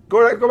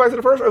 go back to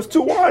the first. It was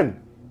 2-1.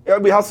 I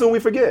mean, how soon we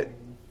forget?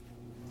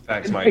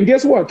 Thanks, Mike. And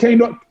guess what?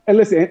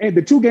 Listen, and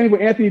the 2 games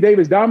where Anthony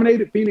Davis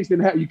dominated, Phoenix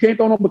didn't have. You can't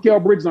throw no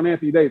Mikal Bridges on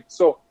Anthony Davis.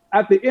 So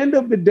at the end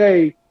of the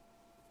day,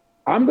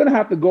 I'm going to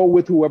have to go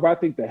with whoever I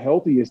think the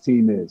healthiest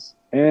team is.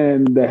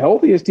 And the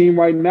healthiest team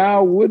right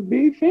now would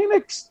be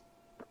Phoenix.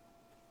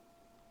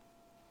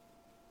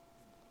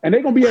 And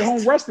they're going to be at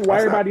home resting while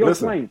everybody else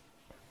playing.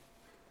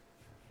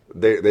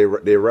 They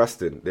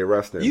resting. They're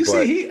resting. You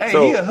see, he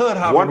a hood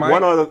hopper,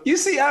 Mike. You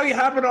see how he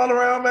hopping all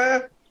around,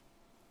 man?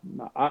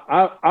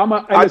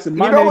 Listen,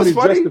 my name is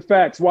Just the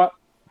Facts.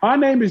 My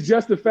name is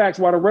Just the Facts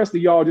while the rest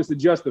of y'all just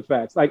adjust the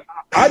facts. Like,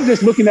 I'm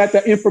just looking at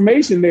the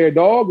information there,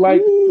 dog.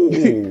 Like,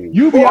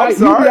 you be out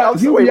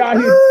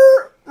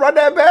here. Run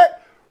that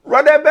back.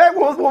 What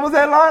was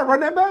that line? Run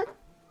that back.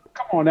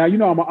 Come on now, you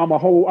know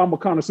I'm a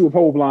connoisseur of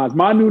whole lines.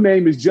 My new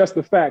name is Just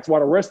the Facts, while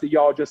the rest of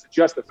y'all just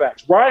adjust the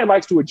facts. Ryan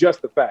likes to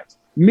adjust the facts.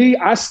 Me,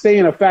 I stay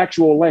in a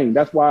factual lane.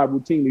 That's why I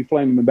routinely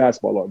flame him in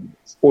basketball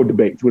arguments or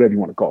debates, whatever you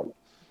want to call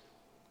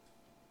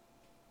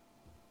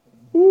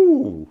it.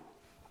 Ooh,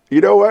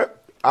 you know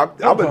what? I'm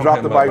gonna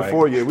drop the mic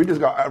for you. We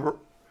just got.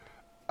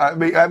 I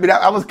mean,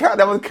 that was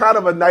kind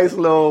of a nice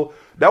little.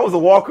 That was a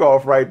walk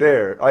off right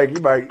there. Like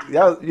you might,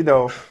 you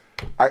know.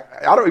 I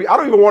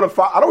don't even want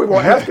to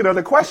ask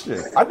another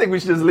question. I think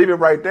we should just leave it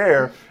right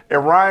there.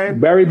 And Ryan,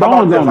 Barry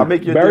Bonds, I'll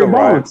make you a deal,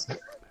 Bonds.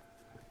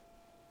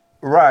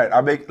 Right.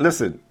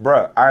 Listen,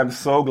 bruh, I am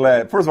so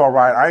glad. First of all,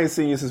 Ryan, I ain't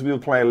seen you since we were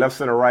playing left,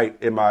 center, right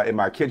in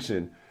my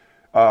kitchen.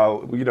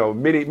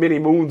 Many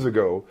moons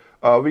ago.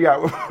 We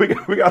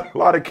got a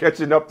lot of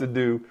catching up to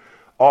do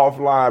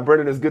offline.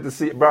 Brendan, it's good to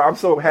see you. Bro, I'm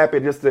so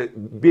happy just to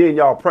be in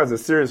y'all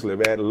presence. Seriously,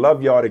 man.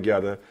 Love y'all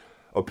together.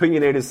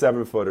 Opinionated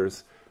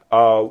 7-footers.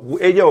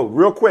 Hey, yo,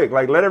 real quick,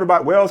 like, let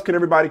everybody, where else can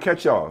everybody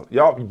catch y'all?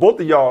 Both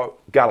of y'all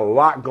got a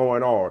lot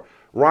going on.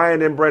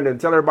 Ryan and Brendan,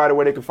 tell everybody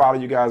where they can follow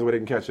you guys, where they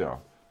can catch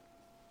y'all.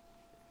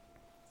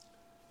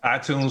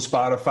 iTunes,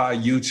 Spotify,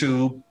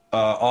 YouTube.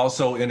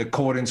 Also, in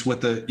accordance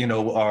with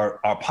our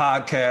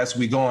podcast,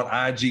 we go on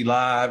IG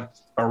Live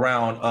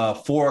around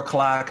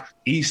 4:00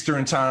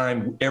 Eastern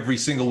time every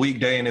single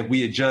weekday. And if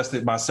we adjust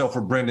it, myself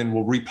or Brendan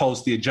will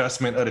repost the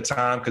adjustment of the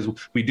time because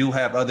we do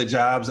have other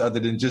jobs other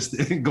than just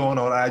going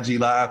on IG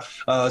Live.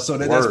 So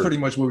that's pretty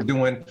much what we're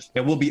doing.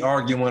 And we'll be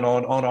arguing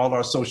on all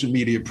our social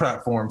media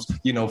platforms,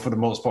 for the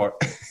most part.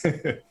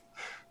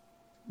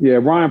 Yeah,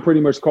 Ryan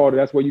pretty much called it.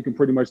 That's where you can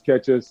pretty much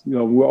catch us.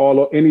 We're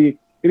all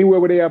anywhere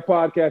where they have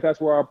podcasts.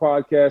 That's where our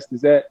podcast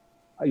is at.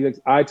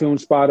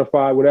 iTunes,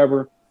 Spotify,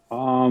 whatever.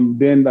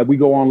 Then we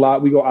go on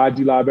live. We go IG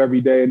Live every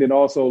day, and then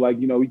also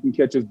we can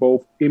catch us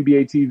both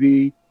NBA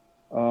TV.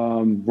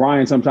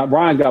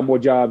 Ryan got more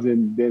jobs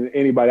than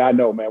anybody I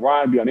know, man.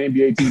 Ryan be on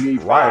NBA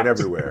TV. Ryan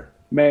everywhere,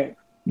 man.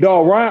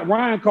 No,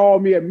 Ryan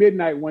called me at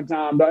midnight one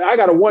time. I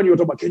got a 1-year-old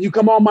talking about, can you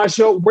come on my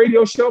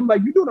radio show? I'm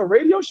like, you doing a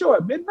radio show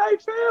at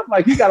midnight, fam?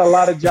 Like, he got a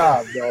lot of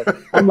jobs,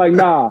 dog. I'm like,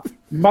 nah,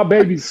 my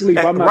baby's asleep.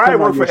 I'm not Ryan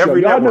worked for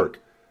every network.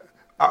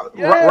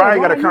 Ryan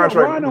got a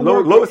contract.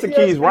 Lois and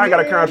Keys, Ryan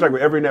got a contract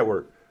with every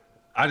network.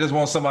 I just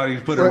want somebody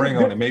to put a ring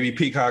on it. Maybe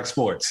Peacock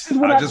Sports.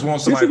 I just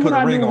want somebody to put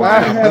a ring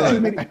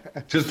on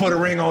it. Just put a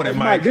ring on it,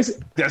 Mike.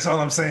 That's all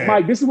I'm saying.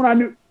 Mike, this is when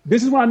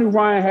I knew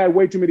Ryan had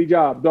way too many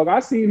jobs, dog.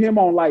 I seen him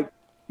on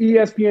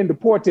ESPN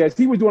Deportes.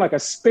 He was doing a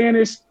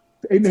Spanish.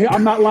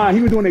 I'm not lying.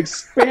 He was doing a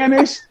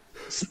Spanish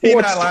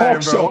sports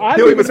talk show. He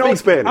don't even speak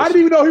Spanish. I didn't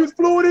even know he was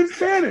fluent in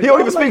Spanish. He don't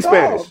even speak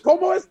Spanish.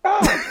 Como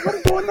está? What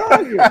is going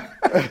on here?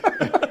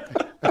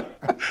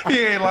 He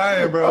ain't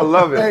lying, bro. I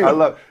love it. Hey, I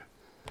love it.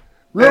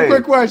 Real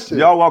quick question.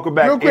 Y'all welcome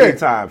back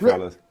anytime,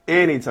 fellas.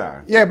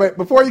 Anytime. Yeah, but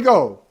before you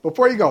go,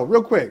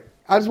 real quick,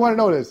 I just want to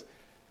know this.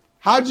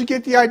 How'd you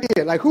get the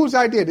idea? Like, whose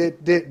idea?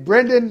 Did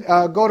Brendan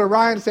go to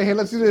Ryan and say, hey,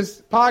 let's do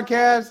this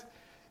podcast?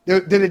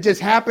 Did it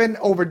just happen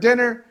over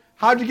dinner?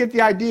 How'd you get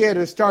the idea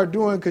to start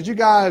doing? Because you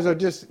guys are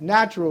just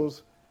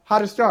naturals.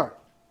 How'd it start?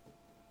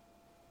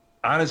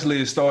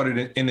 Honestly, it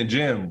started in the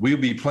gym. We'll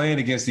be playing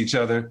against each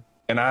other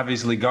and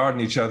obviously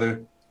guarding each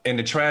other. And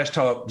the trash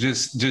talk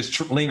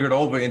just lingered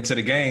over into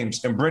the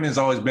games. And Brendan's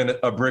always been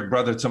a brick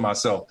brother to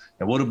myself.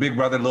 And what do big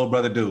brother, little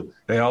brother do?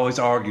 They always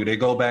argue. They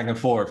go back and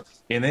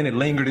forth. And then it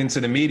lingered into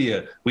the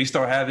media. We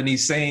start having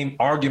these same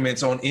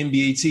arguments on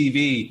NBA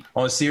TV,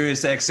 on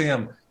Sirius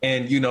XM.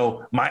 And,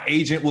 my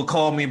agent will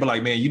call me and be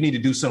like, man, you need to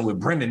do something with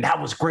Brendan. That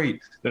was great.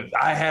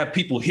 I have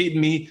people hitting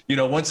me.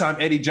 One time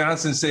Eddie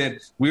Johnson said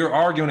we were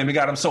arguing and we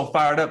got him so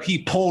fired up, he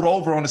pulled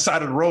over on the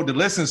side of the road to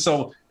listen.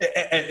 So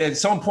at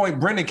some point,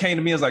 Brendan came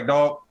to me and was like,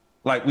 dog,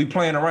 we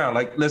playing around.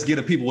 Let's get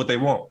the people what they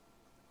want.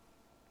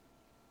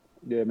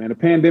 Yeah, man. The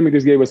pandemic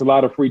just gave us a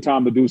lot of free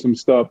time to do some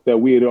stuff that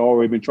we had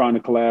already been trying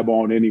to collab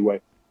on anyway.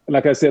 And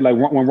like I said,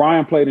 when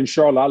Ryan played in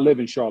Charlotte, I live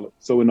in Charlotte.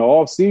 So in the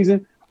off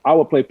season, I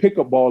would play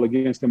pickup ball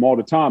against him all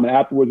the time. And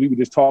afterwards, we would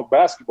just talk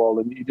basketball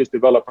and he just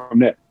developed from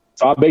there.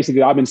 So I've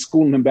been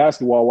schooling him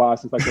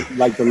basketball-wise since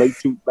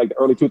the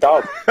early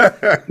 2000s.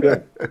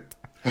 Yeah.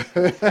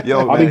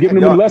 Yo, I've been giving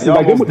him lessons.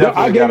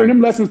 I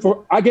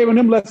gave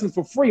him lessons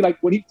for free. Like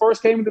when he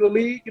first came into the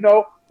league,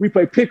 we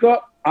play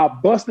pickup. I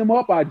bust him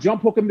up. I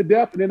jump hook him to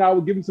death, and then I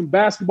would give him some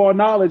basketball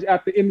knowledge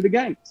at the end of the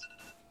games.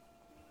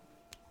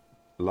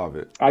 Love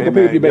it. Go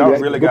pick up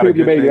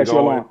your baby. That's your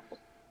alarm.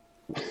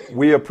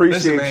 We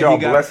appreciate y'all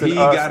blessing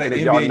us. He got an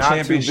NBA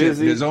championship.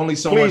 There's only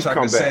so much I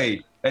can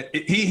say.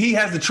 He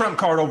has the trump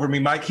card over me,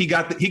 Mike. He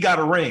got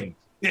a ring.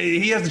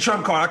 He has the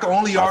trump card. I can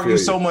only argue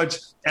so much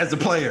as a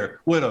player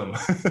with him.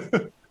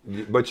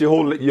 But you're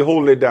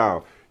holding it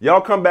down.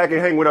 Y'all come back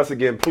and hang with us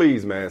again,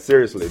 please, man.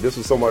 Seriously, this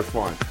was so much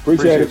fun.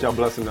 Appreciate y'all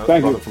blessing us.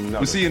 Thank you.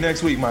 We'll see you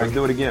next week, Mike. Let's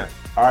do it again.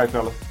 All right,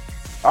 fellas.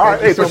 All right,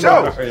 hey, for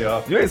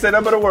sure. You ain't said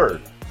nothing but a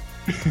word.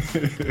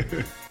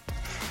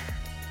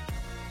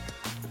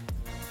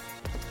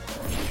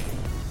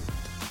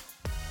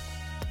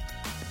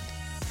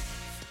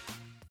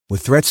 With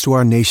threats to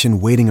our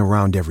nation waiting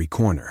around every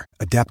corner,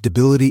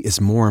 adaptability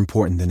is more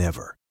important than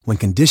ever. When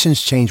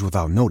conditions change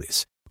without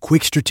notice,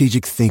 quick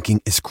strategic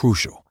thinking is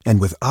crucial. And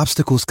with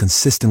obstacles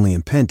consistently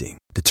impending,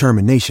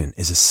 determination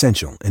is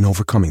essential in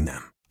overcoming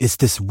them. It's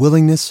this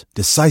willingness,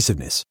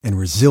 decisiveness, and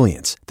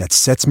resilience that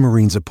sets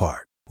Marines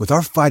apart. With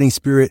our fighting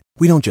spirit,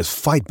 we don't just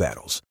fight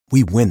battles,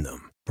 we win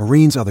them.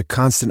 Marines are the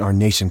constant our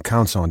nation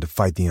counts on to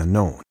fight the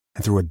unknown.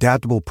 And through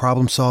adaptable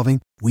problem solving,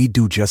 we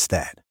do just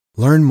that.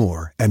 Learn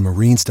more at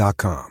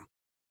marines.com.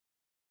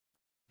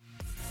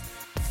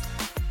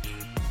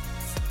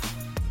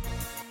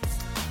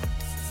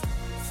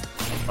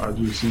 I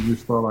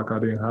just felt like I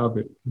didn't have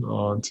it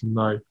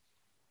tonight,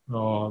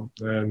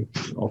 and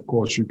of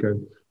course you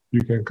can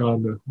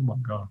kind of, oh my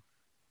God,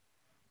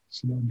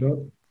 see that duck?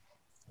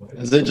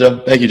 That's it,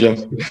 Joe. Thank you, Joe.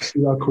 See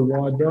that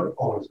Kawhi duck?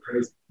 Oh, it's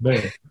crazy,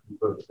 man.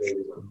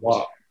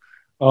 Wow.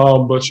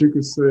 But you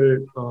could say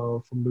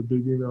from the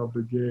beginning of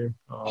the game,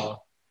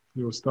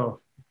 it was tough.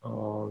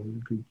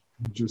 You could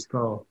just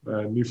tell,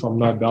 and if I'm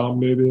not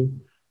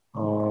dominating,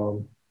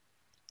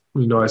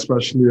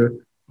 especially.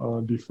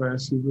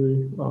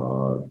 Defensively,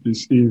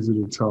 it's easy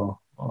to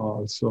tell.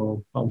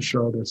 So I'm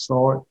sure they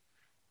saw it.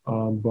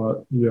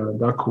 But, yeah,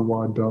 that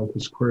Kawhi dunk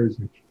was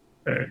crazy.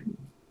 Hey.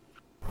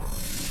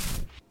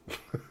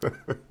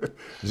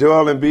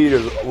 Joel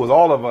Embiid was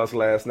all of us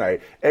last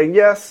night. And,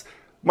 yes,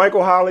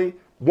 Michael Holley,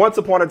 once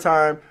upon a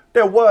time,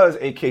 there was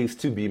a case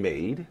to be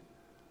made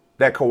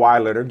that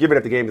Kawhi Leonard, given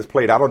that the game is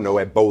played, I don't know,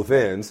 at both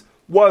ends,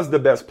 was the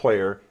best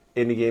player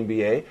in the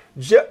NBA,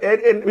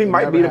 and he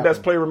might be the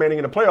best player remaining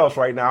in the playoffs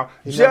right now.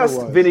 Just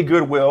Vinny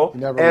Goodwill,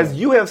 as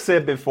you have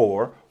said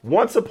before,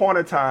 once upon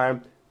a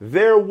time,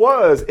 there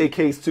was a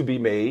case to be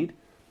made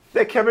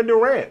that Kevin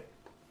Durant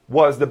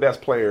was the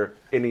best player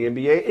in the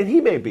NBA, and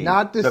he may be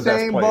not the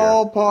same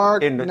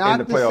ballpark,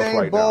 not the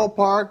same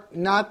ballpark,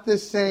 not the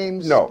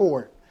same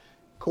sport.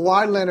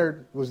 Kawhi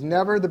Leonard was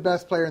never the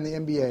best player in the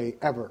NBA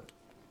ever.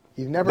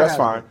 He's never. That's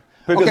fine.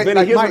 Because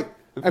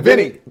okay,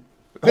 Vinny,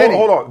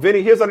 Hold on,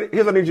 Vinny. Here's what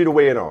I need you to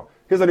weigh in on.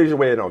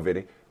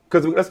 Vinny.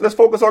 Because let's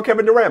focus on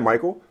Kevin Durant,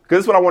 Michael. Because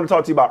this is what I want to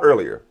talk to you about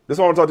earlier. This is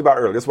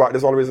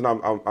the only reason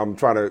I'm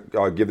trying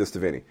to give this to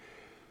Vinny.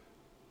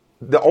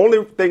 The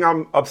only thing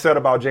I'm upset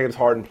about James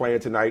Harden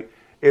playing tonight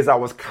is I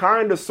was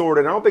kind of sort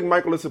of, and I don't think,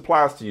 Michael, this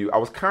applies to you, I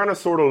was kind of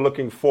sort of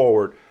looking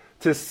forward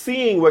to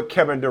seeing what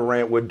Kevin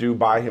Durant would do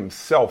by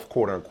himself,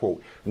 quote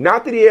unquote.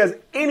 Not that he has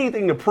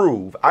anything to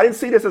prove. I didn't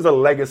see this as a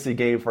legacy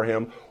game for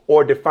him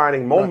or a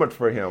defining moment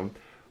for him.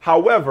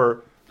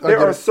 However, there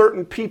are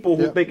certain people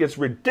who think it's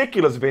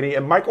ridiculous, Vinny,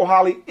 and Michael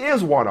Holley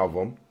is one of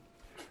them,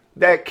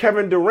 that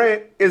Kevin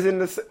Durant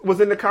was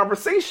in the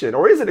conversation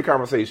or is in the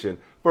conversation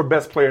for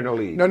best player in the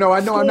league. No,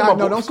 I'm not.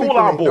 No, don't school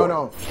on board.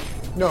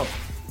 No.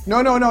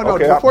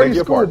 Okay, before you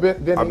school,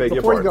 Vinny,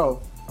 before you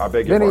go. I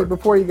beg your pardon.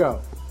 Before you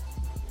go.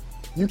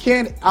 You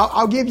can't,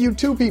 I'll give you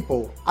two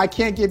people. I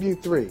can't give you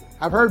three.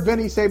 I've heard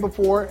Vinny say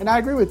before, and I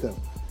agree with him,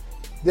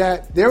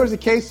 that there was a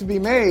case to be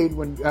made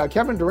when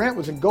Kevin Durant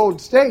was in Golden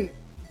State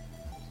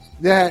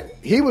that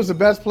he was the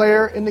best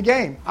player in the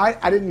game.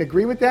 I didn't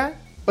agree with that,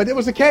 but it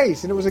was a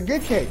case, and it was a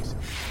good case.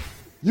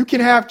 You can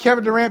have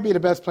Kevin Durant be the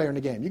best player in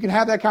the game. You can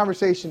have that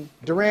conversation,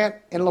 Durant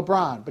and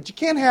LeBron. But you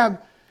can't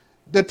have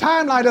 – the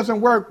timeline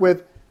doesn't work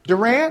with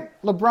Durant,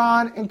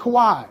 LeBron, and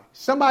Kawhi.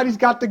 Somebody's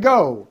got to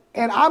go.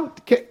 And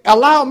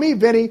allow me,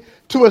 Vinny,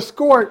 to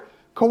escort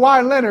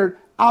Kawhi Leonard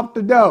out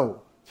the door.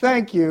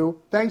 Thank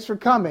you. Thanks for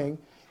coming.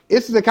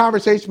 This is a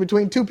conversation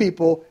between two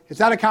people. It's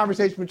not a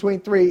conversation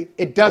between three.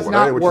 It does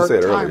not work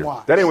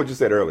time-wise. That ain't what you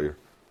said earlier.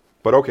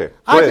 But okay.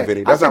 Go ahead,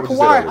 Vinny. That's not what you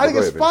said earlier. I think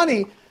it's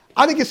funny.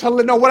 I think it's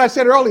hilarious. No, what I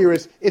said earlier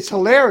is it's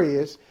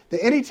hilarious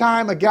that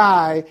anytime a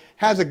guy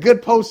has a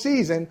good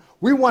postseason,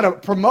 we want to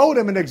promote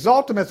him and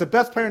exalt him as the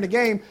best player in the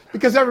game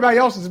because everybody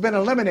else has been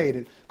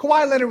eliminated.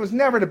 Kawhi Leonard was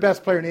never the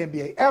best player in the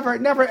NBA. Ever,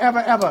 never,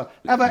 ever.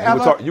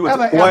 You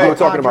were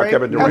talking about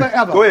Kevin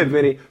Durant. Go ahead,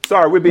 Vinny.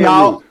 Sorry, we're being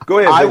rude. Go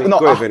ahead, Vinny.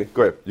 Go ahead, Vinny.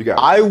 Go ahead. You got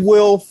it. I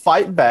will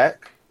fight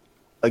back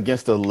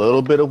against a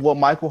little bit of what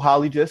Michael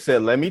Holley just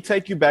said. Let me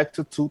take you back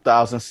to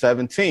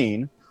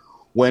 2017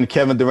 when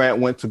Kevin Durant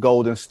went to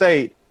Golden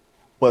State,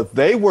 but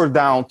they were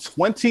down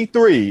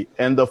 23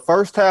 in the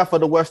first half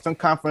of the Western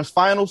Conference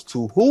Finals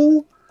to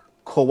who?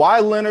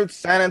 Kawhi Leonard's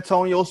San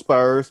Antonio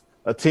Spurs,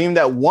 a team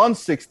that won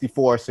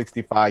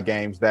 64-65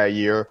 games that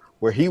year,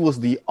 where he was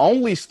the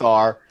only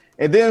star.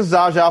 And then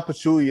Zaza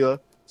Pachulia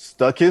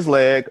stuck his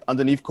leg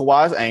underneath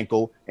Kawhi's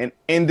ankle and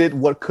ended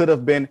what could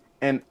have been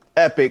an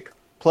epic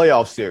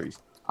playoff series.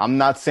 I'm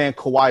not saying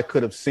Kawhi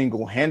could have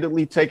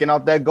single-handedly taken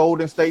out that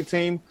Golden State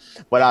team,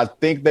 but I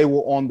think they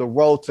were on the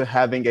road to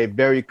having a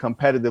very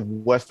competitive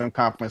Western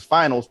Conference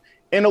Finals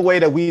in a way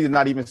that we did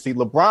not even see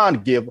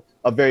LeBron give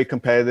a very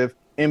competitive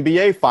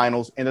NBA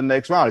Finals in the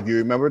next round. If you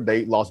remember,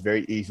 they lost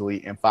very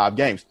easily in 5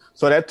 games.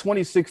 So that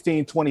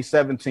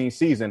 2016-2017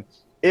 season,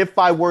 if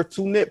I were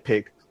to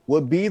nitpick,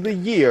 would be the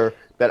year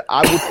that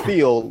I would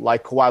feel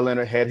like Kawhi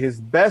Leonard had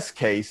his best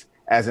case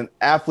as an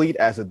athlete,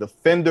 as a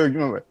defender. You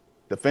remember,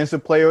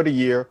 Defensive Player of the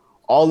Year,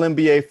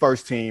 All-NBA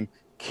first team,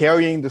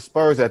 carrying the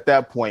Spurs at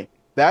that point.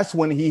 That's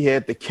when he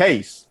had the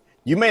case.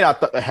 You may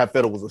not have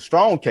felt it was a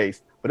strong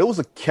case, but it was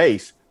a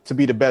case to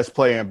be the best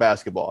player in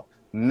basketball.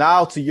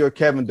 Now to your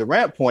Kevin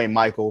Durant point,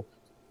 Michael,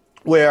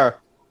 where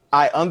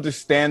I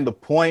understand the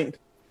point,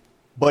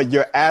 but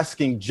you're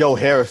asking Joe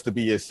Harris to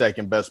be his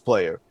second best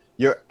player.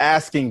 You're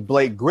asking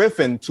Blake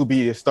Griffin to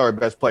be his third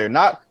best player,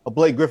 not a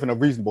Blake Griffin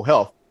of reasonable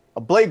health.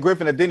 A Blake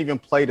Griffin that didn't even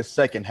play the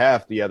second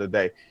half the other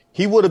day.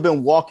 He would have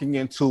been walking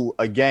into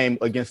a game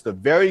against a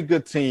very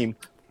good team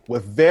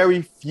with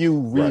very few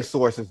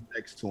resources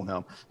next to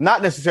him.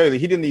 Not necessarily,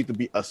 he didn't need to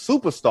be a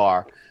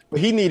superstar, but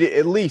he needed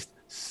at least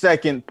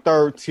second,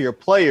 third tier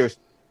players.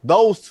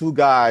 Those two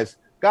guys,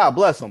 God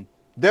bless them,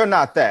 they're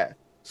not that.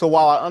 So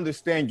while I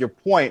understand your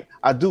point,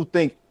 I do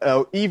think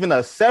even a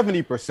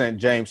 70%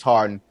 James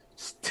Harden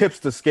tips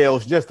the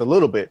scales just a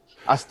little bit.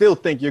 I still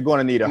think you're going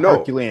to need a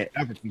Herculean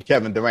effort from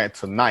Kevin Durant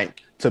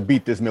tonight to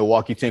beat this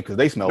Milwaukee team because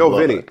they smell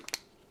blood.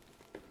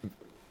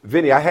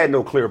 Vinny, I had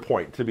no clear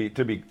point to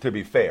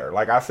be fair.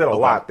 Like I said a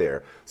lot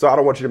there, so I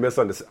don't want you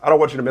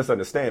to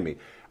misunderstand me.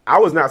 I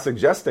was not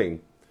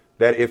suggesting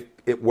that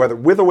whether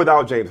with or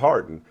without James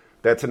Harden,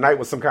 that tonight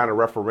was some kind of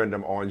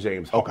referendum on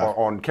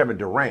on Kevin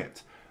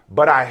Durant.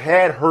 But I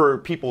had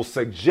heard people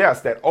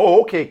suggest that,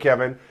 okay,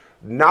 Kevin,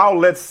 now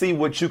let's see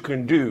what you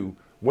can do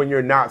when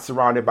you're not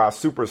surrounded by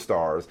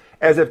superstars,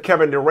 as if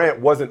Kevin Durant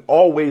wasn't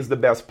always the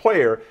best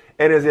player,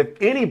 and as if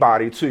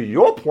anybody, to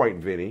your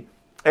point, Vinny,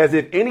 as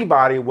if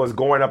anybody was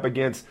going up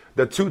against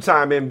the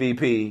 2-time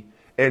MVP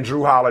and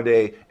Drew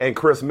Holiday and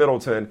Chris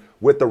Middleton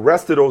with the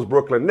rest of those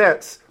Brooklyn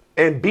Nets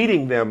and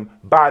beating them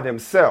by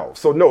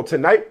themselves. So no,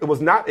 tonight it was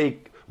not a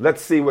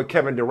let's see what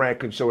Kevin Durant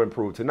can show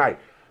improve tonight.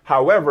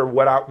 However,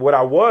 what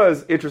I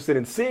was interested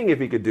in seeing if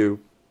he could do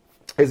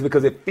is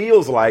because it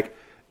feels like,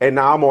 and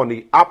now I'm on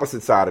the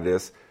opposite side of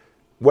this,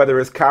 whether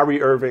it's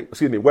whether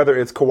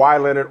it's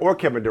Kawhi Leonard or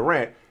Kevin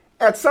Durant,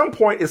 at some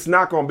point it's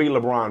not going to be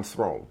LeBron's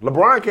throne.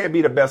 LeBron can't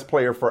be the best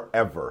player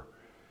forever.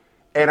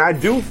 And I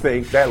do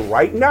think that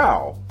right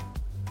now,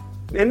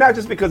 and not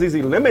just because he's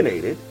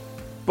eliminated,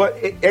 but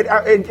and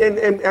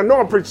I know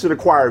I'm preaching to the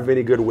choir of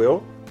Vinny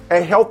Goodwill, a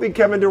healthy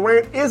Kevin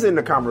Durant is in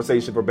the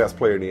conversation for best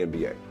player in the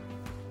NBA.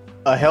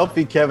 A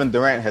healthy Kevin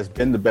Durant has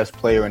been the best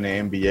player in the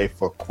NBA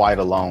for quite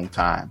a long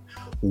time.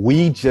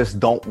 We just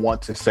don't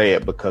want to say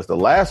it because the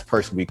last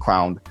person we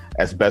crowned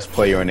as best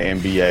player in the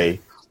NBA,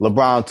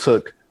 LeBron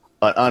took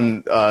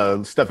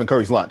Stephen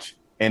Curry's lunch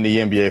in the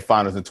NBA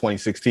Finals in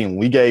 2016.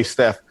 We gave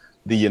Steph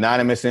the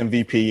unanimous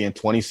MVP in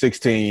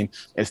 2016,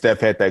 and Steph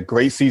had that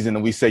great season.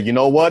 And we said, you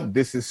know what?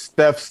 This is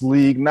Steph's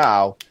league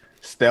now.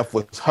 Steph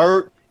was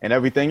hurt and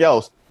everything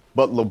else,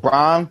 but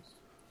LeBron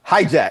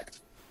hijacked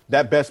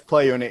that best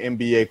player in the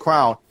NBA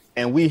crown,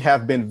 and we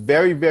have been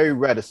very, very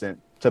reticent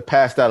to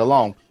pass that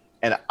along.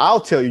 And I'll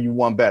tell you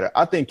one better.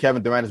 I think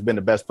Kevin Durant has been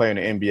the best player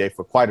in the NBA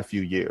for quite a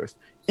few years,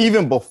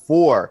 even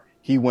before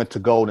he went to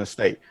Golden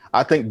State.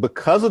 I think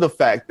because of the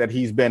fact that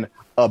he's been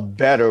a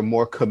better,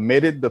 more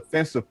committed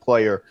defensive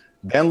player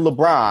than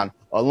LeBron,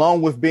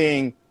 along with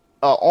being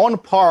on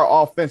par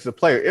offensive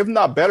player, if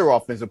not better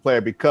offensive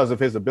player because of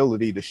his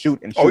ability to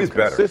shoot and shoot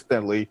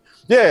consistently.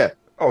 Better. Yeah.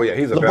 Oh, yeah,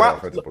 he's a better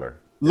offensive player.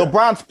 Yeah.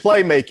 LeBron's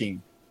playmaking,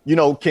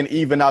 can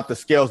even out the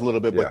scales a little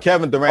bit, but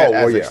Kevin Durant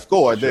as a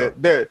scorer,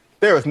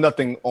 there is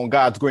nothing on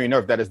God's green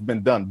earth that has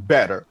been done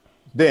better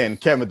than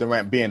Kevin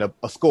Durant being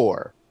a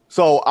scorer.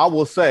 So I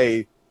will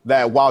say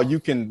that while you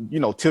can,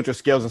 tilt your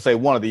scales and say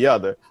one or the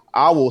other,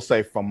 I will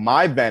say from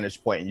my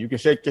vantage point, you can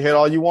shake your head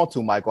all you want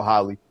to, Michael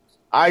Holley,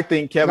 I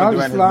think Kevin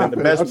Durant has been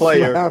the best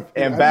player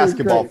in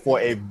basketball for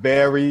a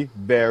very,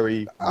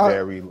 very,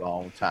 very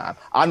long time.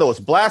 I know it's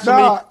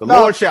blasphemy. The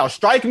Lord shall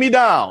strike me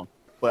down,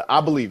 but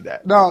I believe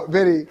that. No,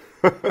 Vinny,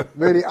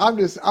 I'm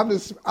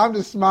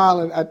just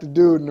smiling at the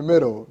dude in the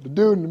middle. The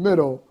dude in the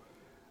middle,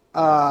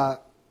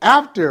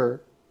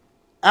 after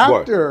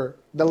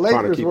the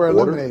Lakers were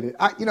eliminated,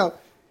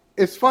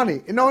 it's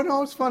funny.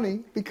 It's funny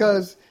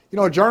because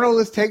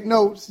journalists take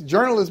notes.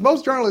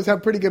 Most journalists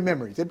have pretty good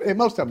memories.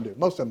 Most of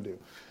them do.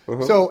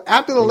 Uh-huh. So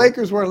after the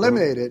Lakers were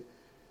eliminated,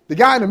 the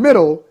guy in the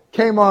middle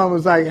came on and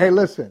was like, "Hey,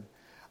 listen,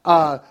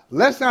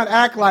 let's not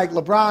act like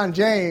LeBron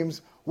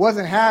James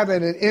wasn't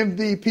having an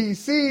MVP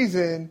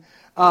season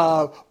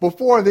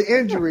before the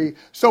injury.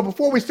 So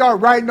before we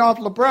start writing off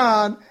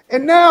LeBron,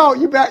 and now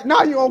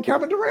you own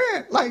Kevin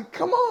Durant. Like,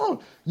 come on,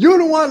 you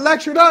the one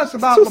lectured us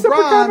about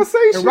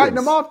LeBron and writing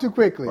them off too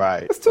quickly.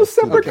 Right? It's two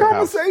separate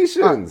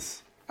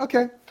conversations.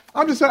 Okay,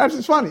 it's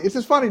just funny. It's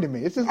just funny to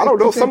me. I don't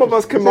know. Some of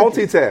us can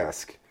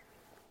multitask.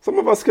 Some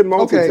of us can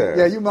multitask. Okay,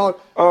 yeah, you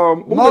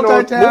multitask.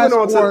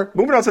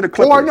 Moving on to the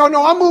Clippers. Or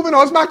no, I'm moving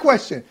on. It's my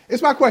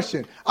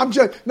question. I'm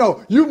just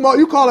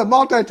you call it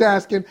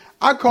multitasking.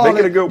 I call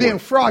it being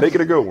froggy. Make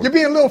it a good one. You're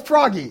being a little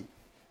froggy.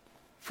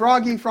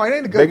 Froggy. It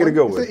ain't a good one. Make it a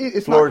good one.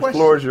 It's my question.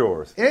 Floor is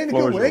yours. It ain't a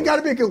good one. It ain't got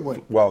to be a good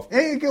one. Well, it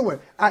ain't a good one.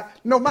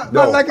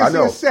 My legacy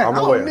is set. I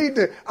don't need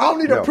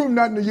to prove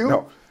nothing to you.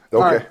 No. Okay.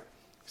 All right.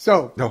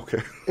 So.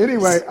 Okay.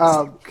 Anyway,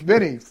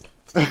 Vinny.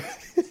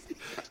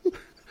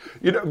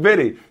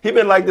 Vinny, he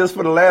been like this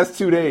for the last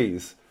 2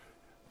 days.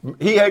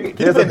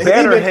 There's a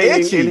banner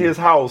hanging in his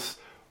house.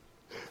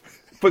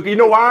 But you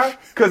know why?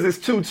 Because it's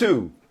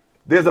 2-2.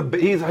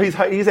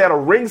 He's had a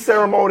ring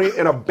ceremony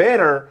and a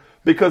banner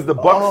because the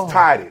Bucks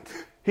tied it.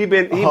 He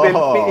been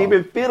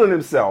feeling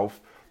himself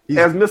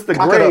as Mr.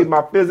 Gray,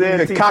 my phys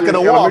ed teacher in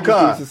elementary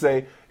school used to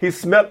say. He's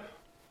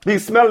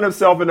smelling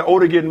himself, and the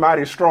odor getting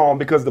mighty strong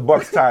because the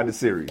Bucks tied the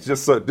series.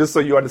 Just so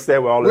you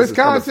understand where all this is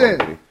coming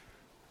from.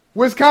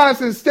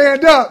 Wisconsin,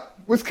 stand up.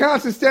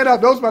 Wisconsin, stand up.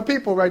 Those are my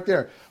people right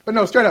there. But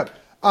no, straight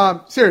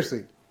up.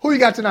 Seriously, who you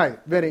got tonight,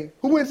 Vinny?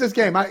 Who wins this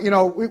game?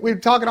 We're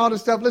talking all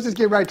this stuff. Let's just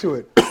get right to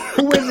it.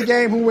 Who wins the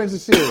game? Who wins the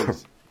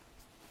series?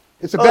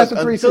 It's a best of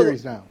 3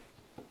 series now.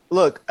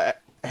 Look,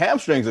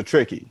 hamstrings are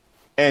tricky.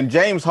 And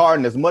James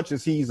Harden, as much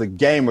as he's a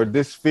gamer,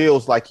 this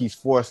feels like he's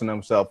forcing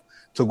himself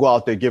to go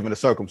out there given the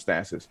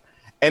circumstances.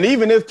 And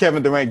even if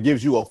Kevin Durant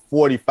gives you a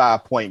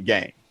 45-point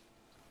game,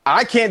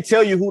 I can't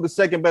tell you who the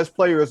second best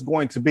player is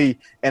going to be,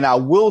 and I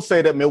will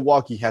say that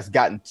Milwaukee has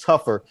gotten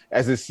tougher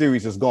as this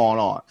series has gone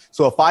on.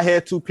 So if I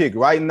had to pick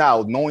right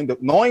now, knowing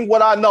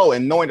what I know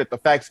and knowing that the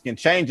facts can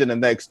change in the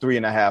next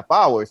 3.5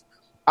 hours,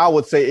 I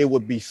would say it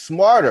would be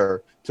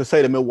smarter to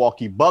say the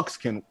Milwaukee Bucks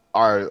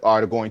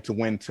are going to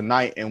win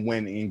tonight and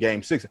win in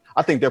Game 6.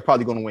 I think they're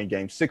probably going to win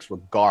Game 6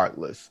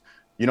 regardless.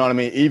 You know what I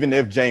mean? Even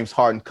if James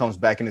Harden comes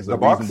back and is a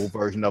reasonable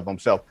version of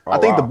himself. I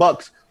think the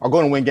Bucks are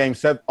going to win Game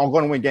 7. Are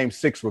going to win Game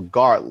 6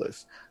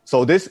 regardless.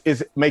 So this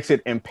makes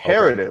it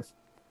imperative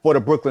for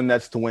the Brooklyn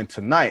Nets to win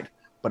tonight,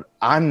 but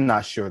I'm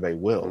not sure they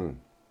will.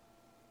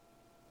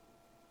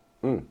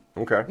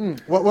 Okay.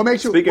 What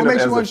makes you? Speaking what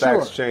makes of you as the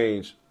unsure? facts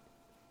change.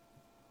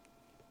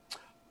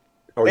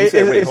 Oh, you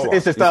said, wait, hold on.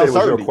 It's just you said it was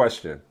your uncertainty.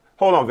 question.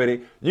 Hold on,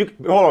 Vinny. You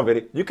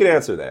can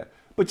answer that.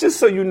 But just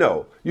so you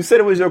know, you said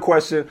it was your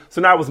question,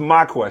 so now it was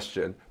my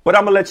question. But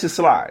I'm going to let you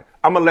slide.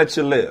 I'm going to let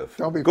you live.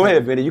 Go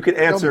ahead, Vinny. You can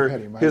answer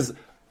his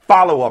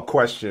follow-up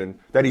question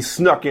that he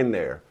snuck in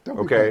there.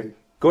 Okay?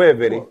 Go ahead,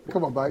 Vinny.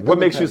 Come on, Mike. What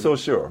makes you so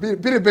sure? Be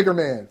the bigger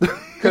man. Be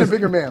the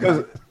bigger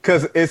man.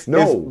 Because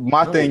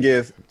my thing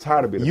is,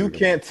 you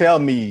can't tell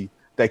me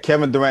that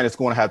Kevin Durant is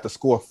going to have to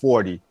score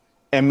 40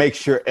 and make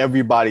sure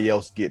everybody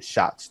else gets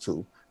shots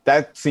too.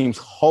 That seems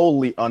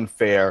wholly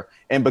unfair.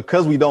 And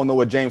because we don't know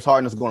what James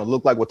Harden is going to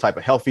look like, what type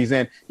of health he's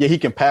in, yeah, he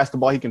can pass the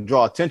ball, he can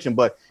draw attention.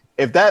 But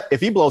if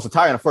he blows a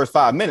tire in the first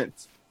 5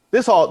 minutes,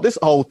 this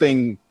whole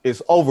thing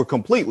is over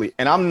completely.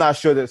 And I'm not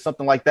sure that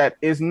something like that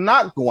is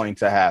not going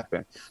to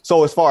happen.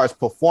 So as far as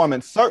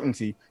performance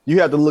certainty,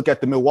 you have to look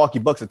at the Milwaukee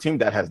Bucks, a team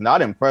that has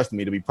not impressed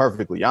me, to be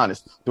perfectly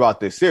honest, throughout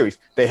this series.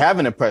 They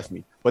haven't impressed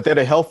me, but they're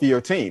the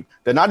healthier team.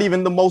 They're not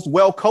even the most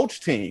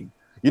well-coached team.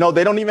 You know,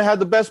 they don't even have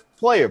the best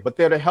player, but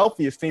they're the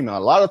healthiest team. And a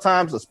lot of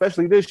times,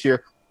 especially this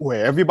year,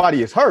 where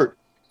everybody is hurt,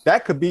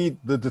 that could be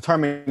the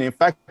determining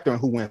factor in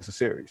who wins the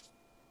series.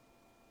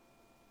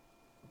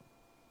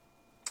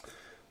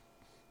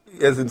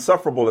 As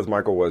insufferable as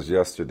Michael was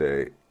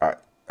yesterday, I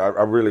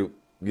really,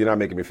 you're not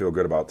making me feel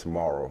good about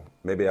tomorrow.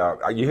 Maybe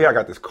you hear I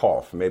got this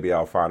cough. Maybe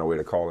I'll find a way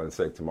to call in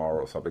sick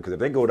tomorrow or something. Because if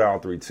they go down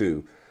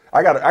 3-2,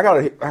 I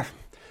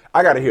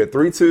gotta hear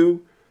 3-2.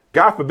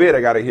 God forbid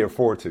I gotta hear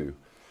 4-2.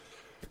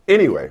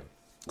 Anyway,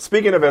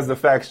 speaking of as the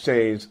facts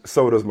change,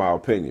 so does my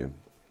opinion.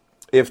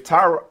 If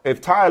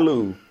Ty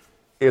Lue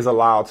is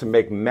allowed to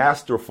make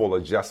masterful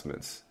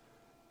adjustments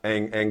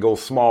and go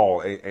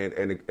small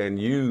and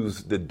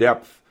use the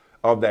depth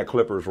of that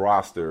Clippers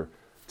roster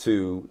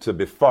to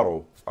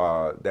befuddle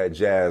that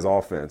Jazz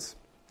offense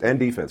and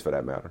defense for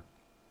that matter,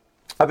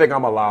 I think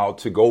I'm allowed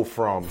to go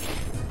from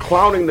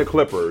clowning the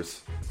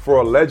Clippers for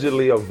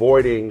allegedly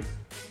avoiding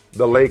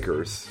the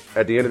Lakers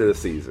at the end of the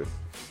season,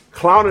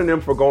 clowning them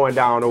for going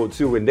down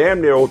 0-2 and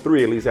damn near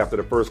 0-3, at least after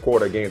the first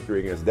quarter of Game 3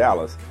 against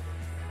Dallas,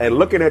 and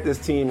looking at this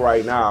team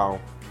right now,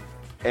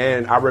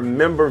 and I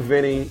remember,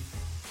 Vinny,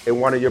 in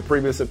one of your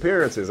previous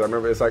appearances, I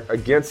remember it's like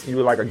against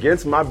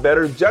my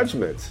better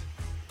judgment,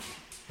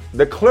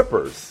 the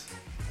Clippers,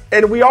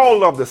 and we all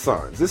love the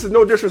Suns. This is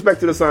no disrespect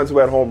to the Suns who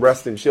at home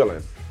resting,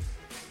 chilling,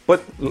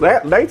 but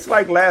nights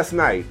like last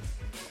night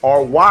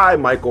are why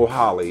Michael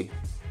Holley,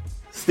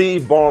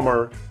 Steve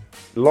Ballmer,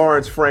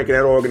 Lawrence Frank, and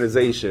that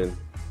organization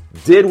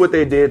did what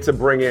they did to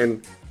bring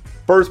in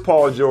first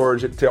Paul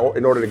George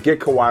in order to get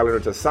Kawhi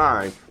Leonard to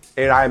sign.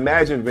 And I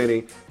imagine,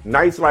 Vinny,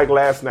 nights like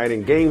last night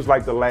and games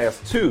like the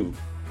last two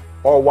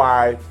are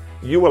why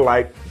you were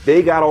like,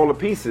 they got all the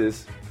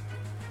pieces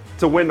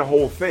to win the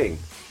whole thing.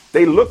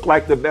 They look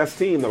like the best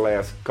team the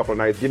last couple of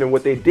nights, given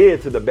what they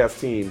did to the best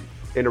team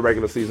in the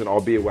regular season,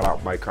 albeit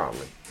without Mike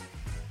Conley.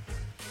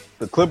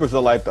 The Clippers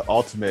are like the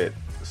ultimate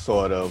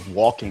sort of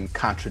walking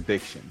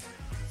contradiction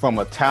from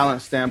a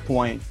talent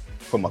standpoint,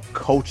 from a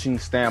coaching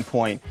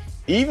standpoint,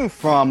 even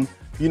from,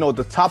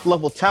 the top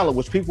level talent,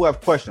 which people have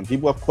questioned.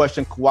 People have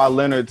questioned Kawhi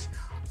Leonard's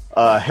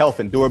health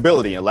and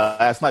durability. And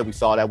last night we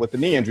saw that with the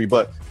knee injury.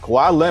 But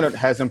Kawhi Leonard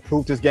has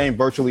improved his game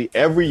virtually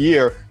every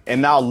year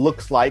and now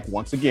looks like,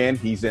 once again,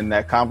 he's in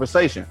that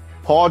conversation.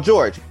 Paul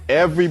George,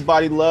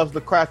 everybody loves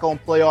the crack on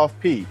Playoff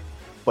P.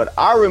 But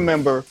I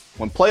remember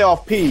when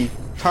Playoff P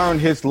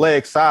turned his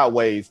leg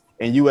sideways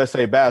in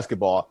USA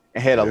basketball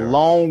and had a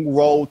long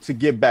road to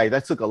get back.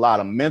 That took a lot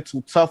of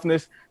mental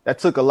toughness. That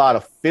took a lot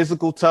of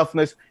physical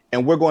toughness.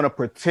 And we're going to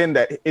pretend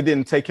that it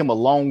didn't take him a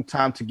long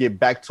time to get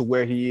back to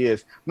where he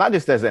is, not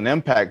just as an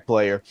impact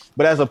player,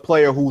 but as a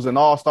player who's an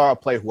all-star, a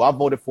player who I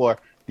voted for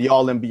the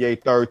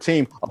All-NBA third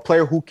team, a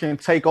player who can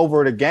take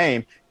over the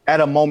game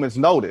at a moment's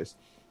notice.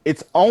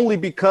 It's only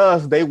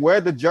because they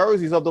wear the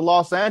jerseys of the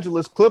Los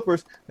Angeles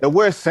Clippers that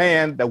we're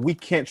saying that we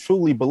can't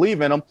truly believe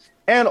in them.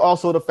 And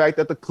also the fact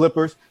that the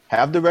Clippers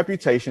have the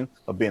reputation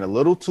of being a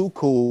little too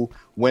cool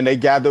when they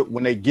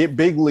get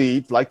big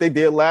leads, like they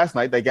did last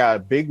night. They got a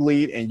big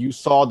lead, and you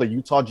saw the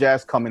Utah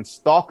Jazz come and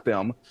stalk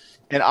them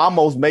and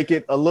almost make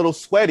it a little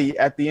sweaty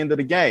at the end of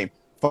the game.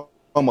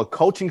 From a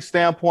coaching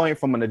standpoint,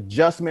 from an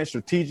adjustment,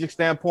 strategic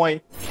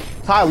standpoint,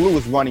 Ty Lue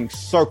is running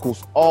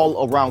circles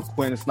all around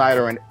Quinn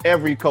Snyder and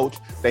every coach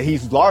that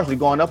he's largely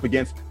gone up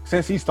against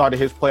since he started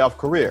his playoff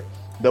career.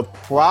 The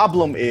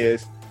problem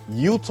is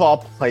Utah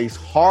plays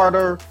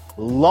harder,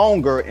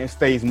 longer, and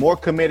stays more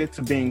committed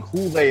to being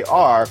who they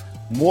are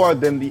more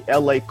than the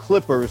LA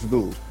Clippers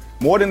do.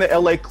 More than the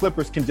LA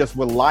Clippers can just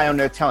rely on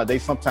their talent. They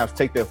sometimes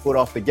take their foot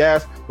off the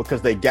gas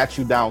because they got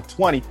you down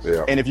 20.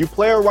 Yeah. And if you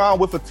play around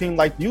with a team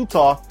like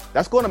Utah,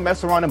 that's going to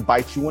mess around and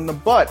bite you in the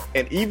butt.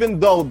 And even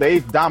though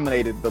they've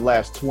dominated the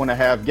last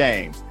 2.5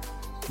 games,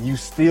 you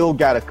still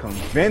got to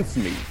convince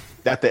me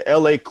that the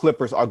LA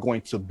Clippers are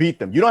going to beat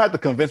them. You don't have to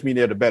convince me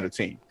they're the better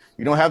team.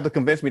 You don't have to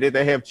convince me that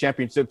they have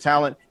championship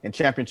talent and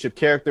championship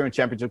character and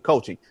championship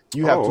coaching.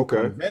 You have to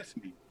convince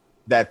me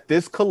that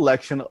this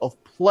collection of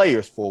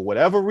players, for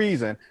whatever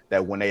reason,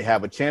 that when they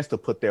have a chance to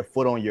put their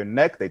foot on your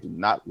neck, they do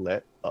not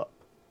let up.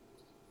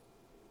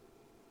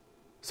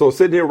 So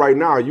sitting here right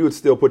now, you would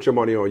still put your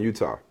money on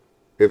Utah,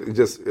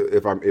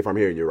 if I'm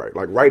hearing you right.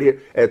 Like right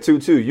here at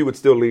 2-2, you would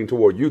still lean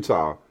toward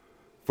Utah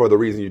for the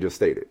reason you just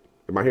stated.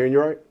 Am I hearing you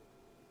right?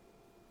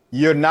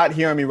 You're not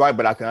hearing me right,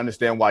 but I can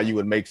understand why you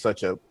would make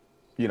such a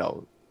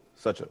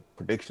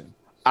prediction.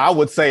 I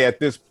would say at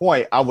this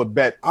point, I would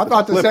bet. I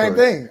thought the same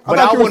thing. But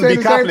I wouldn't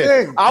be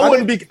confident.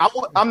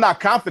 I'm not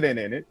confident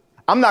in it.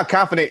 I'm not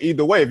confident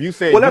either way. If you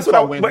say, well, that's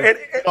what you know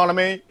what I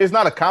mean? It's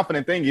not a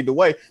confident thing either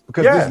way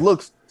because this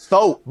looks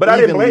so. But I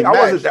didn't blame.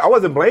 I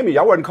wasn't blaming you.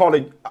 I wasn't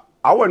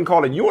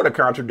calling you on a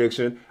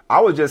contradiction. I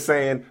was just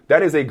saying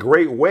that is a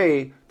great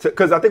way to,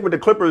 because I think with the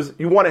Clippers,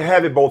 you want to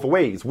have it both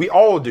ways. We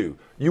all do.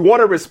 You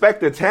want to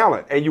respect the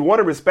talent and you want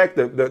to respect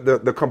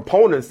the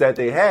components that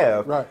they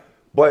have. Right.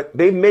 But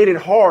they've made it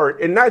hard,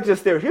 and not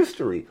just their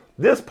history.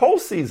 This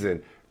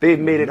postseason, they've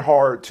made it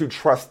hard to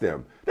trust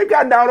them. They've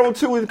gotten down on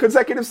 2 in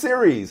consecutive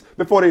series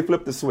before they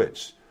flipped the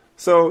switch.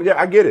 So,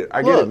 yeah, I get it.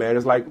 I get it, man.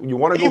 It's like you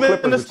want to go Clippers.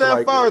 Even a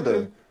step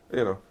further.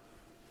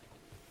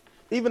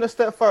 Even a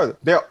step further.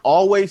 There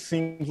always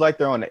seems like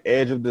they're on the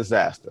edge of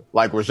disaster.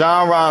 Like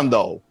Rajon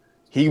Rondo,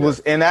 he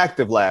was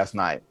inactive last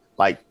night.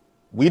 Like,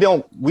 we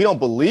don't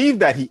believe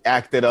that he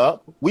acted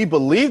up. We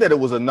believe that it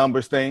was a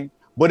numbers thing,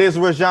 but it's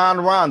Rajon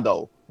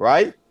Rondo.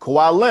 Right?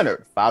 Kawhi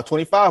Leonard,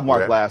 525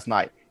 mark last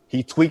night.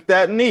 He tweaked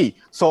that knee.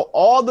 So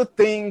all the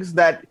things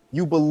that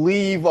you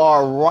believe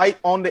are right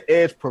on the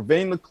edge,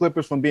 preventing the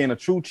Clippers from being a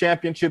true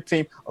championship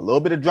team, a little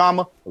bit of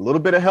drama, a little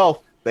bit of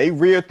health, they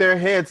reared their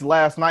heads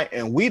last night,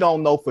 and we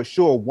don't know for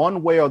sure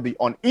one way or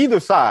on either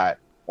side,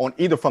 on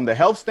either from the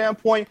health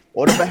standpoint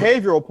or the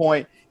behavioral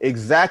point,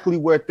 exactly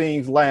where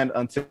things land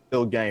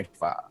until Game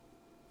 5.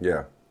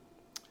 Yeah.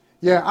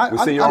 Yeah,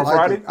 we'll see you on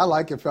Friday. I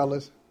like it,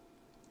 fellas.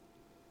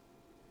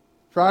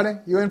 Friday?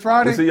 You in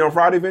Friday? We see you on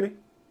Friday, Vinny?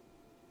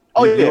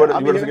 Oh, yeah. You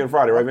want to see you on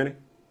Friday, right, Vinny?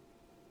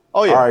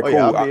 Oh, yeah. All right, cool.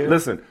 Yeah,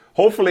 listen,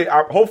 hopefully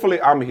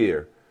I'm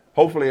here.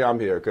 Hopefully I'm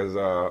here because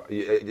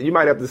you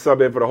might have to sub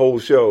in for the whole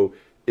show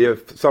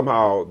if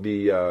somehow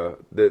the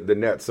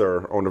Nets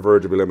are on the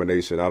verge of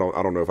elimination. I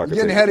don't know if I can.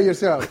 You're getting ahead of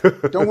yourself.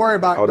 Don't worry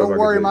about it. Don't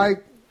worry,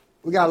 Mike.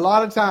 We got a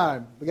lot of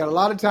time. We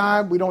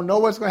don't know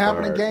what's going to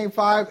happen in Game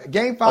 5.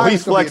 Game 5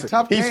 is going to be a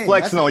tough game. He's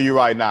flexing on you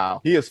right now.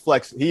 He is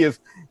flexing. He is.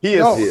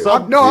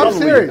 I'm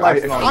serious.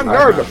 I'm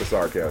nervous. Up the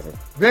sarcasm.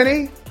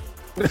 Vinny,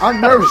 I'm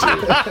nervous.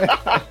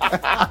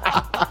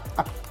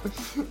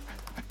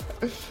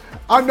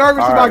 I'm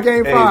nervous about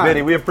Game 5. Hey,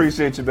 Vinny, we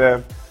appreciate you,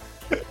 man.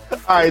 All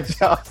right,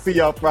 y'all. See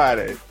y'all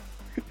Friday.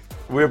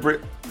 We'll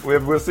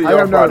see you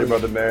on Friday,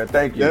 brother, man.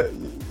 Thank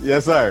you.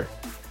 Yes, sir.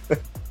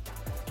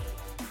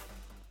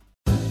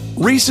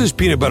 Reese's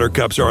Peanut Butter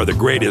Cups are the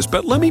greatest,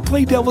 but let me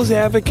play devil's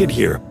advocate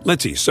here.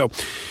 Let's see. So,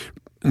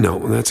 no,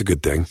 that's a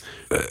good thing.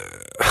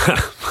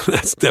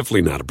 That's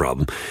definitely not a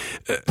problem.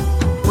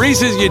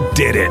 Reese's, you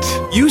did it.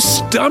 You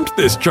stumped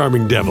this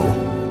charming devil.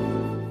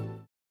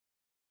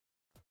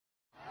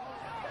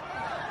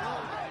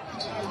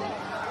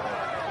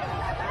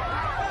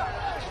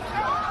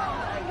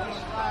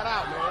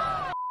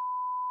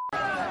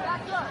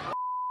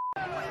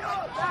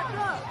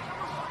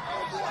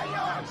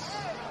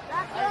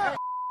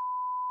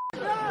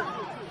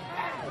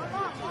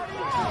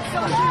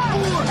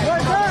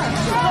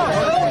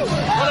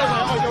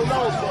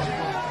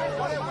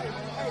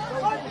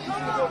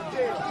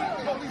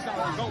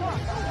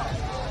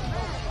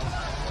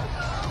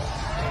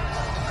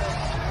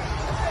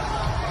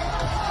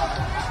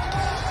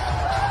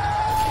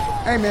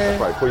 Hey, man.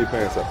 That's right. Pull your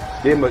pants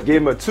up. Give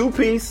him a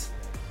two-piece.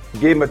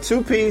 Give him a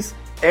two-piece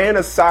and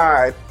a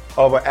side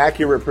of an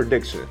accurate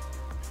prediction.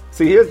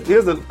 See,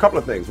 here's a couple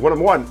of things.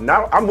 One,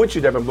 now I'm with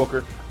you, Devin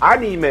Booker. I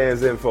need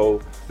man's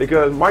info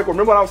because, Michael,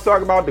 remember what I was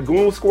talking about, the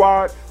goon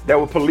squad that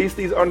would police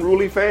these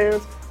unruly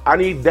fans? I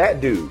need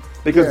that dude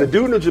because the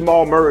dude in the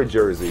Jamal Murray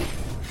jersey,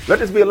 let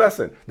this be a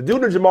lesson. The dude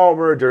in the Jamal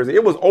Murray jersey,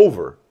 it was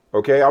over,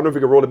 okay? I don't know if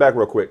you can roll it back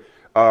real quick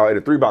in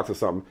a 3-box or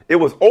something. It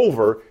was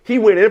over. He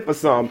went in for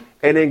some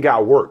and then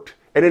got worked.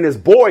 And then his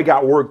boy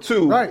got worked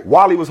too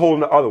while he was holding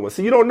the other one.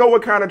 So you don't know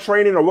what kind of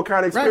training or what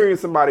kind of experience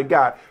somebody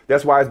got.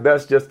 That's why it's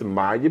best just to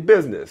mind your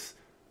business.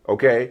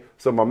 Okay?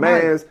 So my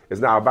man's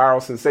is now a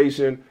viral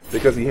sensation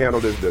because he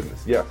handled his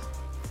business. Yes.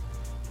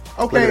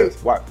 Okay.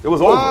 It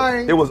was over.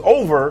 It was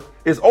over.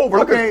 It's over.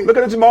 Okay. Look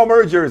at the Jamal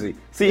Murray jersey.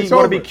 See, he's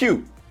want to be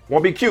cute.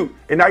 Want to be cute.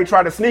 And now you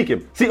try to sneak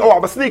him. See, I'm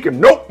going to sneak him.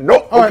 Nope.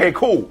 Okay,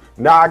 cool.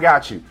 Now I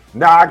got you.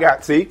 Now I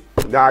got you.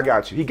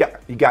 He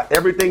got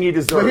everything he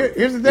deserved. But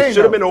here's the thing. It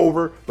should have been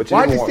over, but you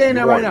why is he staying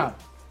there right now?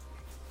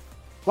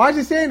 Why is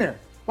he staying there?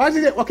 Why is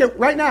he there? Okay,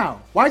 right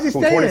now. Why is he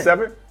staying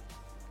 27?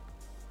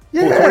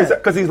 there? Yeah. 27?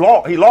 Because he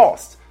lost.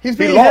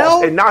 He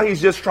lost, and now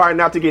he's just trying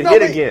not to get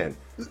hit again.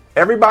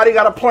 Everybody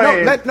got a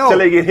plan till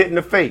they get hit in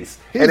the face.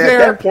 And at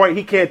that point,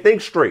 he can't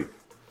think straight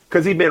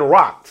because he's been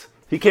rocked.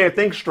 He can't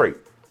think straight.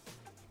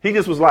 He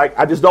just was like,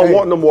 I just don't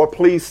want no more.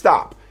 Please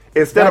stop.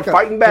 Instead of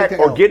fighting back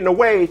or getting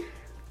away,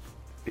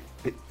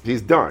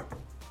 he's done.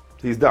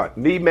 He's done.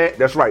 Need man.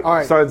 That's right. All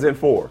right. Son's in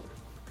 4.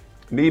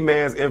 Need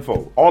man's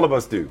info. All of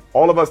us do.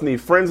 All of us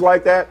need friends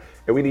like that,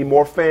 and we need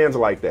more fans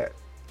like that.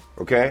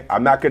 Okay?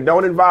 I'm not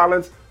condoning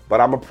violence, but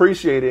I'm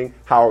appreciating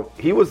how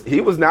he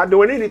was not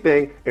doing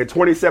anything, and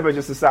 27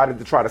 just decided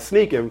to try to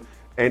sneak him,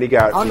 and he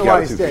got. I don't know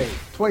why he stayed.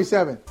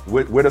 27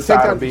 with a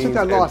side of beans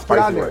and loss.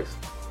 spicy rice.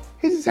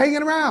 He's just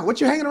hanging around. What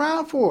you hanging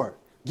around for?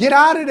 Get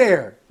out of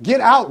there.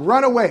 Get out.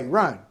 Run away.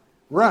 Run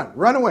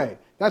away.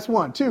 That's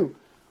 1. 2.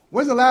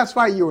 When's the last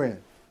fight you were in?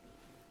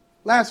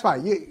 Last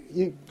fight.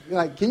 You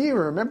like? Can you even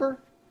remember?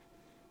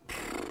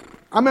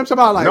 I remember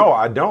somebody like. No,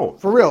 I don't.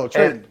 For real,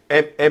 Trent.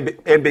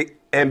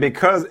 And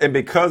because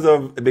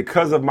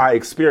of my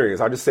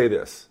experience, I'll just say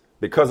this.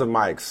 Because of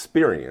my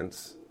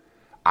experience,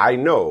 I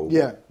know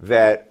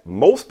that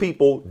most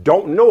people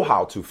don't know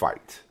how to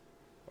fight.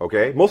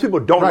 Okay? Most people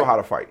don't know how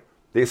to fight.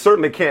 They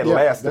certainly can't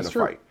last in a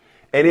fight.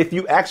 And if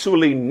you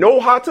actually know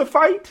how to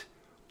fight,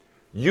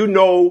 you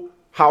know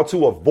how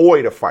to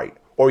avoid a fight.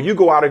 Or you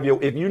go out of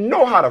if you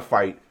know how to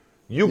fight,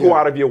 you go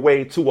out of your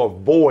way to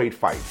avoid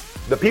fights.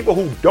 The people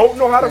who don't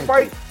know how to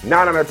fight,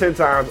 9 out of 10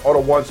 times are the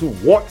ones who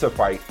want to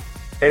fight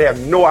and have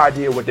no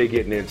idea what they're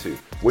getting into.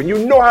 When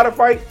you know how to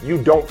fight,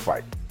 you don't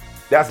fight.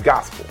 That's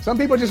gospel. Some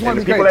people just want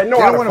to be crazy. People that know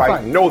how to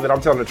fight know that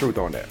I'm telling the truth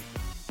on that.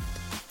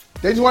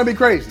 They just want to be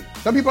crazy.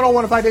 Some people don't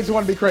want to fight, they just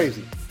want to be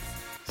crazy.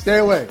 Stay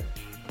away.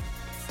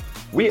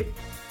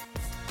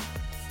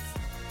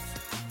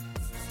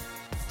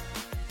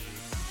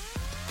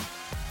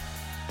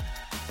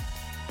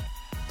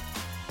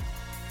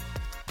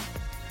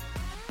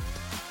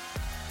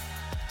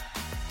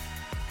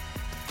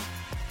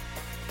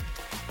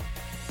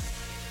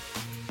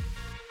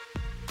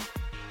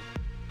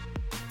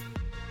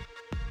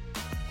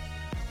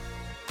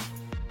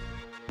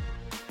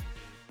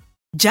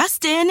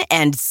 Justin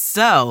and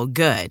so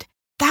good.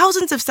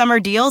 Thousands of summer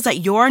deals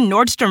at your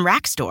Nordstrom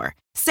Rack store.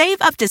 Save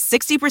up to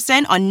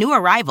 60% on new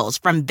arrivals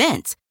from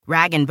Vince,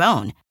 Rag &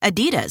 Bone,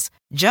 Adidas,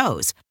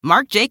 Joe's,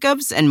 Marc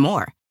Jacobs, and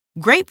more.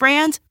 Great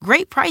brands,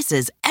 great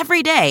prices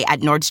every day at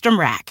Nordstrom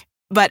Rack.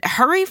 But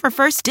hurry for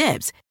first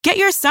dibs. Get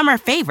your summer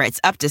favorites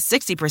up to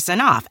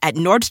 60% off at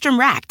Nordstrom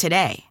Rack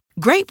today.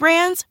 Great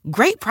brands,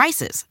 great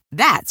prices.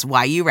 That's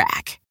why you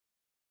rack.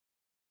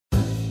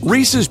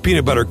 Reese's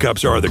Peanut Butter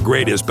Cups are the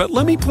greatest, but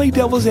let me play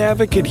devil's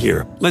advocate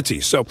here. Let's see.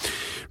 So,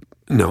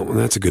 no,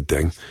 that's a good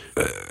thing.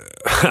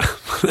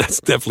 That's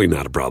definitely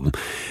not a problem.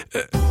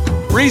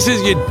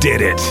 Reese's, you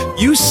did it.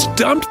 You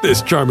stumped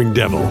this charming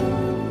devil.